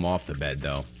throw them off the bed,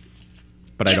 though.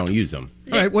 But I don't use them.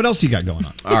 All right, what else you got going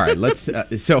on? All right, let's.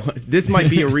 So this might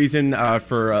be a reason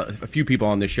for a few people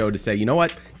on the show to say, you know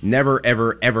what? Never,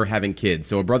 ever, ever having kids.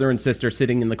 So a brother and sister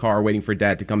sitting in the car waiting for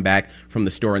Dad to come back from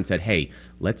the store and said, hey,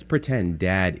 let's pretend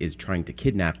Dad is trying to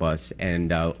kidnap us and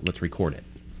let's record it.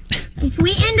 If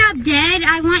we end up dead,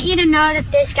 I want you to know that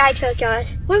this guy took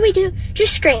us. What do we do?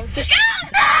 Just scream. Just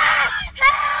help!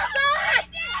 Help us!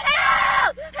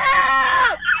 Help!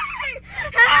 Help!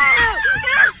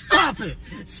 Help! Stop it!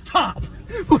 Stop!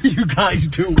 What are you guys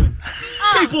doing?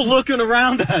 People looking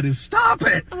around at us. Stop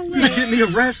it! Oh, You're getting me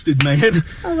arrested, man.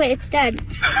 Oh, wait, it's dead.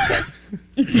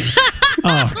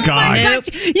 Oh, God. Nope.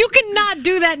 You cannot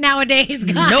do that nowadays,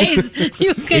 guys.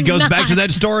 You It goes back to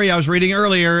that story I was reading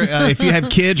earlier. If you have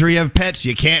kids or you have pets,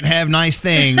 you can't have nice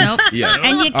things. Nope. Yes.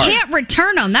 And you All right. can't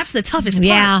return them. That's the toughest part.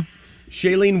 Yeah.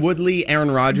 Shailene Woodley,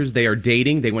 Aaron Rodgers, they are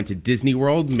dating. They went to Disney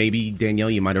World. Maybe,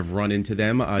 Danielle, you might have run into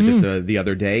them just the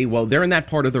other day. Well, they're in that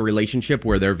part of the relationship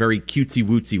where they're very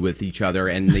cutesy-wootsy with each other,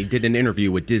 and they did an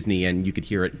interview with Disney, and you could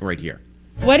hear it right here.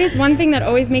 What is one thing that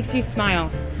always makes you smile?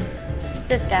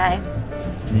 This guy.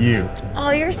 You.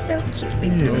 Oh, you're so cute.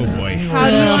 Oh, boy. How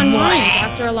do you unwind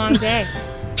after a long day?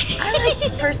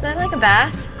 I like a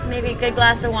bath. Maybe a good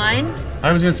glass of wine.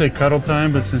 I was going to say cuddle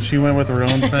time, but since she went with her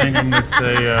own thing, I'm going to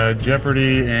say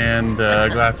Jeopardy and a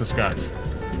glass of scotch.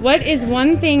 What is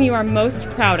one thing you are most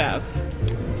proud of?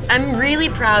 I'm really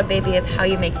proud, baby, of how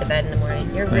you make the bed in the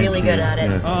morning. You're really good at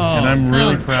it. Yes. And I'm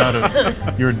really proud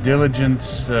of your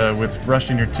diligence with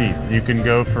brushing your teeth. You can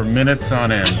go for minutes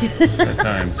on end at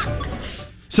times.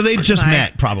 So they just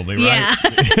met, probably, right?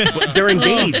 Yeah. But they're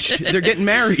engaged. They're getting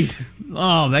married.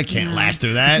 Oh, that can't last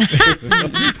through that.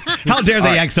 How dare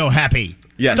they act so happy?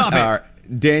 Yes, Stop it.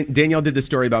 Danielle did the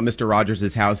story about Mr.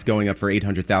 Rogers' house going up for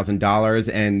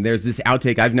 $800,000, and there's this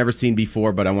outtake I've never seen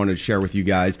before, but I wanted to share with you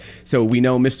guys. So we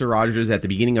know Mr. Rogers, at the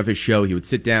beginning of his show, he would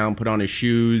sit down, put on his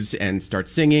shoes, and start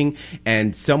singing,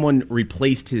 and someone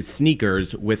replaced his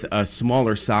sneakers with a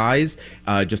smaller size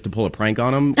just to pull a prank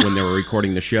on him when they were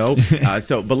recording the show.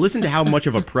 But listen to how much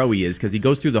of a pro he is, because he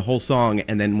goes through the whole song,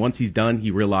 and then once he's done,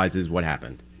 he realizes what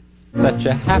happened. Such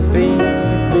a happy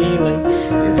feeling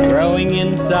is growing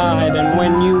inside, and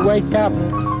when you wake up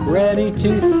ready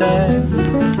to say,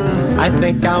 I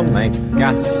think I'll make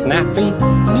a snappy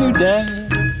new day.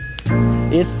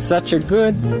 It's such a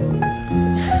good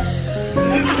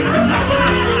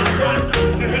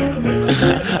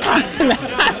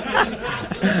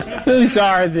Whose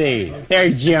are these?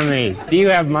 They're Jimmy. Do you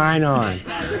have mine on?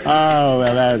 Oh,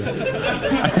 well,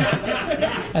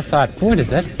 I thought, boy, does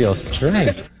that feel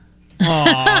strange.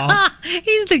 Aww.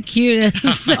 He's the cutest.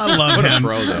 I love What a him.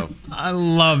 pro, though. I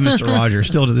love Mr. Rogers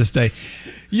still to this day.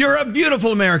 You're a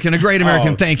beautiful American, a great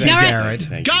American. Thank you, Garrett.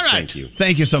 Thank you.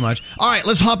 Thank you so much. All right,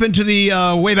 let's hop into the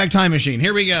Wayback Time Machine.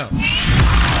 Here we go.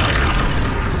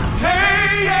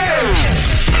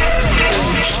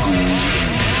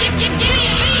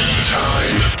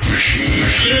 Time Machine.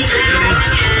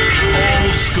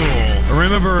 Old school.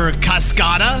 Remember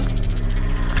Cascada?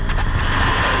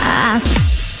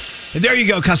 And there you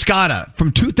go, Cascada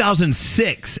from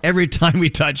 2006. Every time we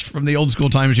touch from the old school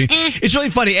time machine, it's really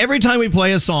funny. Every time we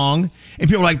play a song, and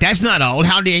people are like, "That's not old.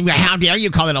 How dare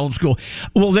you call it old school?"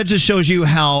 Well, that just shows you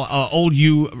how old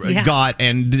you got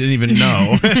and didn't even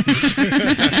know.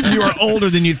 You are older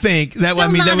than you think. Still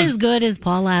not as good as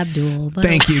Paula Abdul. But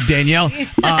Thank you, Danielle.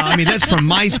 That's from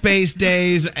MySpace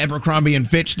days, Abercrombie and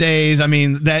Fitch days.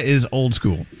 That is old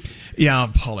school. Yeah,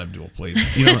 Paula Abdul, please.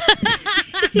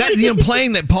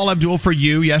 Playing that Paula Abdul for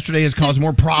you yesterday has caused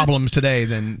more problems today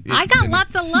than... I got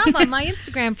lots of love on my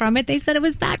Instagram from it. They said it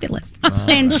was fabulous.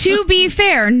 And to be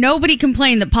fair, nobody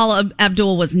complained that Paula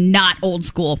Abdul was not old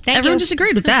school. Everyone just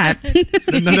agreed with that.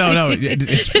 No.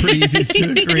 It's pretty easy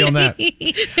to agree on that.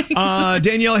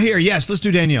 Danielle here. Yes, let's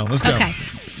do Danielle. Let's go. Okay.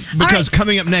 Because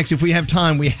coming up next, if we have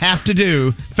time, we have to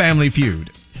do Family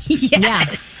Feud.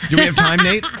 Yes. Do we have time,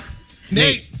 Nate?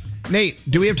 Nate,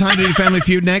 do we have time to do Family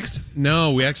Feud next?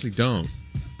 No, we actually don't.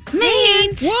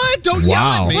 Nate! What? Don't yell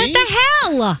at me. What the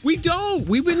hell? We don't.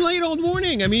 We've been late all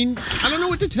morning. I don't know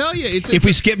what to tell you. If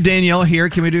we skip Danielle here,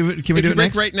 can we do it break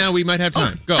next? right now, we might have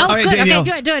time. Go. All right, good. Danielle.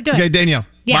 Okay, do it. Okay, Danielle.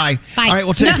 Yeah. Bye. Bye. All right,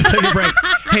 we'll take a break.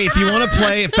 Hey, if you want to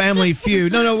play Family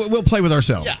Feud, no, we'll play with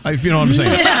ourselves. If you know what I'm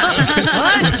saying.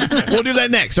 We'll do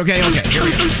that next. Okay, here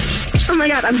we go. Oh my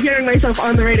God, I'm hearing myself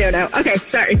on the radio now. Okay,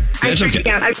 sorry. I'm freaking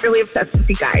out. I'm really obsessed with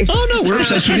you guys. Oh no, we're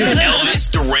obsessed with you. Elvis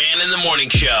Duran in the Morning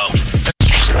Show.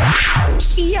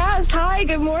 Yes, hi,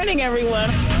 good morning, everyone.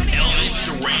 Elvis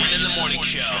Duran in the Morning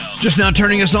Show. Just now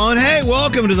turning us on. Hey,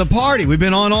 welcome to the party. We've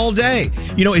been on all day.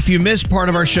 If you missed part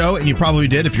of our show, and you probably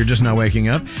did if you're just now waking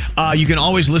up, you can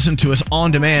always listen to us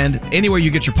on demand anywhere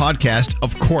you get your podcast.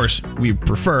 Of course, we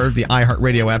prefer the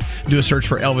iHeartRadio app. Do a search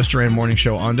for Elvis Duran Morning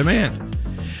Show on demand.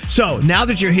 So, now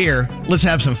that you're here, let's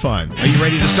have some fun. Are you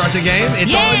ready to start the game?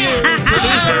 It's all you.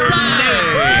 Producer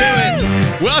Nate, do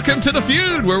it. Welcome to the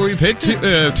feud, where we pit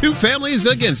two families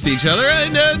against each other.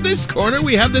 And this corner,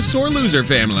 we have the sore loser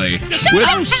family. Shut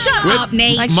up,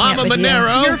 Nate. Mama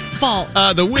Monero. It's your fault.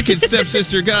 The wicked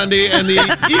stepsister Gandhi and the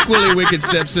equally wicked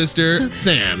stepsister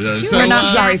Sam. We're not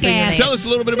sorry for you, Nate. Tell us a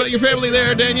little bit about your family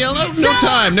there, Danielle. Oh,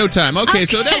 no time. Okay,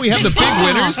 so now we have the big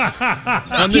winners.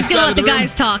 On this He's going to side let of the room.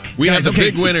 guys talk. We have the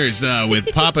big winners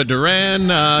with Papa Duran,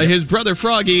 his brother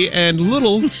Froggy, and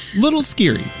little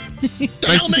Scary.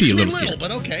 Nice to see you, little Scary.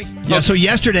 But okay. Yeah, so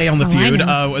yesterday on the feud,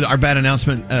 our bad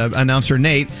announcer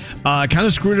Nate kind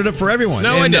of screwed it up for everyone.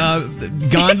 No, and, I didn't.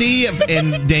 Gandhi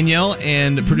and Danielle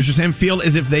and producer Sam feel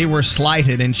as if they were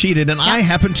slighted and cheated, and I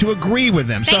happen to agree with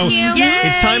them. Thank you.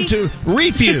 It's time to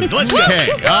refeud. Let's go.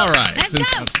 Okay, all right. Let's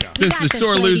go. Since the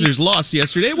sore losers lost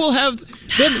yesterday, they'll have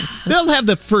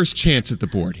the first chance at the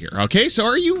board here. Okay, so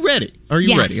are you ready?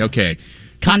 Yes. Ready? Okay.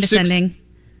 Condescending.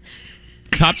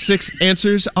 Top 6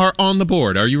 answers are on the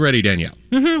board. Are you ready, Danielle?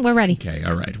 Mm-hmm, we're ready. Okay,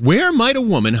 all right. Where might a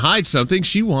woman hide something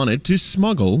she wanted to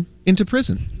smuggle into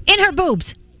prison? In her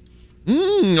boobs.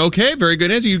 Okay, very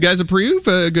good answer. You guys approve?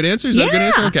 Good answer? Is that a good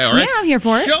answer? Okay, all right. Yeah, I'm here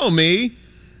for it. Show me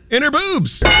in her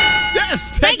boobs.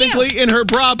 Yes, technically in her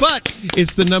bra, but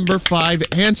it's the number 5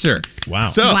 answer. Wow.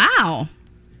 So, Wow.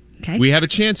 Okay. we have a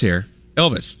chance here.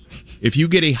 Elvis, if you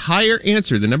get a higher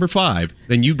answer than number 5,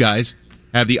 then you guys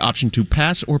have the option to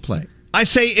pass or play. I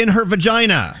say in her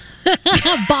vagina.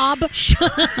 Bob.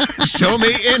 Show me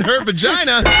in her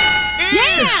vagina.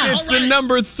 Yes, it's the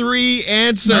number 3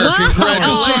 answer. Wow.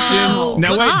 Congratulations.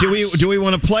 Now wait, do we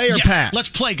want to play or pass? Let's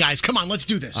play, guys. Come on, let's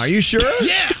do this. Are you sure?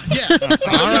 Yeah.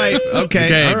 All right.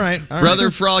 Okay. All right.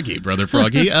 Brother Froggy,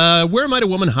 where might a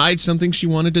woman hide something she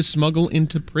wanted to smuggle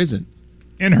into prison?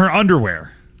 In her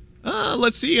underwear.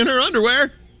 Let's see, in her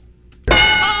underwear.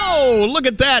 Oh, look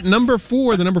at that. Number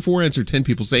 4, the number 4 answer. 10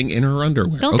 people saying in her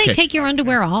underwear. Don't they take your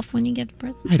underwear off when you get to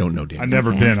prison? I don't know, Dan. I've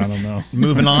never been. I don't know.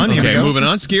 Moving on. Here we Okay, go. moving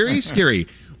on. Scary.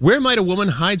 Where might a woman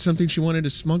hide something she wanted to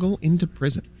smuggle into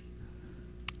prison?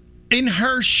 In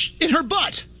her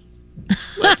butt.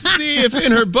 Let's see if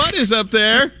in her butt is up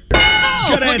there. Oh,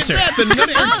 Good look answer. at that. The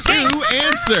number 2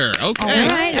 answer. Okay. All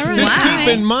right. Just keep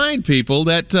in mind, people,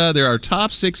 that there are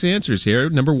top 6 answers here.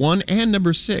 Number 1 and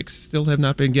number 6 still have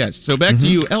not been guessed. So back to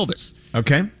you, Elvis.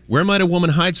 Okay. Where might a woman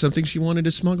hide something she wanted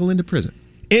to smuggle into prison?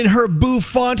 In her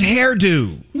bouffant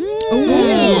hairdo.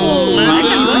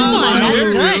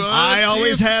 I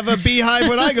always have a beehive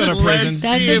when I go to prison. Let's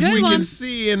see if we can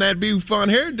see in that bouffant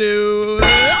hairdo.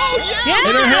 Oh, yeah.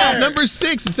 In her hair. Number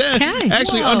 6. It's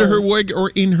actually under her wig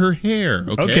or in her hair.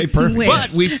 Okay, perfect.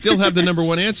 But we still have the number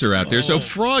 1 answer out there. So,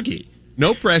 Froggy,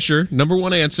 no pressure. Number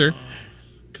 1 answer.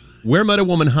 Where might a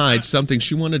woman hide something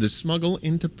she wanted to smuggle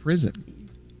into prison?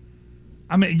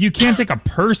 I mean, you can't take a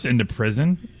purse into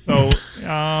prison. So,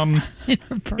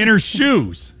 in her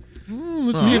shoes.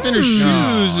 Let's see if Inner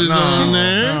Shoes is on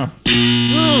there.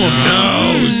 Oh,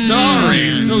 no.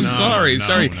 Sorry.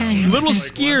 Sorry. Okay. Little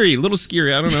scary.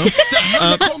 I don't know.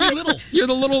 Call me little. You're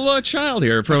the little child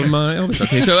here from Elvis.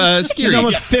 Okay, so scary. He's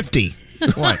almost 50.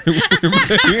 What?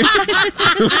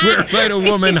 Where might a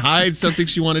woman hide something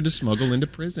she wanted to smuggle into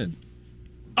prison?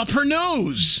 Up her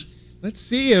nose. Let's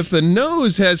see if the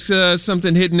nose has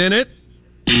something hidden in it.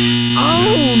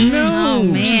 Oh, no. Oh,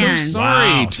 man. So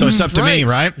sorry. Wow. So it's up to me,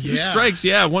 right? Two strikes,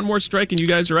 yeah. One more strike and you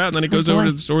guys are out, and then it goes over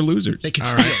to the sore losers. They can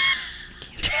steal.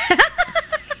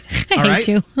 I hate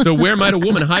you. So where might a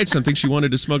woman hide something she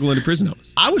wanted to smuggle into prison,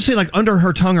 Elvis? I would say like under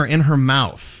her tongue or in her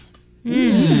mouth.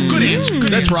 Good answer.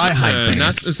 That's where I hide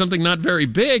things. Something not very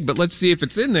big, but let's see if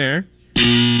it's in there.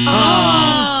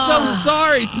 Oh, so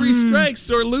sorry. 3 strikes,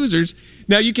 sore losers.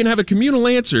 Now, you can have a communal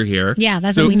answer here. Yeah,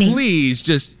 that's what we need. So please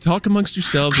just talk amongst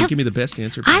yourselves and give me the best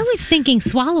answer possible. I was thinking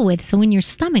swallow it, so in your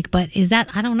stomach, but is that,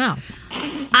 I don't know.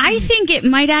 I think it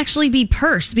might actually be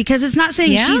purse because it's not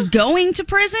saying she's going to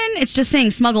prison. It's just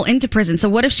saying smuggle into prison. So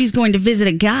what if she's going to visit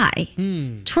a guy?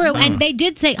 True. And they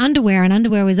did say underwear, and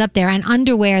underwear was up there. And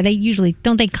underwear, they usually,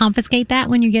 don't they confiscate that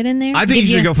when you get in there? I think you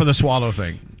should go for the swallow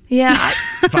thing. Yeah.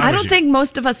 I don't think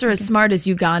most of us are as smart as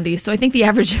you, Gandhi. So I think the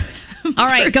average. All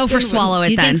right, go for swallow it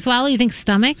you then. You think swallow? You think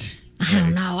stomach? I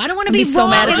don't know. I don't want to be so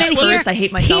wrong. mad if it's worse. I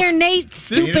hate myself. Hear Nate's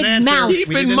stupid mouth.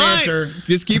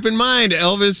 Just keep in mind,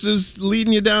 Elvis is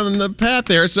leading you down the path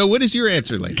there. So what is your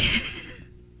answer, lady?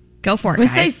 Go for it, We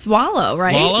guys. say swallow,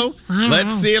 right? Swallow?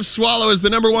 Let's see if swallow is the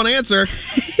number one answer. Sorry.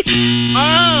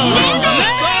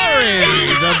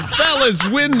 The fellas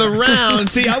win the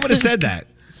round. See, I would have said that.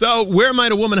 So where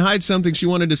might a woman hide something she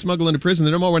wanted to smuggle into prison?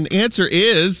 The number one answer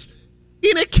is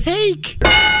in a cake.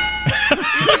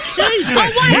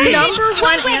 Number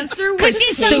one answer was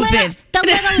she's stupid. The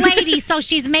little lady, so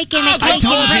she's making a cake. I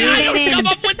told and you. bringing it in. Come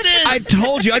up with this. I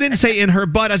told you. I didn't say in her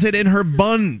butt. I said in her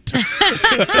bunt. This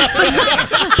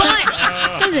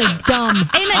is dumb.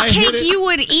 In a cake, you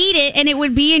would eat it, and it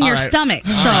would be in your stomach.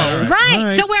 So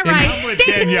Right. So we're right. I'm with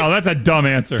Danielle. That's a dumb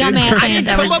answer. Dumb I answer. didn't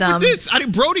That come was up dumb. with this.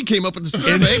 Brody came up with the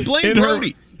survey. Blame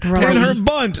Brody. In her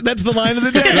bunt. That's the line of the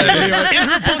day. In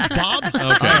her bunt, Bob.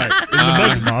 Okay.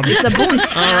 It's a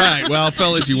bunt. All right. Well,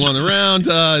 fellas, you won the round.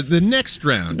 The next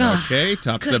round, okay?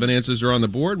 Top 7 answers are on the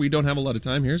board. We don't have a lot of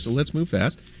time here, so let's move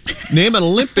fast. Name an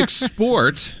Olympic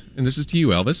sport, and this is to you,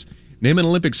 Elvis. Name an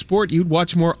Olympic sport you'd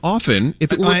watch more often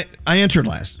if it were... I answered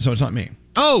last, so it's not me.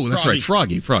 Oh, that's right.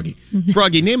 Froggy. Froggy,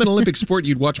 name an Olympic sport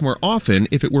you'd watch more often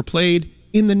if it were played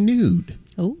in the nude.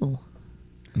 Ooh.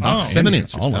 Top 7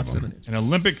 answers. All Top of 7 them. answers. An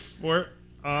Olympic sport,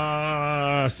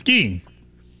 skiing.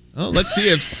 Oh, let's see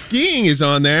if skiing is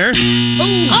on there.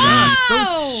 Oh, gosh. So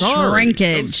sorry.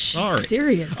 Shrinkage. So sorry.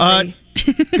 Seriously.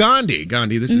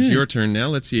 Gandhi, this is your turn now.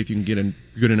 Let's see if you can get a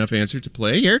good enough answer to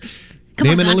play here.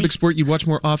 Name an Olympic sport you'd watch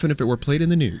more often if it were played in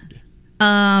the nude.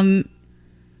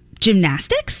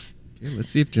 Gymnastics? Okay, let's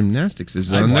see if gymnastics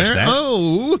is I'd on watch there. that.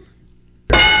 Oh,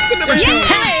 the number 2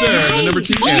 answer. The number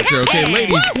 2 answer. Okay,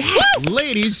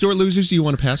 ladies, sore losers, do you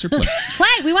want to pass or play? Play.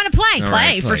 We want to play. All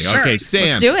right, for sure. Okay, Sam.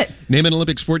 Let's do it. Name an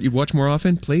Olympic sport you'd watch more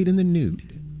often played in the nude.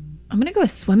 I'm going to go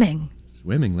with swimming.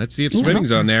 Swimming. Let's see if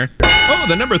swimming's on there. Oh,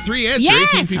 the number 3 answer.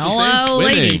 Yes. 18 people Hello, saying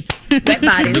swimming. lady. Wet You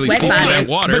bodies. can really Wet see through that bodies.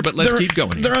 water, but let's keep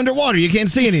going. They're underwater. You can't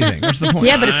see anything. What's the point?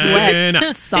 Yeah, but it's wet.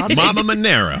 And Saucy. Mama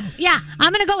Monero. Yeah,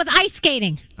 I'm going to go with ice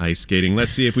skating. Ice skating.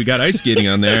 Let's see if we got ice skating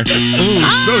on there. Ooh,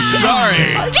 so sorry.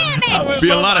 Damn it. Must be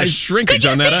a lot of shrinkage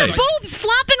on that See ice. the boobs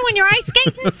flopping when you're ice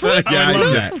skating? Yeah, I would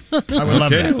love that. I would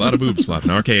love Okay, that. a lot of boobs flopping.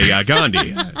 Okay,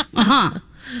 Gandhi.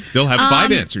 Still have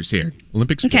 5 answers here.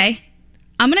 Olympic sport. Okay.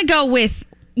 I'm going to go with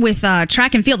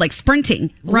track and field, like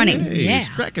sprinting, running. Hey, Yeah. is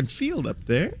track and field up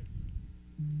there?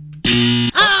 Wait,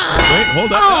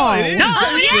 hold up. Oh, it is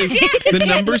actually the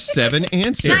number 7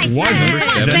 answer. Nice. It was number Come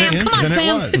on, 7 Sam. answer. Come on, Then it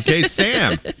Sam. was. Okay,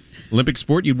 Sam. Olympic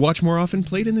sport you'd watch more often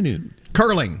played in the nude.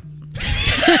 Curling.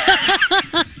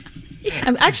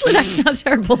 Actually, that's not a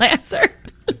terrible answer.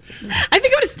 I think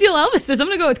I'm going to steal Elvis's. I'm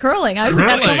going to go with curling. I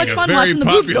had so much a fun very watching the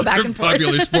boobs go back and forth.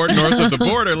 popular sport north of the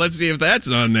border. Let's see if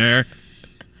that's on there.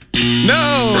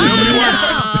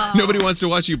 No, nobody wants to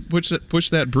watch you push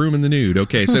that broom in the nude.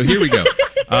 Okay, so here we go.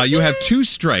 You have 2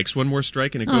 strikes, 1 more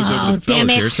strike, and it goes over to the damn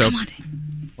fellas it. here. So,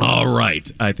 all right,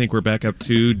 I think we're back up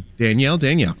to Danielle.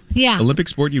 Yeah. Olympic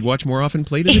sport you'd watch more often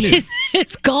played in the nude.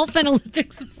 It's golf and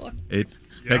Olympic sport. It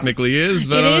technically is,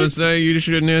 but It I'm going to is? say you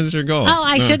shouldn't answer golf. Oh,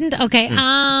 I shouldn't? Okay.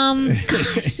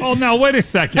 Oh, now, wait a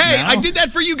second. Hey, now. I did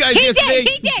that for you guys He yesterday.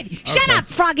 did. Shut up,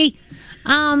 Froggy.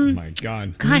 My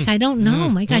God. Gosh, I don't know.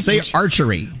 My gosh. Say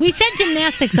archery. We said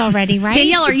gymnastics already, right?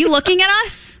 Danielle, are you looking at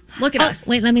us? Look at us.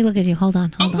 Wait, let me look at you. Hold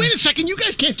on. Oh, wait a second. You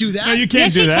guys can't do that. No, you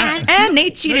can't do that. And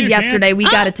Nate cheated yesterday. We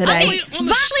got it today.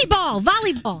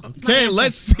 Volleyball. Okay,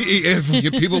 let's see if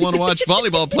people want to watch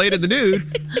volleyball played in the nude.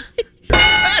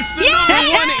 That's the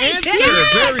number one answer.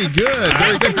 Very good.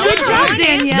 Very good. Good job,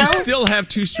 Danielle. You still have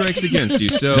 2 strikes against you.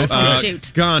 So,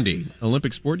 Shoot. Gandhi,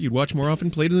 Olympic sport you'd watch more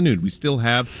often, played in the nude. We still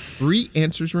have 3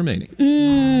 answers remaining.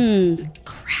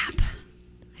 Crap.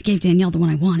 I gave Danielle the one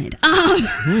I wanted.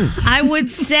 I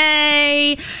would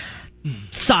say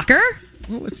soccer.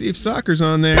 Well, let's see if soccer's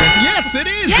on there. Yes, it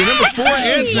is. The number 4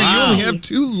 answer. Wow. You only have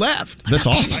 2 left. That's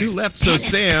awesome. 2 left. So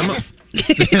Sam, an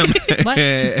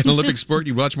Olympic sport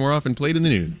you watch more often, played in the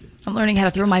nude. I'm learning how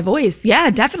to throw my voice. Yeah,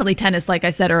 definitely tennis, like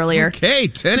I said earlier. Okay,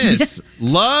 tennis.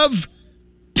 Love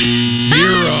 0.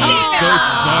 So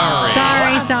sorry.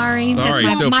 Sorry.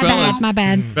 That's So my fellas, bad. My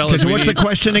bad. Fellas, What's the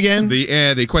question again?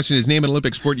 The question is, name an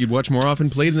Olympic sport you'd watch more often,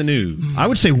 played in the nude. I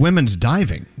would say women's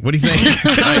diving. What do you think?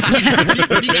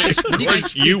 What do you guys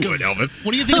You think would, of- Elvis.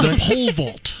 What do you think of the pole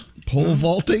vault? Pole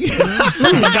vaulting? I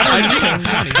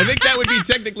think that would be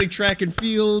technically track and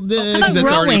field because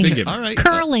that's already been given. All right.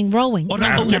 Curling, rowing. What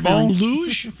about Basketball?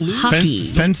 luge? Hockey.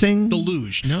 Fencing? The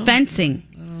luge. No. Fencing.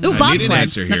 Ooh, I need an bobsled.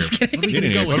 answer here. Need to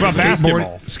go What about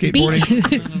basketball?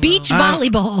 Skateboarding? Beach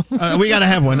volleyball. We got to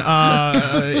have one.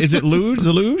 Is it luge?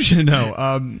 The luge? No.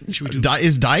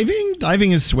 Is diving?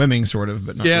 Diving is swimming, sort of,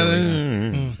 but not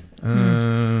really.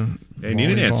 I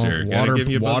need an answer. Gotta give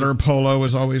you a buzzer. Water polo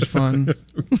is always fun.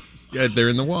 Yeah, they're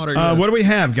in the water. Yeah. What do we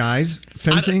have, guys?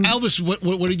 Fencing? Elvis, what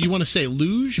did you want to say?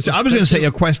 Luge? So I was going to say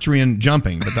equestrian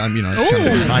jumping, but I'm, it's kind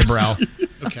of an eyebrow.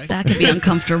 Okay. That could be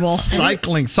uncomfortable.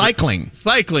 Cycling. Cycling.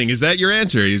 Is that your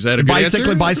answer? Is that a good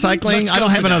answer? Bicycling? Let's I don't go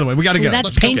have for another that. one. We got to go.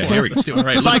 That's painful. Okay, here we go. Let's do it. All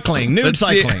right, Cycling. Nude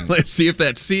cycling. Let's see if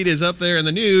that seat is up there in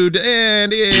the nude,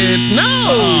 and it's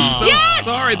no. So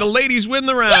sorry, the ladies win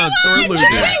the round. Sorry, losers.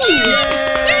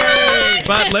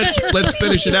 But let's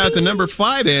finish it out. The number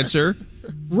 5 answer.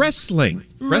 Wrestling.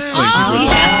 Wrestling.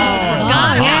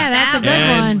 That's a good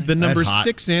and one. the number That's hot.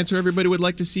 6 answer, everybody would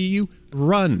like to see you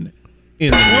run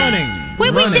in the nude.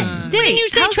 Wait, didn't you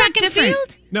say how's track that and different?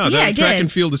 field? No, Yeah, I track did.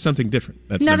 and field is something different.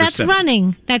 That's No, number that's 7.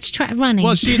 running. That's running.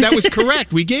 Well, that was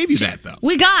correct. We gave you that, though.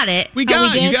 We got it. We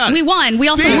got it. You got it. We won. We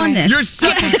also See, won this. You're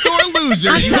such a sore loser.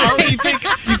 I'm You sorry. already think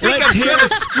I'm trying to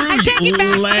screw you.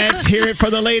 Let's hear it for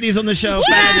the ladies on the show.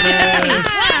 Fabulous.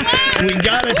 We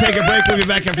got to take a break. We'll be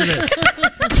back after this.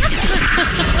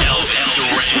 Elvis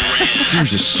Duran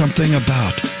There's just something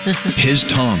about his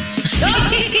tongue.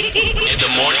 in the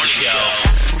morning show.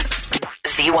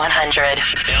 C100.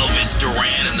 Elvis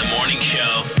Duran in the morning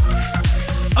show.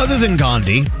 Other than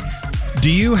Gandhi,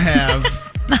 do you have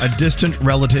a distant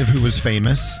relative who was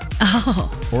famous?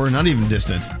 Oh. Or not even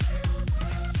distant?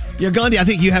 Yeah, Gandhi, I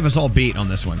think you have us all beat on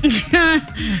this one.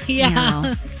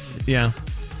 yeah. Yeah.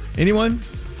 Anyone?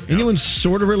 Anyone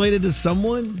sort of related to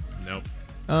someone? Nope.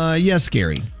 Yes,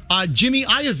 Gary. Jimmy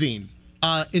Iovine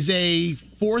is a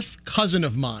 4th cousin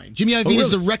of mine. Jimmy Iovine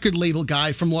is the record label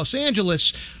guy from Los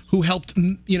Angeles who helped,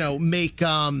 make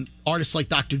artists like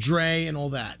Dr. Dre and all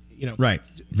that. Right.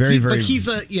 Very. But he's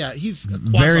a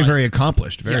very, very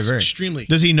accomplished. Very, Yes, very. extremely.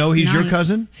 Does he know he's your Nice.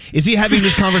 cousin? Is he having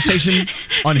this conversation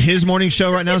on his morning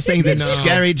show right now, saying that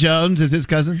Scary Jones is his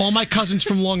cousin? All my cousins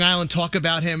from Long Island talk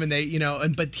about him, and they,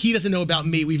 but he doesn't know about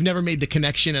me. We've never made the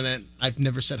connection, and I've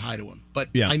never said hi to him. But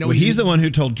Yeah. I know well, he's the one who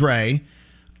told Dre,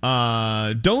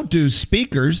 don't do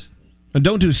speakers,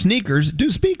 don't do sneakers, do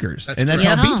speakers.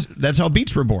 That's how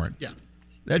Beats were born. Yeah.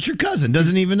 That's your cousin.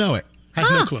 Doesn't even know it. Has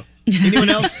no clue. Anyone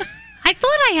else? I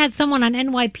thought I had someone on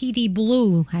NYPD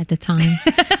Blue at the time,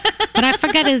 but I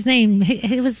forgot his name.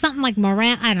 It was something like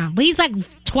Moran. I don't know. But he's like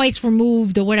twice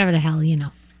removed or whatever the hell,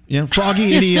 Yeah.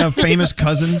 Froggy, any famous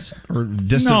cousins or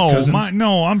distant cousins?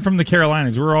 No, I'm from the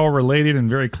Carolinas. We're all related and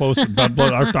very close.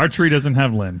 Our tree doesn't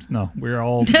have limbs. No, we're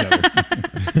all together.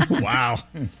 Wow.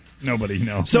 Nobody,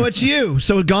 no. So it's you.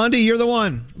 So Gandhi, you're the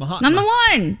one. Mahatma. I'm the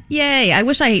one. Yay. I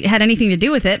wish I had anything to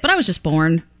do with it, but I was just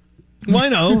born. Well, I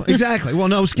know. Exactly. Well,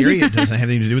 no, Scary, it doesn't have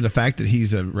anything to do with the fact that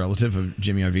he's a relative of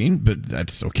Jimmy Iovine, but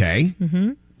that's okay.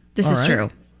 Mm-hmm. This All is right.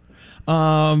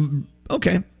 true.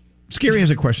 Okay. Scary has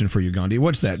a question for you, Gandhi.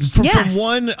 What's that? Yes. From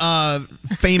one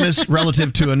famous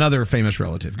relative to another famous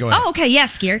relative. Go ahead. Oh, okay.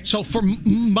 Yes, Gear. So for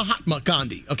Mahatma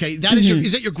Gandhi, okay, that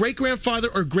is that your great grandfather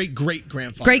or great great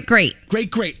grandfather?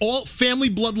 Great. All family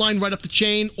bloodline right up the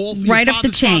chain. All Right up the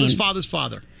chain. Father's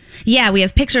father. Yeah, we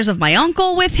have pictures of my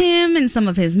uncle with him and some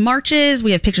of his marches.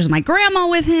 We have pictures of my grandma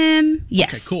with him.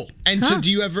 Yes. Okay, cool. And so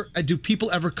do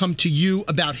people ever come to you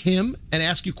about him and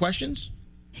ask you questions?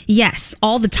 Yes,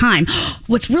 all the time.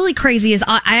 What's really crazy is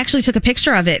I actually took a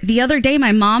picture of it. The other day,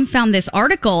 my mom found this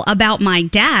article about my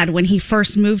dad when he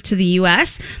first moved to the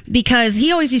U.S. because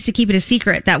he always used to keep it a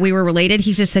secret that we were related.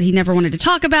 He just said he never wanted to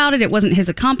talk about it. It wasn't his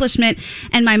accomplishment.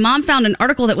 And my mom found an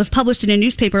article that was published in a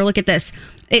newspaper. Look at this.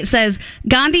 It says,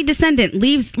 Gandhi descendant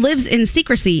lives in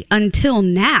secrecy until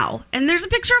now. And there's a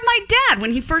picture of my dad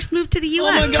when he first moved to the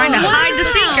U.S. trying to hide the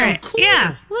secret. Cool.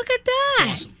 Yeah. Look at that.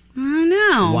 That's awesome. I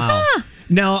know. Wow.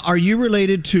 Now, are you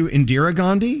related to Indira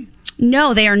Gandhi?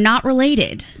 No, they are not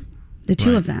related. The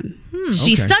two of them.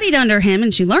 She studied under him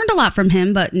and she learned a lot from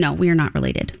him, but no, we are not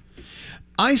related.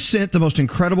 I sent the most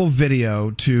incredible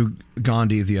video to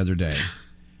Gandhi the other day.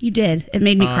 You did. It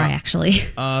made me cry, actually.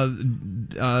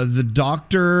 The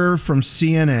doctor from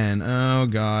CNN. Oh,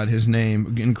 God, his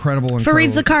name. Incredible.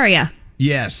 Fareed Zakaria.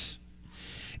 Yes.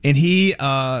 And he,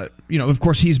 of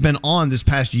course, he's been on this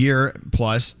past year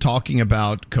plus talking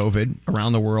about COVID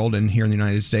around the world and here in the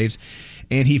United States.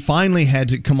 And he finally had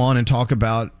to come on and talk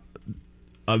about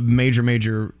a major,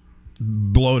 major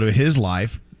blow to his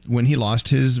life when he lost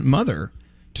his mother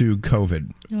to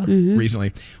COVID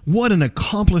recently. What an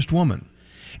accomplished woman.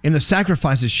 And the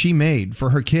sacrifices she made for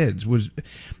her kids was,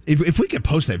 if we could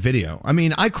post that video. I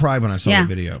mean, I cried when I saw the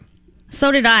video. So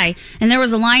did I. And there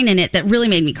was a line in it that really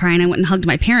made me cry. And I went and hugged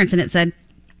my parents. And it said,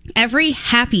 every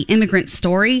happy immigrant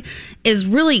story is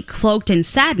really cloaked in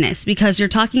sadness because you're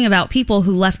talking about people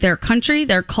who left their country,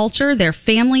 their culture, their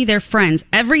family, their friends,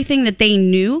 everything that they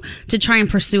knew to try and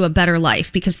pursue a better life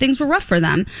because things were rough for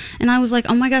them. And I was like,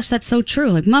 oh my gosh, that's so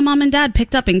true. Like my mom and dad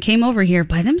picked up and came over here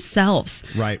by themselves.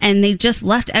 Right. And they just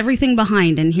left everything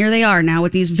behind. And here they are now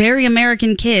with these very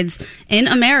American kids in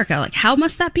America. Like, how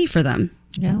must that be for them?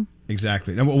 Yeah.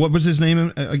 Exactly. Now, what was his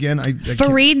name again?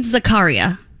 Fareed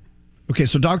Zakaria. Okay,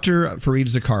 so Dr. Fareed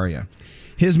Zakaria,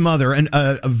 his mother, and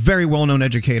a very well-known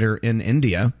educator in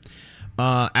India,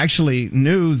 actually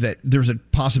knew that there was a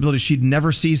possibility she'd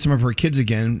never see some of her kids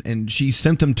again, and she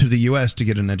sent them to the U.S. to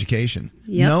get an education,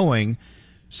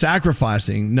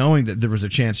 sacrificing, knowing that there was a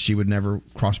chance she would never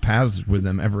cross paths with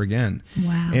them ever again.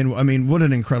 Wow. And, I mean, what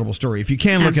an incredible story. If you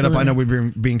can look it up, I know we've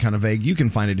been being kind of vague. You can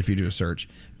find it if you do a search.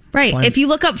 Right. If you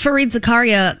look up Fareed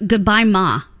Zakaria, Goodbye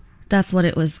Ma, that's what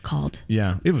it was called.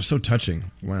 Yeah. It was so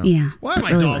touching. Wow. Yeah. Why are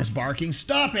my dogs barking?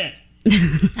 Stop it.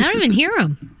 I don't even hear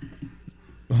them.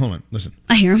 Hold on. Listen.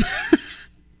 I hear them.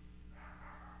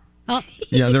 Oh.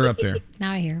 Yeah, they're up there.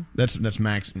 Now I hear 'em. That's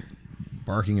Max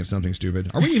barking at something stupid.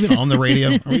 Are we even on the radio?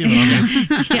 Are we even on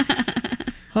there?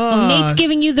 Well, Nate's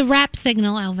giving you the rap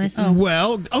signal, Elvis.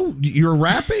 You're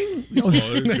rapping?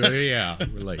 Yeah.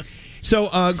 We're like...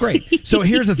 So, great. So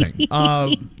here's the thing.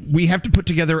 We have to put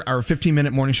together our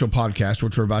 15-minute morning show podcast,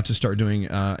 which we're about to start doing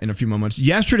in a few moments.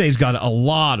 Yesterday's got a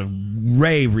lot of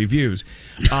rave reviews.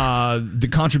 The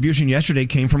contribution yesterday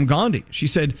came from Gandhi. She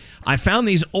said, I found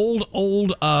these old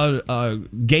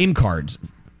game cards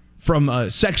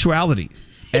from Sexuality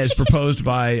as proposed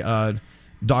by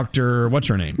Dr. What's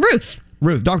her name?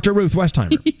 Dr. Ruth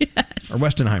Westheimer. Yes. Or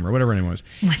Westenheimer, whatever her name was.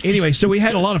 Anyway, so we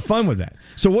had a lot of fun with that.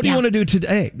 So what do you want to do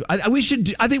today? I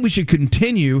think we should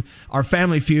continue our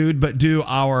Family Feud, but do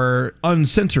our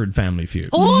uncensored Family Feud.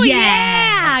 Oh,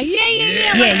 yeah. Yeah.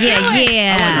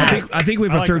 I think we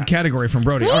have a third category from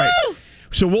Brody. Woo! All right.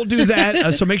 So we'll do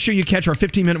that. So make sure you catch our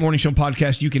 15-minute morning show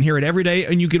podcast. You can hear it every day,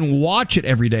 and you can watch it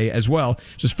every day as well.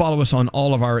 Just follow us on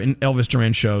all of our Elvis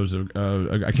Duran shows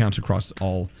accounts across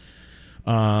all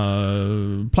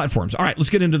platforms. All right, let's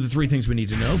get into the three things we need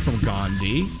to know from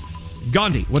Gandhi.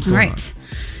 Gandhi, what's going on?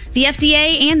 The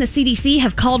FDA and the CDC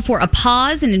have called for a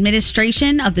pause in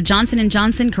administration of the Johnson &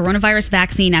 Johnson coronavirus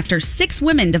vaccine after 6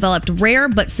 women developed rare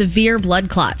but severe blood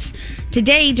clots.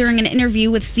 Today, during an interview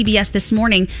with CBS This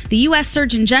Morning, the U.S.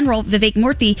 Surgeon General Vivek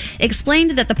Murthy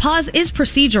explained that the pause is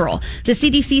procedural. The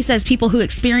CDC says people who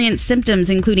experience symptoms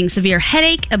including severe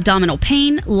headache, abdominal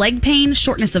pain, leg pain,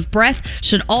 shortness of breath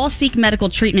should all seek medical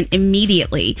treatment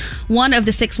immediately. One of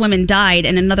the 6 women died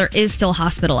and another is still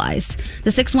hospitalized.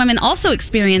 The 6 women also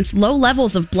experienced low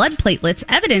levels of blood platelets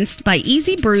evidenced by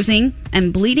easy bruising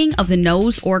and bleeding of the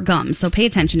nose or gums. So pay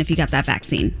attention if you got that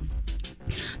vaccine.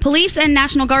 Police and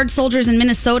National Guard soldiers in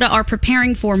Minnesota are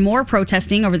preparing for more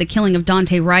protesting over the killing of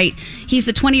Daunte Wright. He's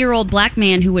the 20-year-old black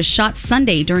man who was shot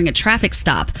Sunday during a traffic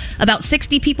stop. About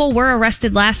 60 people were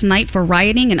arrested last night for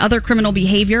rioting and other criminal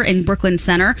behavior in Brooklyn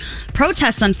Center.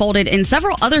 Protests unfolded in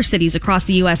several other cities across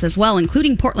the U.S. as well,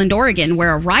 including Portland, Oregon,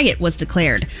 where a riot was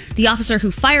declared. The officer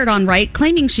who fired on Wright,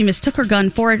 claiming she mistook her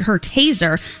gun for her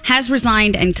taser, has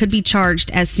resigned and could be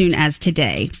charged as soon as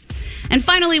today. And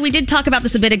finally, we did talk about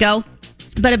this a bit ago.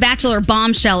 But a Bachelor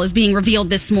bombshell is being revealed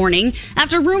this morning.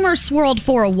 After rumors swirled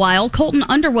for a while, Colton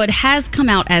Underwood has come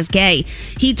out as gay.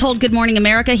 He told Good Morning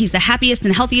America he's the happiest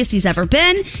and healthiest he's ever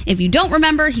been. If you don't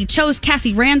remember, he chose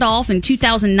Cassie Randolph in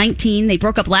 2019. They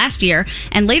broke up last year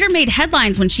and later made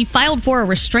headlines when she filed for a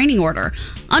restraining order.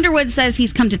 Underwood says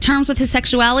he's come to terms with his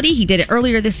sexuality. He did it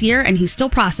earlier this year and he's still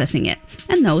processing it.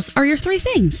 And those are your 3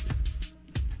 things.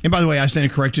 And by the way, I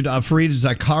stand corrected. Fareed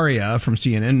Zakaria from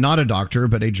CNN, not a doctor,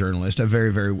 but a journalist, a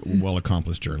very, very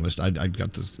well-accomplished journalist. I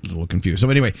got this a little confused. So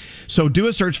anyway, do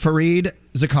a search, Fareed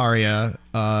Zakaria.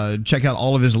 Check out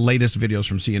all of his latest videos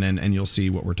from CNN, and you'll see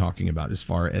what we're talking about as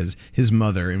far as his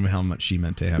mother and how much she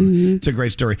meant to him. Mm-hmm. It's a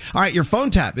great story. All right, your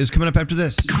phone tap is coming up after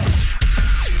this.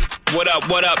 What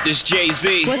up? This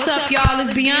Jay-Z. What's up, y'all? It's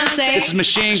Beyonce. This is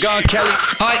Machine Gun Kelly.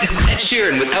 Hi, this is Ed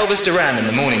Sheeran with Elvis Duran in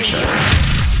the Morning Show.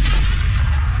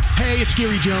 Hey, it's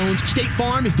Gary Jones. State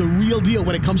Farm is the real deal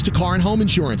when it comes to car and home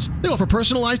insurance. They offer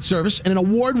personalized service and an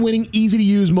award-winning,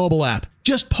 easy-to-use mobile app.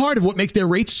 Just part of what makes their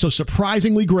rates so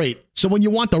surprisingly great. So when you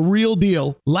want the real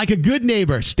deal, like a good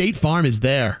neighbor, State Farm is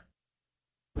there.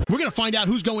 We're going to find out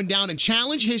who's going down in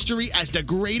challenge history as the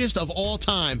greatest of all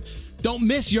time. Don't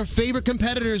miss your favorite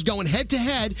competitors going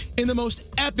head-to-head in the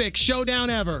most epic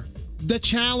showdown ever. The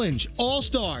Challenge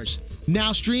All-Stars,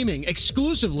 now streaming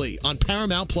exclusively on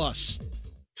Paramount+.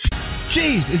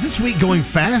 Jeez, is this week going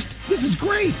fast? This is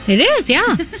great. It is,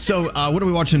 yeah. So, what are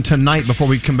we watching tonight before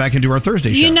we come back and do our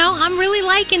Thursday show? You know, I'm really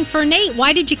liking For Nate,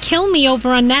 Why Did You Kill Me over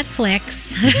on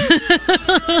Netflix.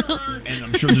 And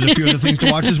I'm sure there's a few other things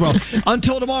to watch as well.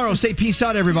 Until tomorrow, say peace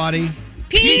out, everybody.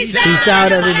 Peace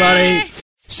out, everybody.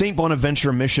 St.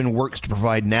 Bonaventure Mission works to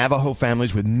provide Navajo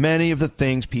families with many of the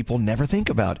things people never think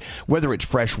about. Whether it's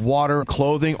fresh water,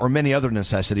 clothing, or many other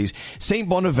necessities, St.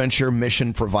 Bonaventure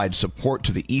Mission provides support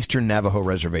to the Eastern Navajo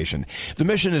Reservation. The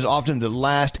mission is often the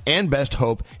last and best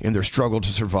hope in their struggle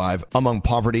to survive among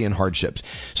poverty and hardships.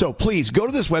 So please go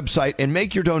to this website and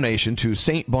make your donation to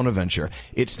St. Bonaventure.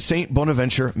 It's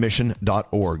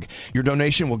stbonaventuremission.org. Your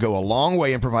donation will go a long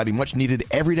way in providing much needed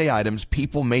everyday items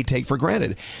people may take for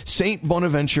granted. St.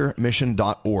 Bonaventuremission.org.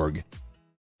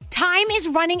 Time is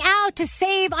running out to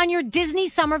save on your Disney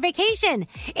summer vacation.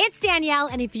 It's Danielle,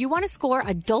 and if you want to score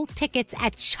adult tickets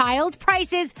at child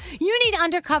prices, you need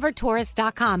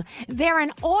UndercoverTourist.com. They're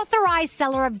an authorized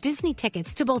seller of Disney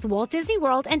tickets to both Walt Disney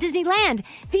World and Disneyland.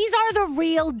 These are the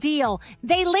real deal.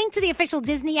 They link to the official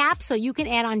Disney app so you can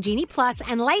add on Genie Plus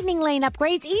and Lightning Lane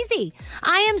upgrades easy.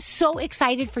 I am so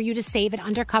excited for you to save at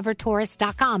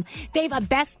UndercoverTourist.com. They have a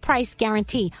best price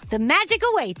guarantee. The magic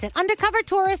awaits at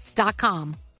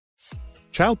UndercoverTourist.com.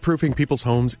 Childproofing people's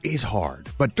homes is hard,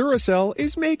 but Duracell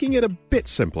is making it a bit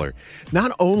simpler.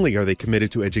 Not only are they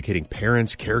committed to educating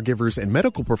parents, caregivers, and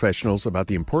medical professionals about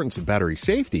the importance of battery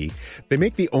safety, they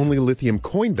make the only lithium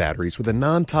coin batteries with a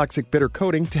non-toxic bitter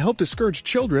coating to help discourage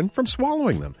children from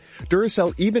swallowing them.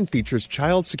 Duracell even features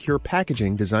child-secure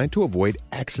packaging designed to avoid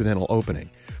accidental opening.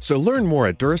 So learn more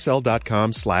at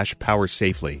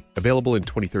Duracell.com/powersafely. Available in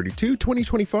 2032,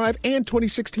 2025, and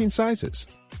 2016 sizes.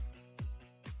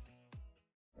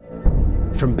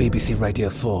 From BBC Radio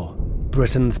 4,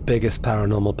 Britain's biggest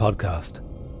paranormal podcast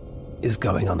is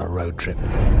going on a road trip.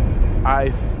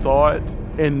 I thought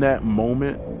in that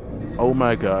moment, oh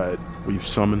my God, we've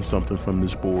summoned something from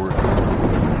this board.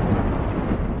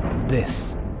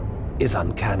 This is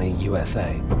Uncanny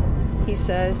USA. He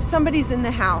says, somebody's in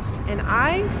the house, and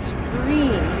I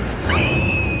screamed.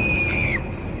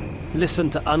 Listen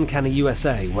to Uncanny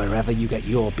USA wherever you get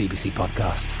your BBC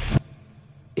podcasts,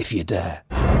 if you dare.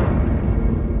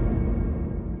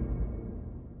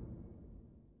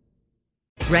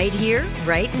 Right here,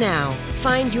 right now.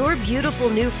 Find your beautiful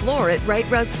new floor at Right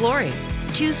Rug Flooring.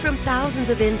 Choose from thousands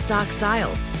of in-stock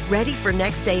styles, ready for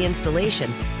next day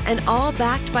installation, and all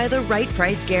backed by the right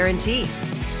price guarantee.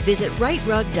 Visit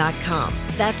rightrug.com.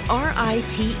 That's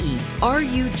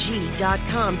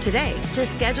RITERUG.com today to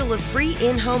schedule a free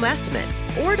in-home estimate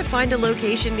or to find a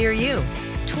location near you.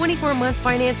 24-month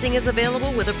financing is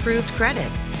available with approved credit.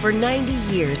 For 90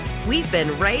 years, we've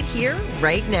been right here,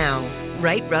 right now.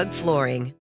 Right Rug Flooring.